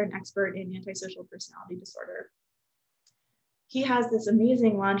researcher and expert in antisocial personality disorder. He has this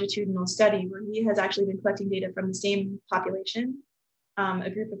amazing longitudinal study where he has actually been collecting data from the same population, a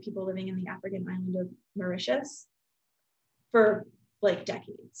group of people living in the African island of Mauritius, for like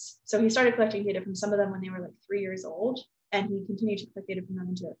decades. So he started collecting data from some of them when they were like 3 years old, and he continued to collect data from them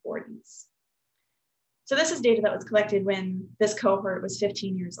into their 40s. So this is data that was collected when this cohort was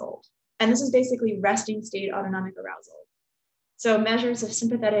 15 years old. And this is basically resting state autonomic arousal. So measures of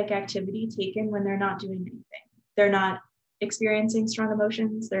sympathetic activity taken when they're not doing anything. They're not experiencing strong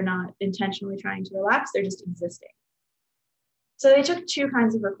emotions. They're not intentionally trying to relax. They're just existing. So they took two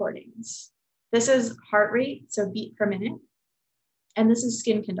kinds of recordings. This is heart rate, so beat per minute, and this is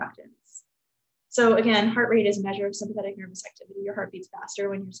skin conductance. So again, heart rate is a measure of sympathetic nervous activity. Your heart beats faster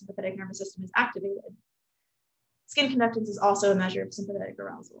when your sympathetic nervous system is activated. Skin conductance is also a measure of sympathetic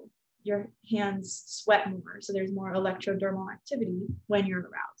arousal. Your hands sweat more, so there's more electrodermal activity when you're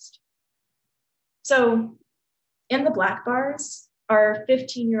aroused. So in the black bars are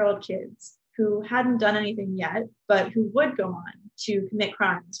 15-year-old kids who hadn't done anything yet, but who would go on to commit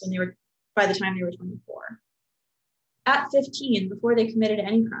crimes when they were, by the time they were 24. At 15, before they committed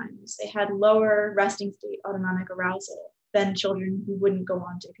any crimes, they had lower resting state autonomic arousal than children who wouldn't go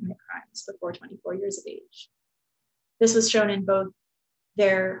on to commit crimes before 24 years of age. This was shown in both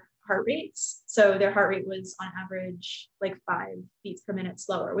their heart rates. So their heart rate was on average like 5 beats per minute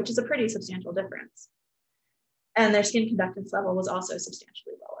slower, which is a pretty substantial difference. And their skin conductance level was also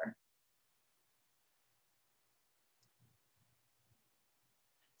substantially lower.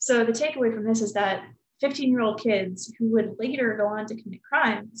 So the takeaway from this is that 15-year-old kids who would later go on to commit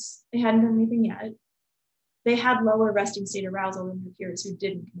crimes, they hadn't done anything yet, they had lower resting state arousal than their peers who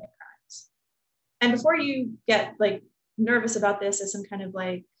didn't commit crimes. And before you get like nervous about this as some kind of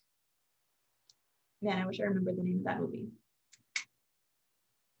like, man, I wish I remembered the name of that movie.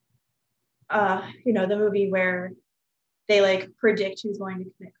 You know, the movie where they like predict who's going to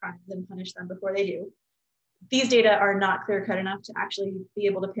commit crimes and punish them before they do. These data are not clear-cut enough to actually be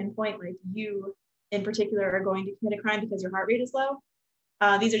able to pinpoint like you in particular are going to commit a crime because your heart rate is low.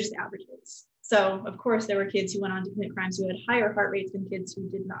 These are just averages. So of course there were kids who went on to commit crimes who had higher heart rates than kids who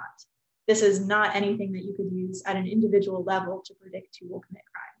did not. This is not anything that you could use at an individual level to predict who will commit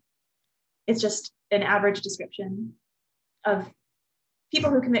crime. It's just an average description of people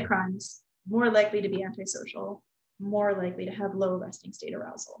who commit crimes more likely to be antisocial, more likely to have low resting state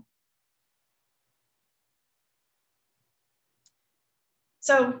arousal.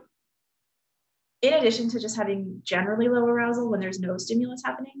 So in addition to just having generally low arousal when there's no stimulus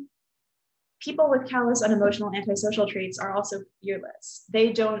happening, people with callous unemotional antisocial traits are also fearless.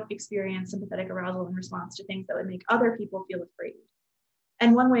 They don't experience sympathetic arousal in response to things that would make other people feel afraid.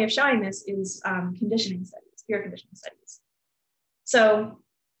 And one way of showing this is conditioning studies, fear conditioning studies. So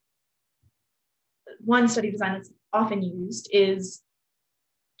one study design that's often used is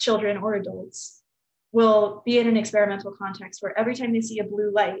children or adults will be in an experimental context where every time they see a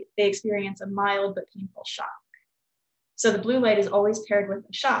blue light, they experience a mild but painful shock. So the blue light is always paired with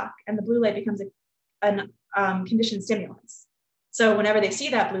a shock, and the blue light becomes a conditioned stimulus. So whenever they see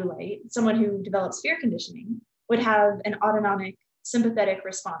that blue light, someone who develops fear conditioning would have an autonomic sympathetic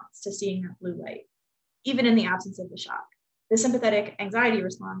response to seeing that blue light, even in the absence of the shock. The sympathetic anxiety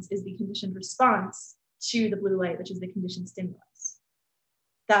response is the conditioned response to the blue light, which is the conditioned stimulus.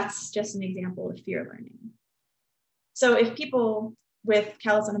 That's just an example of fear learning. So if people with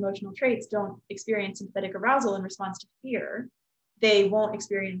callous unemotional traits don't experience sympathetic arousal in response to fear, they won't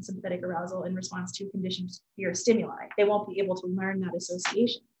experience sympathetic arousal in response to conditioned fear stimuli. They won't be able to learn that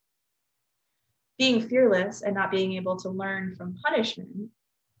association. Being fearless and not being able to learn from punishment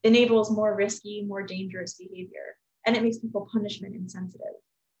enables more risky, more dangerous behavior, and it makes people punishment insensitive.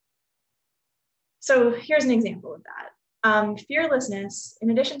 So here's an example of that. Fearlessness,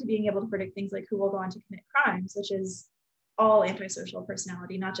 in addition to being able to predict things like who will go on to commit crimes, which is all antisocial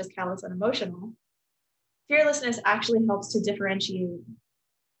personality, not just callous unemotional, fearlessness actually helps to differentiate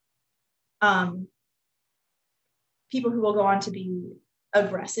people who will go on to be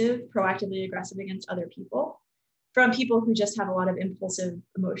aggressive, proactively aggressive against other people, from people who just have a lot of impulsive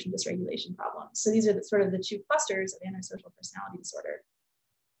emotion dysregulation problems. So these are sort of the two clusters of antisocial personality disorder.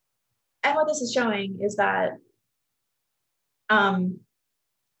 And what this is showing is that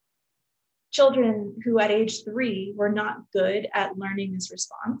children who at age 3 were not good at learning this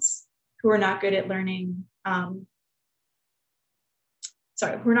response, who were not good at learning, like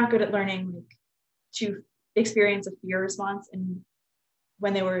to experience a fear response and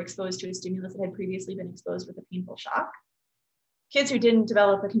when they were exposed to a stimulus that had previously been exposed with a painful shock. Kids who didn't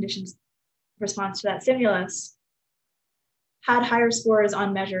develop a conditioned response to that stimulus had higher scores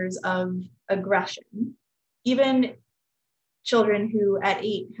on measures of aggression, even children who at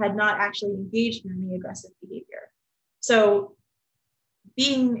 8 had not actually engaged in any aggressive behavior. So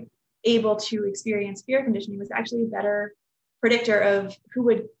being able to experience fear conditioning was actually a better predictor of who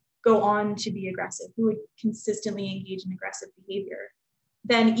would go on to be aggressive, who would consistently engage in aggressive behavior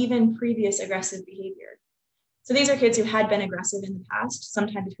than even previous aggressive behavior. So these are kids who had been aggressive in the past,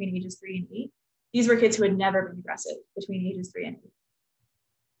 sometime between ages 3 and 8. These were kids who had never been aggressive between ages 3 and 8.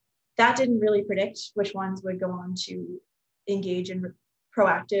 That didn't really predict which ones would go on to engage in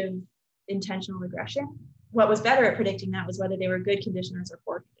proactive, intentional aggression. What was better at predicting that was whether they were good conditioners or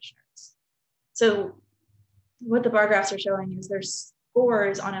poor conditioners. So what the bar graphs are showing is their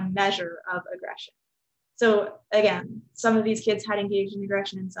scores on a measure of aggression. So again, some of these kids had engaged in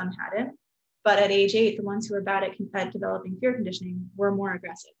aggression and some hadn't. But at age 8, the ones who were bad at developing fear conditioning were more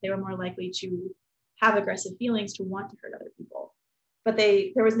aggressive. They were more likely to have aggressive feelings, to want to hurt other people. But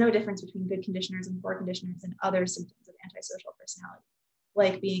there was no difference between good conditioners and poor conditioners and other symptoms of antisocial personality,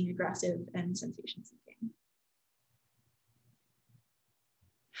 like being aggressive and sensation seeking.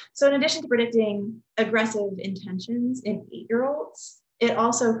 So in addition to predicting aggressive intentions in 8-year-olds, it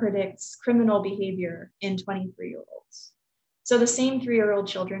also predicts criminal behavior in 23-year-olds. So the same 3-year-old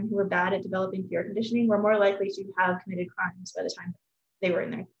children who were bad at developing fear conditioning were more likely to have committed crimes by the time they were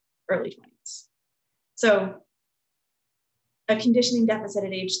in their early 20s. So a conditioning deficit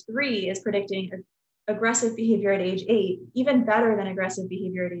at age 3 is predicting aggressive behavior at age 8, even better than aggressive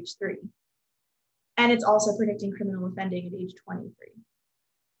behavior at age 3. And it's also predicting criminal offending at age 23.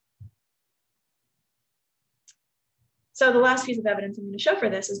 So the last piece of evidence I'm going to show for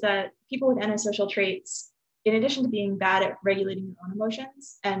this is that people with antisocial traits, in addition to being bad at regulating their own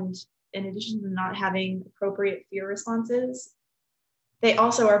emotions, and in addition to not having appropriate fear responses, they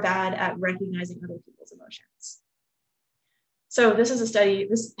also are bad at recognizing other people's emotions. So this is a study,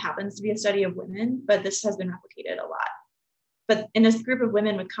 this happens to be a study of women, but this has been replicated a lot. But in this group of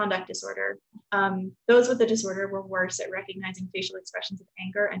women with conduct disorder, those with the disorder were worse at recognizing facial expressions of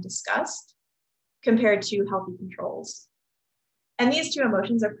anger and disgust compared to healthy controls. And these two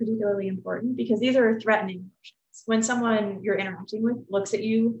emotions are particularly important because these are threatening emotions. When someone you're interacting with looks at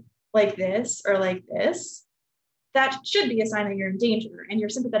you like this or like this, that should be a sign that you're in danger, and your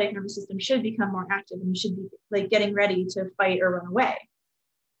sympathetic nervous system should become more active and you should be like getting ready to fight or run away.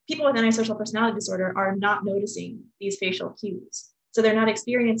 People with antisocial personality disorder are not noticing these facial cues. So they're not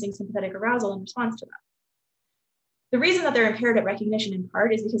experiencing sympathetic arousal in response to them. The reason that they're impaired at recognition in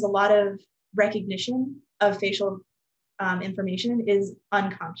part is because a lot of recognition of facial information is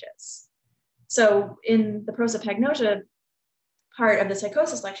unconscious. So in the prosopagnosia part of the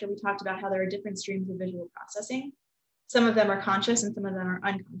psychosis lecture, we talked about how there are different streams of visual processing. Some of them are conscious and some of them are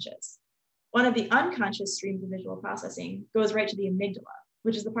unconscious. One of the unconscious streams of visual processing goes right to the amygdala,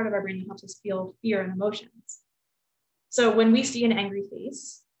 which is the part of our brain that helps us feel fear and emotions. So when we see an angry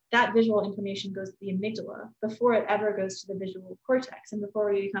face, that visual information goes to the amygdala before it ever goes to the visual cortex and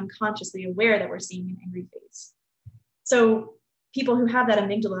before we become consciously aware that we're seeing an angry face. So people who have that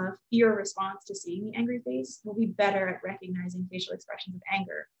amygdala fear response to seeing the angry face will be better at recognizing facial expressions of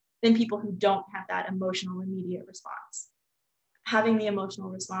anger than people who don't have that emotional immediate response. Having the emotional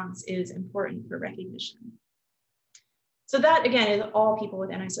response is important for recognition. So that, again, is all people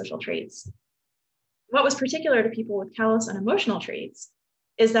with antisocial traits. What was particular to people with callous unemotional traits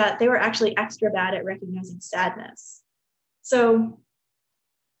is that they were actually extra bad at recognizing sadness. So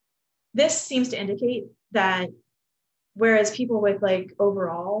this seems to indicate that whereas people with like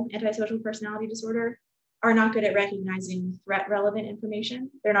overall antisocial personality disorder are not good at recognizing threat relevant information,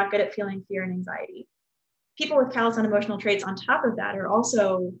 they're not good at feeling fear and anxiety. People with callous unemotional traits on top of that are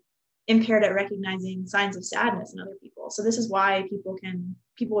also impaired at recognizing signs of sadness in other people. So this is why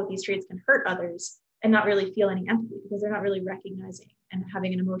people with these traits can hurt others and not really feel any empathy because they're not really recognizing and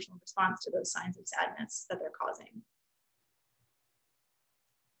having an emotional response to those signs of sadness that they're causing.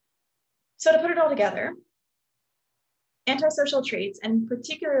 So to put it all together, antisocial traits, and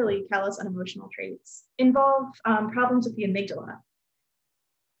particularly callous unemotional traits, involve problems with the amygdala.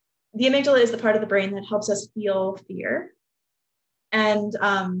 The amygdala is the part of the brain that helps us feel fear. And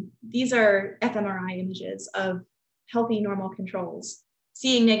these are fMRI images of healthy normal controls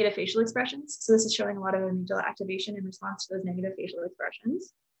seeing negative facial expressions. So this is showing a lot of amygdala activation in response to those negative facial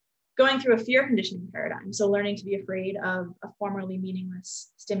expressions. Going through a fear conditioning paradigm, so learning to be afraid of a formerly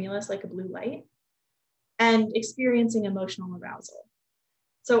meaningless stimulus like a blue light, and experiencing emotional arousal.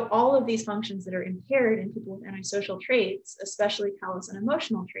 So all of these functions that are impaired in people with antisocial traits, especially callous and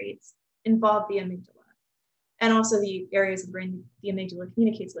emotional traits, involve the amygdala. And also the areas of the brain the amygdala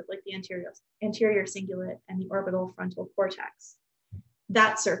communicates with, like the anterior cingulate and the orbital frontal cortex.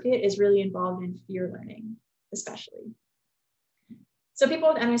 That circuit is really involved in fear learning, especially. So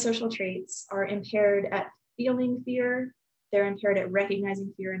people with antisocial traits are impaired at feeling fear, they're impaired at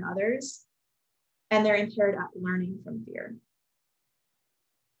recognizing fear in others, and they're impaired at learning from fear.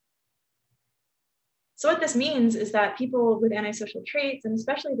 So what this means is that people with antisocial traits, and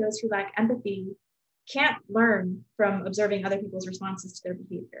especially those who lack empathy, can't learn from observing other people's responses to their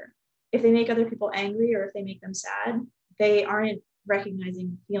behavior. If they make other people angry or if they make them sad, they aren't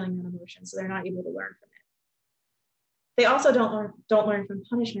recognizing feeling that emotion, so they're not able to learn from it. They also don't learn from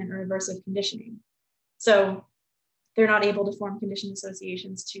punishment or aversive conditioning. So they're not able to form conditioned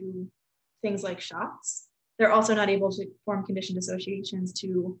associations to things like shots. They're also not able to form conditioned associations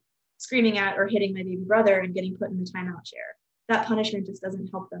to screaming at or hitting my baby brother and getting put in the timeout chair. That punishment just doesn't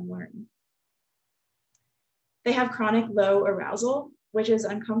help them learn. They have chronic low arousal, which is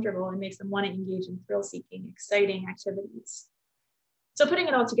uncomfortable and makes them want to engage in thrill-seeking, exciting activities. So putting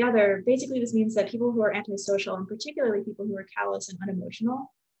it all together, basically this means that people who are antisocial, and particularly people who are callous and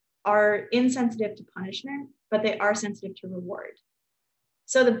unemotional, are insensitive to punishment, but they are sensitive to reward.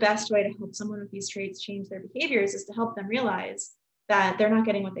 So the best way to help someone with these traits change their behaviors is to help them realize that they're not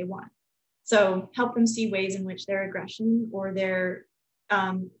getting what they want. So help them see ways in which their aggression or their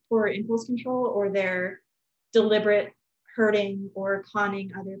poor impulse control or their deliberate hurting or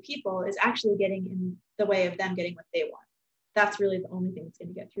conning other people is actually getting in the way of them getting what they want. That's really the only thing that's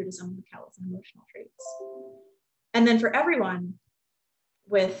going to get through to someone with callous and emotional traits. And then for everyone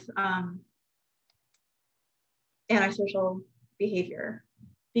with antisocial behavior,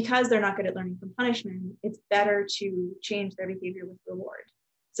 because they're not good at learning from punishment, it's better to change their behavior with reward.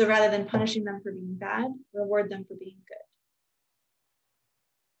 So rather than punishing them for being bad, reward them for being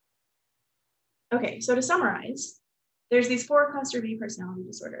good. Okay, so to summarize, there's these 4 cluster B personality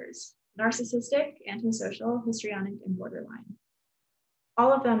disorders: narcissistic, antisocial, histrionic, and borderline.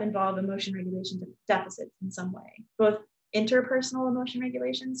 All of them involve emotion regulation deficits in some way, both interpersonal emotion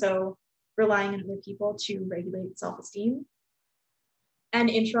regulation, so relying on other people to regulate self-esteem, and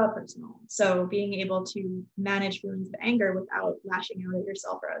intrapersonal, so being able to manage feelings of anger without lashing out at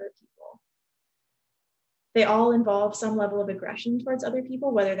yourself or other people. They all involve some level of aggression towards other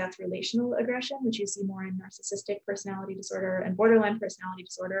people, whether that's relational aggression, which you see more in narcissistic personality disorder and borderline personality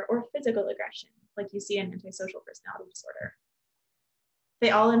disorder, or physical aggression, like you see in antisocial personality disorder.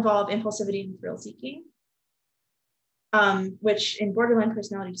 They all involve impulsivity and thrill-seeking, which in borderline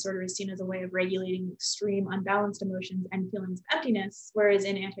personality disorder is seen as a way of regulating extreme unbalanced emotions and feelings of emptiness, whereas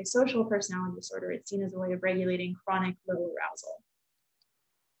in antisocial personality disorder, it's seen as a way of regulating chronic low arousal.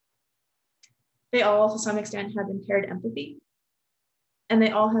 They all, to some extent, have impaired empathy, and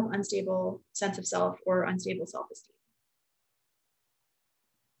they all have unstable sense of self or unstable self-esteem.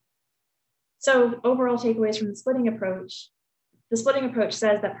 So overall takeaways from the splitting approach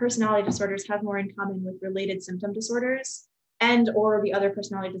says that personality disorders have more in common with related symptom disorders and or the other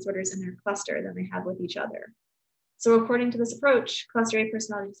personality disorders in their cluster than they have with each other. So according to this approach, cluster A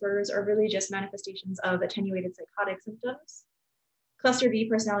personality disorders are really just manifestations of attenuated psychotic symptoms. Cluster B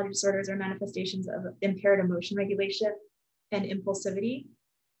personality disorders are manifestations of impaired emotion regulation and impulsivity.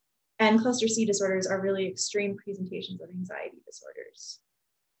 And cluster C disorders are really extreme presentations of anxiety disorders.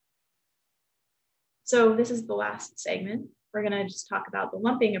 So this is the last segment. We're going to just talk about the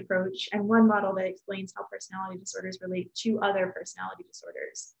lumping approach and one model that explains how personality disorders relate to other personality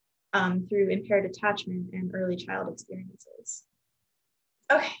disorders through impaired attachment and early child experiences.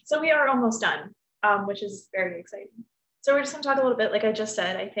 Okay, so we are almost done, which is very exciting. So we're just going to talk a little bit, like I just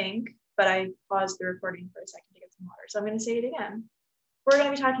said, I think, but I paused the recording for a second to get some water. So I'm going to say it again. We're going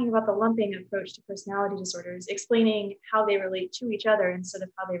to be talking about the lumping approach to personality disorders, explaining how they relate to each other instead of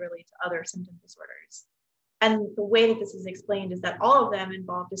how they relate to other symptom disorders. And the way that this is explained is that all of them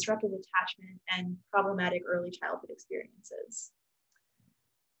involve disruptive attachment and problematic early childhood experiences.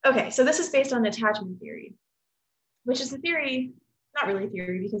 Okay, so this is based on attachment theory, which is a theory, not really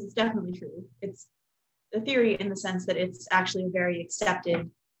theory because it's definitely true. It's a theory in the sense that it's actually a very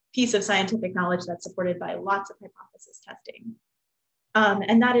accepted piece of scientific knowledge that's supported by lots of hypothesis testing.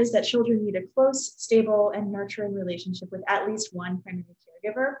 And that is that children need a close, stable, and nurturing relationship with at least one primary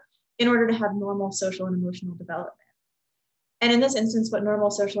caregiver in order to have normal social and emotional development. And in this instance, what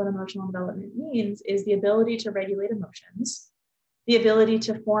normal social and emotional development means is the ability to regulate emotions, the ability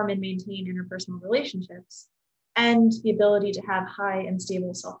to form and maintain interpersonal relationships, and the ability to have high and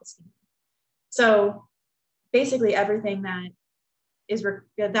stable self-esteem. So basically everything that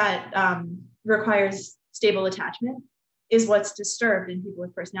requires stable attachment is what's disturbed in people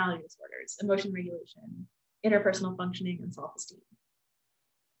with personality disorders: emotion regulation, interpersonal functioning, and self-esteem.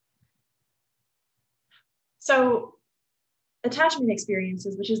 So attachment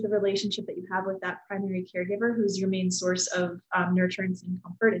experiences, which is the relationship that you have with that primary caregiver who's your main source of nurturance and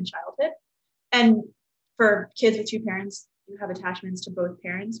comfort in childhood. And for kids with two parents, you have attachments to both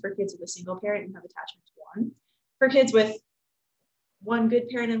parents. For kids with a single parent, you have attachment to one. For kids with one good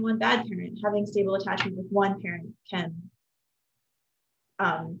parent and one bad parent, having stable attachment with one parent can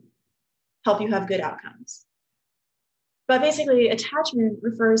help you have good outcomes. But basically, attachment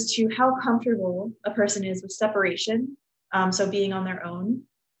refers to how comfortable a person is with separation, so being on their own,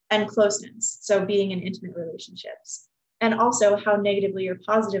 and closeness, so being in intimate relationships, and also how negatively or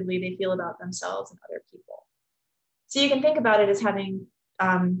positively they feel about themselves and other people. So you can think about it as having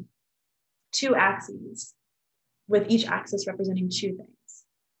two axes, with each axis representing two things.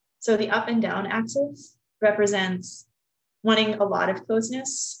 So the up and down axis represents wanting a lot of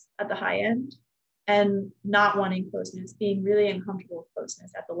closeness at the high end, and not wanting closeness, being really uncomfortable with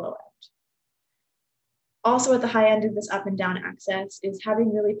closeness at the low end. Also at the high end of this up and down axis is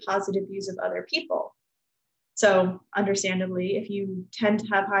having really positive views of other people. So understandably, if you tend to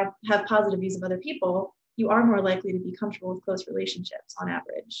have positive views of other people, you are more likely to be comfortable with close relationships on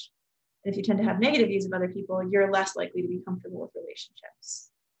average. And if you tend to have negative views of other people, you're less likely to be comfortable with relationships.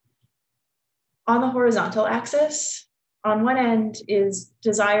 On the horizontal axis, on one end is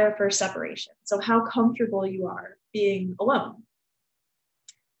desire for separation. So how comfortable you are being alone.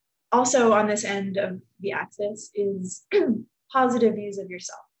 Also on this end of the axis is positive views of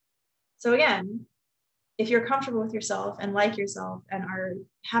yourself. So again, if you're comfortable with yourself and like yourself and are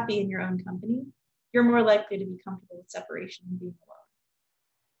happy in your own company, you're more likely to be comfortable with separation and being alone.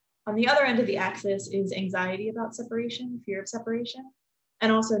 On the other end of the axis is anxiety about separation, fear of separation,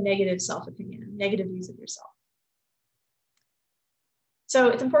 and also negative self-opinion, negative views of yourself. So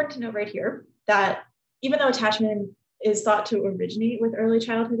it's important to note right here that even though attachment is thought to originate with early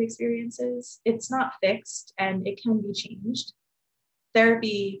childhood experiences, it's not fixed and it can be changed.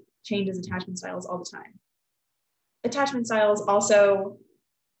 Therapy changes attachment styles all the time. Attachment styles also,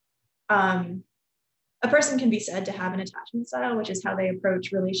 a person can be said to have an attachment style, which is how they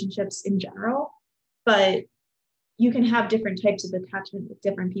approach relationships in general, but you can have different types of attachment with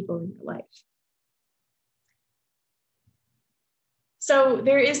different people in your life. So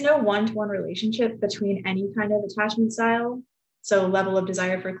there is no one-to-one relationship between any kind of attachment style, so level of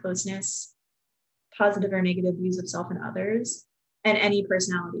desire for closeness, positive or negative views of self and others, and any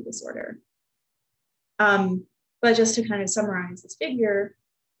personality disorder. But just to kind of summarize this figure,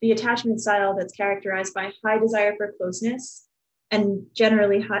 the attachment style that's characterized by high desire for closeness and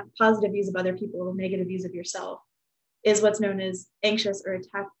generally positive views of other people, negative views of yourself, is what's known as anxious or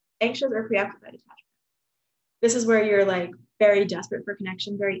preoccupied attachment. This is where you're like very desperate for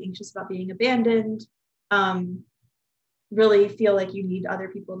connection, very anxious about being abandoned, really feel like you need other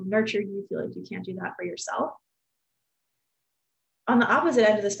people to nurture you, feel like you can't do that for yourself. On the opposite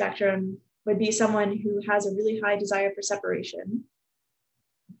end of the spectrum would be someone who has a really high desire for separation,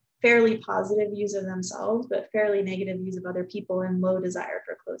 fairly positive views of themselves, but fairly negative views of other people, and low desire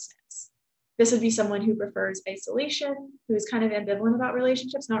for closeness. This would be someone who prefers isolation, who is kind of ambivalent about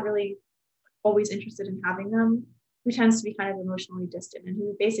relationships, not really always interested in having them, who tends to be kind of emotionally distant and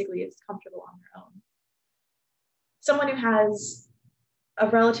who basically is comfortable on their own. Someone who has a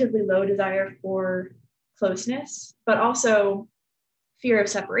relatively low desire for closeness, but also fear of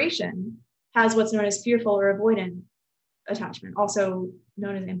separation, has what's known as fearful or avoidant attachment, also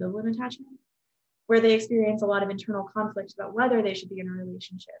known as ambivalent attachment, where they experience a lot of internal conflict about whether they should be in a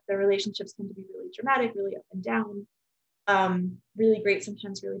relationship. Their relationships tend to be really dramatic, really up and down, really great,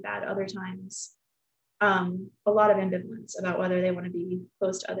 sometimes really bad, other times. A lot of ambivalence about whether they want to be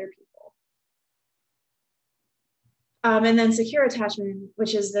close to other people. And then secure attachment,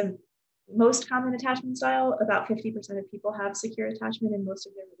 which is the most common attachment style, about 50% of people have secure attachment in most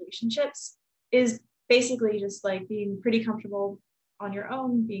of their relationships, is basically just like being pretty comfortable on your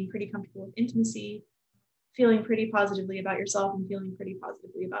own, being pretty comfortable with intimacy, feeling pretty positively about yourself and feeling pretty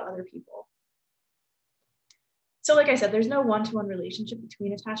positively about other people. So like I said, there's no one-to-one relationship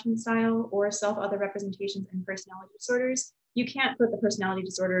between attachment style or self-other representations and personality disorders. You can't put the personality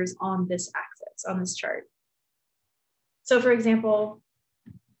disorders on this axis, on this chart. So for example,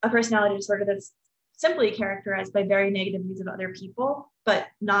 a personality disorder that's simply characterized by very negative views of other people, but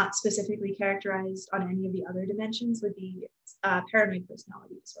not specifically characterized on any of the other dimensions, would be paranoid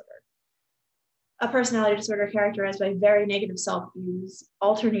personality disorder. A personality disorder characterized by very negative self-views,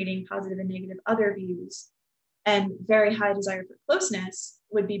 alternating positive and negative other views, And very high desire for closeness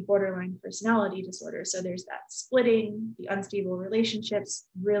would be borderline personality disorder. So there's that splitting, the unstable relationships,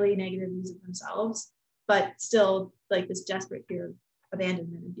 really negative views of themselves, but still like this desperate fear of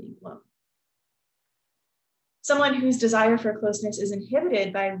abandonment and being alone. Someone whose desire for closeness is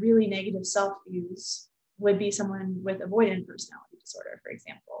inhibited by really negative self-views would be someone with avoidant personality disorder, for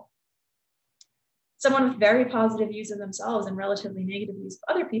example. Someone with very positive views of themselves and relatively negative views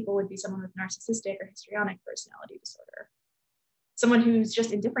of other people would be someone with narcissistic or histrionic personality disorder. Someone who's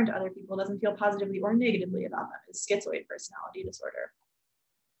just indifferent to other people, doesn't feel positively or negatively about them, is schizoid personality disorder.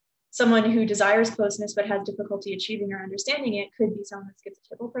 Someone who desires closeness but has difficulty achieving or understanding it could be someone with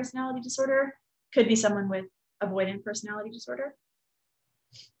schizotypal personality disorder, could be someone with avoidant personality disorder.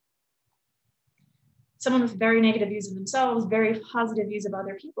 Someone with very negative views of themselves, very positive views of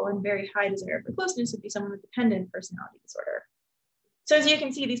other people, and very high desire for closeness would be someone with dependent personality disorder. So as you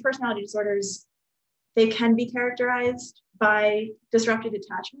can see, these personality disorders, they can be characterized by disrupted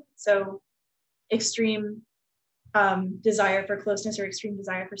attachment. So extreme desire for closeness or extreme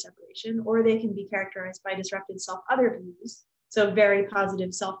desire for separation, or they can be characterized by disrupted self-other views. So very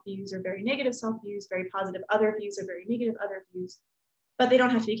positive self-views or very negative self-views, very positive other views or very negative other views, but they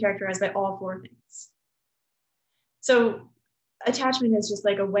don't have to be characterized by all four things. So attachment is just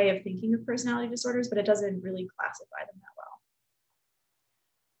like a way of thinking of personality disorders, but it doesn't really classify them that well.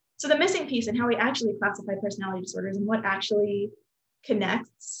 So the missing piece in how we actually classify personality disorders and what actually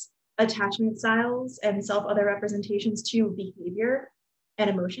connects attachment styles and self-other representations to behavior and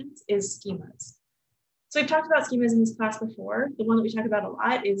emotions is schemas. So we've talked about schemas in this class before. The one that we talk about a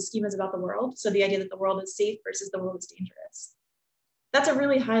lot is schemas about the world. So the idea that the world is safe versus the world is dangerous. That's a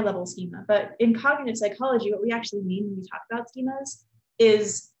really high level schema, but in cognitive psychology, what we actually mean when we talk about schemas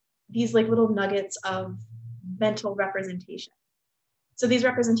is these like little nuggets of mental representation. So these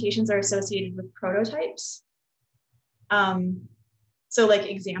representations are associated with prototypes. So like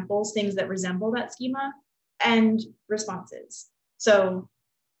examples, things that resemble that schema, and responses. So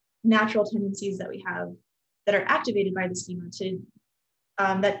natural tendencies that we have that are activated by the schema to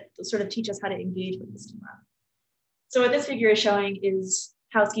that sort of teach us how to engage with the schema. So what this figure is showing is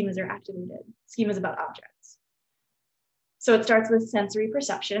how schemas are activated, schemas about objects. So it starts with sensory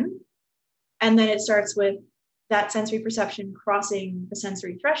perception, and then it starts with that sensory perception crossing the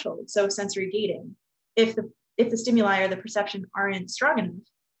sensory threshold, so sensory gating. If the stimuli or the perception aren't strong enough,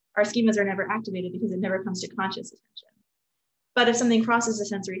 our schemas are never activated because it never comes to conscious attention. But if something crosses the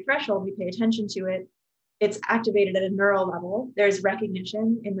sensory threshold, we pay attention to it, it's activated at a neural level. There's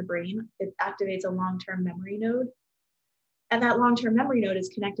recognition in the brain. It activates a long-term memory node. And that long-term memory node is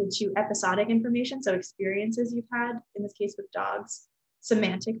connected to episodic information, so experiences you've had, in this case with dogs,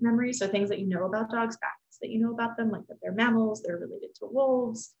 semantic memory, so things that you know about dogs, facts that you know about them, like that they're mammals, they're related to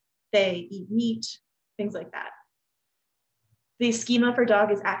wolves, they eat meat, things like that. The schema for dog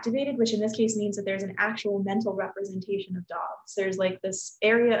is activated, which in this case means that there's an actual mental representation of dogs. There's like this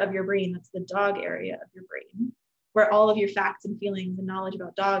area of your brain, that's the dog area of your brain, where all of your facts and feelings and knowledge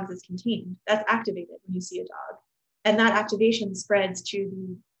about dogs is contained. That's activated when you see a dog. And that activation spreads to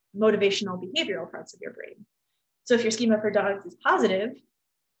the motivational behavioral parts of your brain. So if your schema for dogs is positive,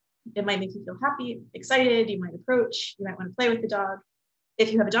 it might make you feel happy, excited, you might approach, you might want to play with the dog.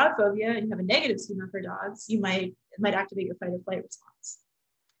 If you have a dog phobia and you have a negative schema for dogs, it might activate your fight or flight response.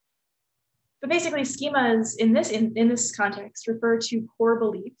 But basically schemas in this context refer to core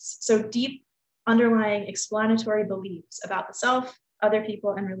beliefs, so deep underlying explanatory beliefs about the self, other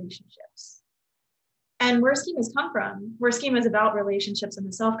people, and relationships. And where schemas come from, where schemas about relationships and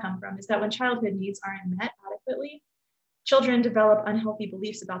the self come from, is that when childhood needs aren't met adequately, children develop unhealthy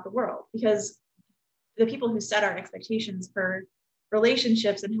beliefs about the world, because the people who set our expectations for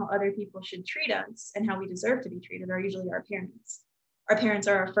relationships and how other people should treat us and how we deserve to be treated are usually our parents. Our parents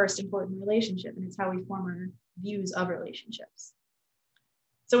are our first important relationship, and it's how we form our views of relationships.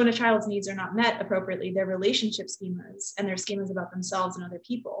 So when a child's needs are not met appropriately, their relationship schemas and their schemas about themselves and other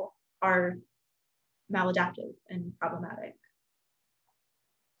people are maladaptive and problematic.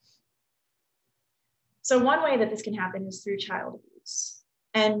 So one way that this can happen is through child abuse.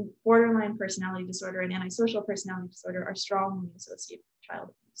 And borderline personality disorder and antisocial personality disorder are strongly associated with child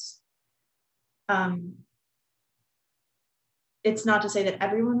abuse. It's not to say that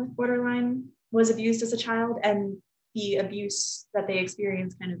everyone with borderline was abused as a child, and the abuse that they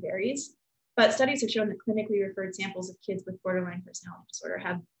experience kind of varies. But studies have shown that clinically referred samples of kids with borderline personality disorder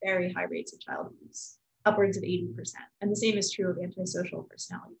have very high rates of child abuse, upwards of 80%. And the same is true of antisocial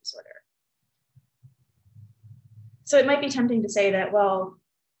personality disorder. So it might be tempting to say that, well,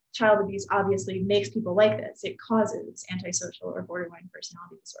 child abuse obviously makes people like this. It causes antisocial or borderline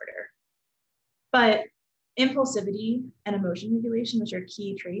personality disorder. But Impulsivity and emotion regulation, which are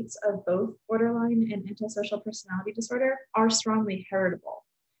key traits of both borderline and antisocial personality disorder, are strongly heritable.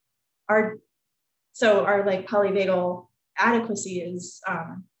 Our like polyvagal adequacy is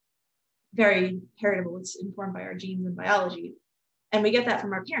very heritable. It's informed by our genes and biology. And we get that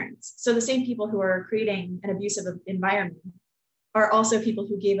from our parents. So the same people who are creating an abusive environment are also people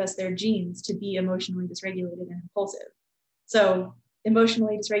who gave us their genes to be emotionally dysregulated and impulsive. So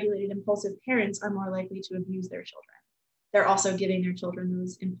emotionally dysregulated, impulsive parents are more likely to abuse their children. They're also giving their children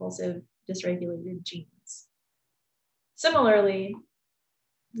those impulsive, dysregulated genes. Similarly,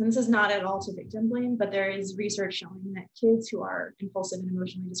 and this is not at all to victim blame, but there is research showing that kids who are impulsive and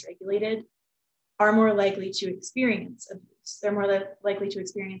emotionally dysregulated are more likely to experience abuse. They're more likely to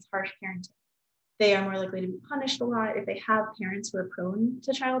experience harsh parenting. They are more likely to be punished a lot. If they have parents who are prone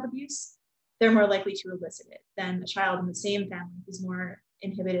to child abuse, they're more likely to elicit it than a child in the same family who's more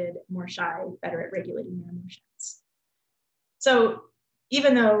inhibited, more shy, better at regulating their emotions. So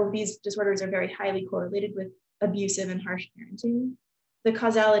even though these disorders are very highly correlated with abusive and harsh parenting, the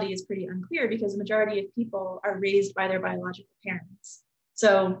causality is pretty unclear because the majority of people are raised by their biological parents.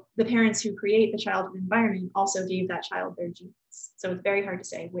 So the parents who create the childhood environment also gave that child their genes. So it's very hard to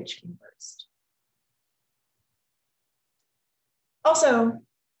say which came first. Also,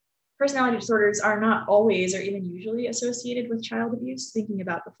 personality disorders are not always or even usually associated with child abuse, thinking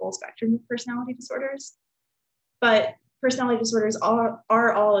about the full spectrum of personality disorders. But personality disorders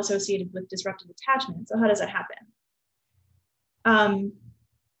are all associated with disruptive attachment. So how does that happen?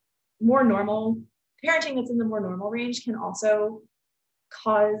 More normal parenting that's in the more normal range can also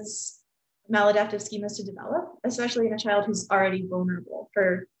cause maladaptive schemas to develop, especially in a child who's already vulnerable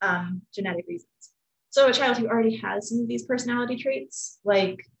for genetic reasons. So a child who already has some of these personality traits,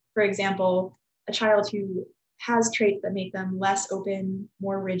 like, for example, a child who has traits that make them less open,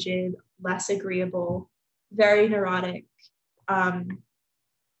 more rigid, less agreeable, very neurotic, and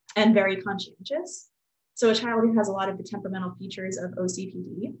very conscientious. So a child who has a lot of the temperamental features of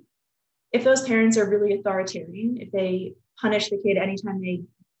OCPD, if those parents are really authoritarian, if they punish the kid anytime they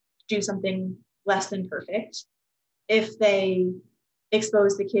do something less than perfect, if they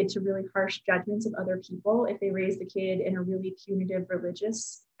expose the kid to really harsh judgments of other people, if they raise the kid in a really punitive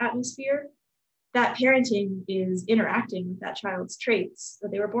religious atmosphere, that parenting is interacting with that child's traits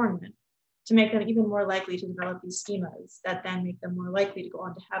that they were born with to make them even more likely to develop these schemas that then make them more likely to go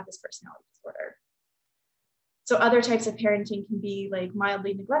on to have this personality disorder. So other types of parenting can be like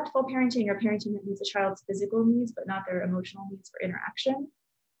mildly neglectful parenting or parenting that meets a child's physical needs, but not their emotional needs for interaction.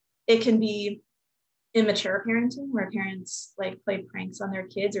 It can be immature parenting where parents like play pranks on their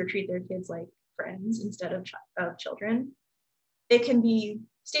kids or treat their kids like friends instead of children. It can be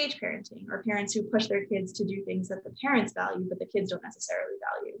stage parenting or parents who push their kids to do things that the parents value, but the kids don't necessarily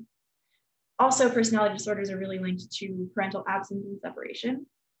value. Also, personality disorders are really linked to parental absence and separation.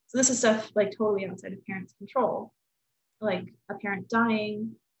 So this is stuff like totally outside of parents' control, like a parent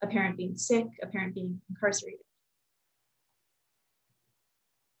dying, a parent being sick, a parent being incarcerated.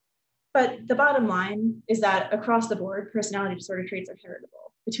 But the bottom line is that across the board, personality disorder traits are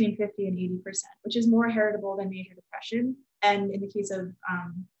heritable, between 50 and 80%, which is more heritable than major depression. And in the case of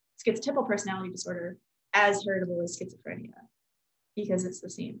schizotypal personality disorder, as heritable as schizophrenia, because it's the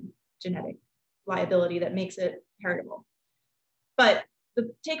same genetic liability that makes it heritable. But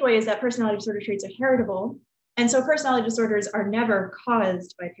the takeaway is that personality disorder traits are heritable. And so personality disorders are never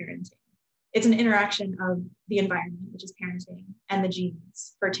caused by parenting. It's an interaction of the environment, which is parenting, and the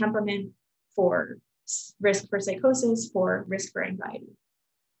genes for temperament, for risk for psychosis, for risk for anxiety,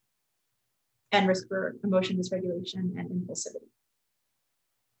 and risk for emotion dysregulation and impulsivity.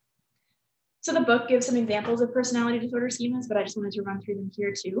 So the book gives some examples of personality disorder schemas, but I just wanted to run through them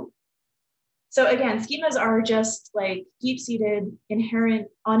here too. So again, schemas are just like deep-seated, inherent,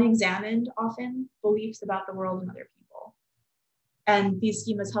 unexamined, often, beliefs about the world and other people. And these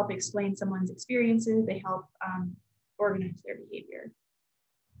schemas help explain someone's experiences. They help organize their behavior.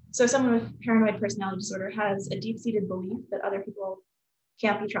 So someone with paranoid personality disorder has a deep-seated belief that other people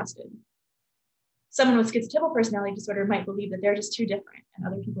can't be trusted. Someone with schizotypal personality disorder might believe that they're just too different and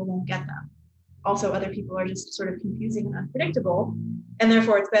other people won't get them. Also, other people are just sort of confusing and unpredictable, and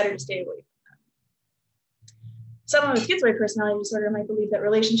therefore it's better to stay away from them. Someone with schizoid personality disorder might believe that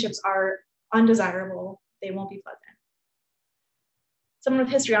relationships are undesirable, they won't be pleasant. Someone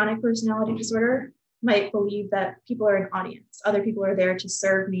with histrionic personality disorder might believe that people are an audience, other people are there to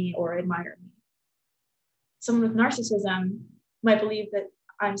serve me or admire me. Someone with narcissism might believe that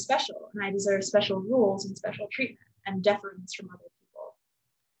I'm special and I deserve special rules and special treatment and deference from other people.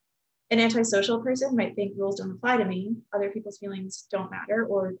 An antisocial person might think rules don't apply to me, other people's feelings don't matter,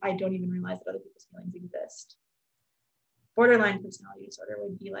 or I don't even realize that other people's feelings exist. Borderline personality disorder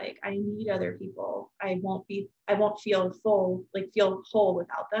would be like, I need other people. I won't feel feel whole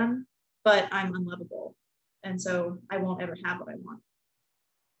without them, but I'm unlovable. And so I won't ever have what I want.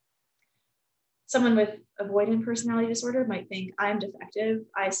 Someone with avoidant personality disorder might think I'm defective,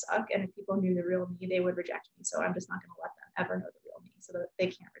 I suck, and if people knew the real me, they would reject me. So I'm just not going to let them ever know the real me so that they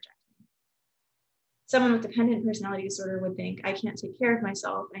can't reject me. Someone with dependent personality disorder would think I can't take care of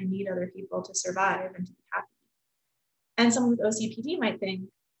myself. I need other people to survive and to be happy. And someone with OCPD might think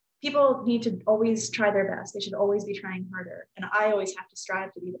people need to always try their best. They should always be trying harder. And I always have to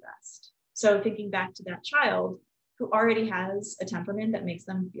strive to be the best. So thinking back to that child who already has a temperament that makes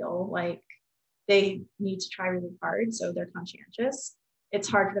them feel like they need to try really hard, so they're conscientious. It's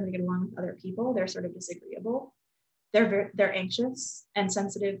hard for them to get along with other people. They're sort of disagreeable. They're anxious and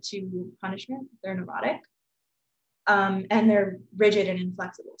sensitive to punishment. They're neurotic. And they're rigid and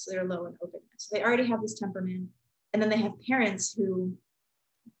inflexible, so they're low in openness. So they already have this temperament. And then they have parents who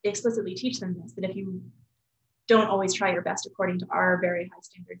explicitly teach them this, that if you don't always try your best according to our very high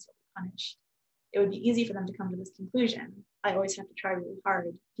standards, you'll be punished. It would be easy for them to come to this conclusion. I always have to try really hard.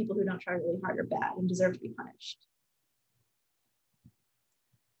 People who don't try really hard are bad and deserve to be punished.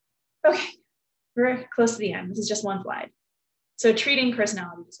 Okay, we're close to the end. This is just one slide. So treating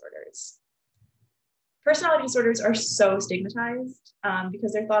personality disorders. Personality disorders are so stigmatized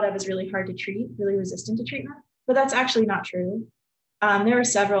because they're thought of as really hard to treat, really resistant to treatment, but that's actually not true. There are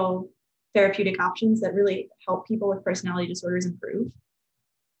several therapeutic options that really help people with personality disorders improve.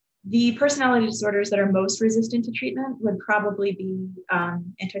 The personality disorders that are most resistant to treatment would probably be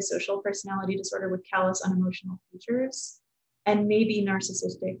antisocial personality disorder with callous unemotional features, and maybe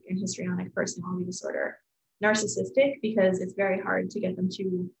narcissistic and histrionic personality disorder. Narcissistic because it's very hard to get them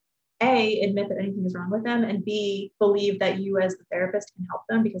to A, admit that anything is wrong with them, and B, believe that you as the therapist can help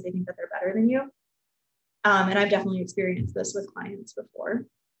them because they think that they're better than you. And I've definitely experienced this with clients before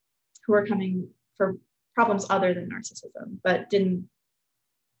who are coming for problems other than narcissism, but didn't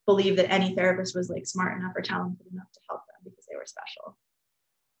believe that any therapist was like smart enough or talented enough to help them because they were special.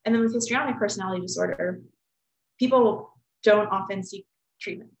 And then with histrionic personality disorder, people don't often seek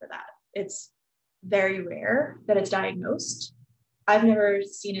treatment for that. It's very rare that it's diagnosed. I've never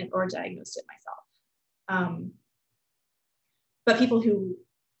seen it or diagnosed it myself. But people who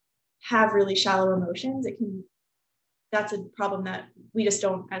have really shallow emotions, that's a problem that we just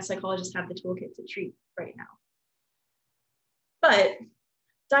don't, as psychologists, have the toolkit to treat right now. But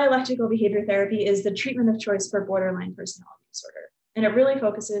dialectical behavior therapy is the treatment of choice for borderline personality disorder. And it really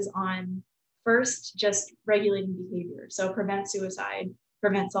focuses on, first, just regulating behavior. So prevent suicide,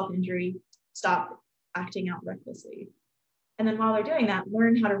 prevent self-injury, stop acting out recklessly. And then while they're doing that,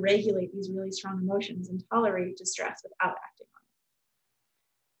 learn how to regulate these really strong emotions and tolerate distress without acting on it.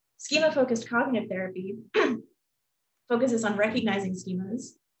 Schema-focused cognitive therapy focuses on recognizing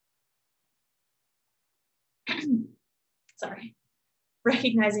schemas.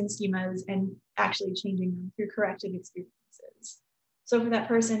 Recognizing schemas and actually changing them through corrective experiences. So for that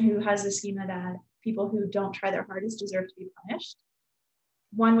person who has a schema that people who don't try their hardest deserve to be punished,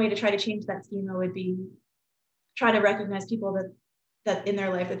 one way to try to change that schema would be try to recognize people that in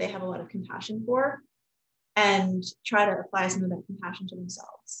their life that they have a lot of compassion for and try to apply some of that compassion to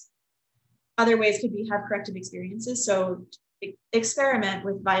themselves. Other ways could be have corrective experiences. So experiment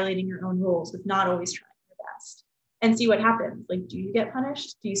with violating your own rules, with not always trying your best, and see what happens. Like, do you get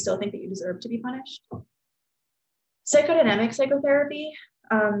punished? Do you still think that you deserve to be punished? Psychodynamic psychotherapy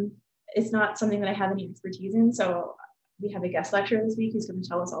is not something that I have any expertise in. So we have a guest lecturer this week who's going to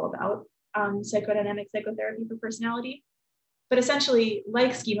tell us all about psychodynamic psychotherapy for personality. But essentially,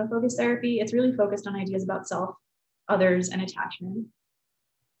 like schema-focused therapy, it's really focused on ideas about self, others, and attachment.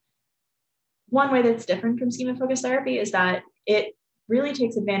 One way that's different from schema-focused therapy is that it really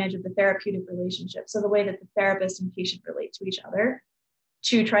takes advantage of the therapeutic relationship. So the way that the therapist and patient relate to each other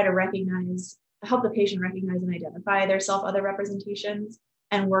to try to help the patient recognize and identify their self-other representations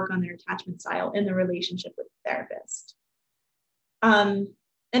and work on their attachment style in the relationship with the therapist.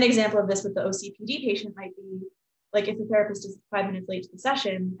 An example of this with the OCPD patient might be, like, if the therapist is 5 minutes late to the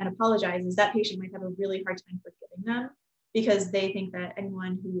session and apologizes, that patient might have a really hard time forgiving them because they think that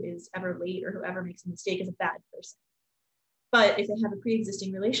anyone who is ever late or whoever makes a mistake is a bad person. But if they have a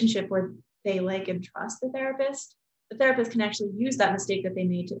pre-existing relationship where they like and trust the therapist can actually use that mistake that they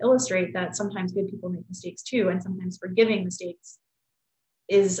made to illustrate that sometimes good people make mistakes too, and sometimes forgiving mistakes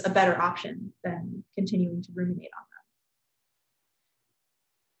is a better option than continuing to ruminate on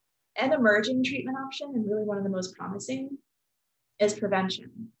them. An emerging treatment option, and really one of the most promising, is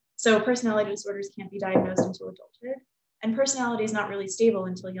prevention. So personality disorders can't be diagnosed until adulthood, and personality is not really stable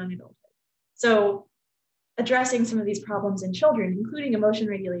until young adulthood. So addressing some of these problems in children, including emotion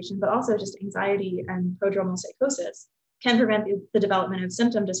regulation, but also just anxiety and prodromal psychosis, can prevent the development of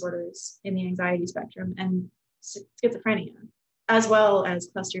symptom disorders in the anxiety spectrum and schizophrenia, as well as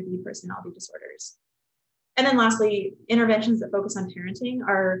cluster B personality disorders. And then lastly, interventions that focus on parenting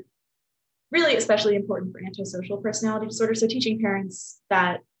are really especially important for antisocial personality disorder. So teaching parents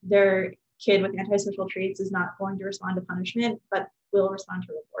that their kid with antisocial traits is not going to respond to punishment, but will respond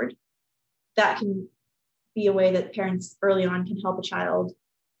to reward. That can be a way that parents early on can help a child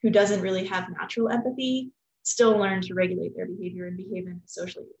who doesn't really have natural empathy still learn to regulate their behavior and behave in a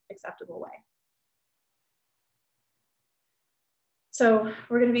socially acceptable way. So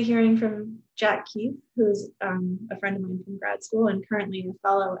we're going to be hearing from Jack Keith, who's a friend of mine from grad school and currently a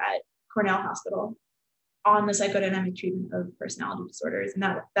fellow at Cornell Hospital on the psychodynamic treatment of personality disorders. And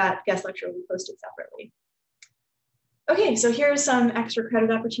that guest lecture will be posted separately. Okay, so here's some extra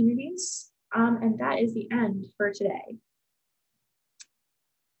credit opportunities. And that is the end for today.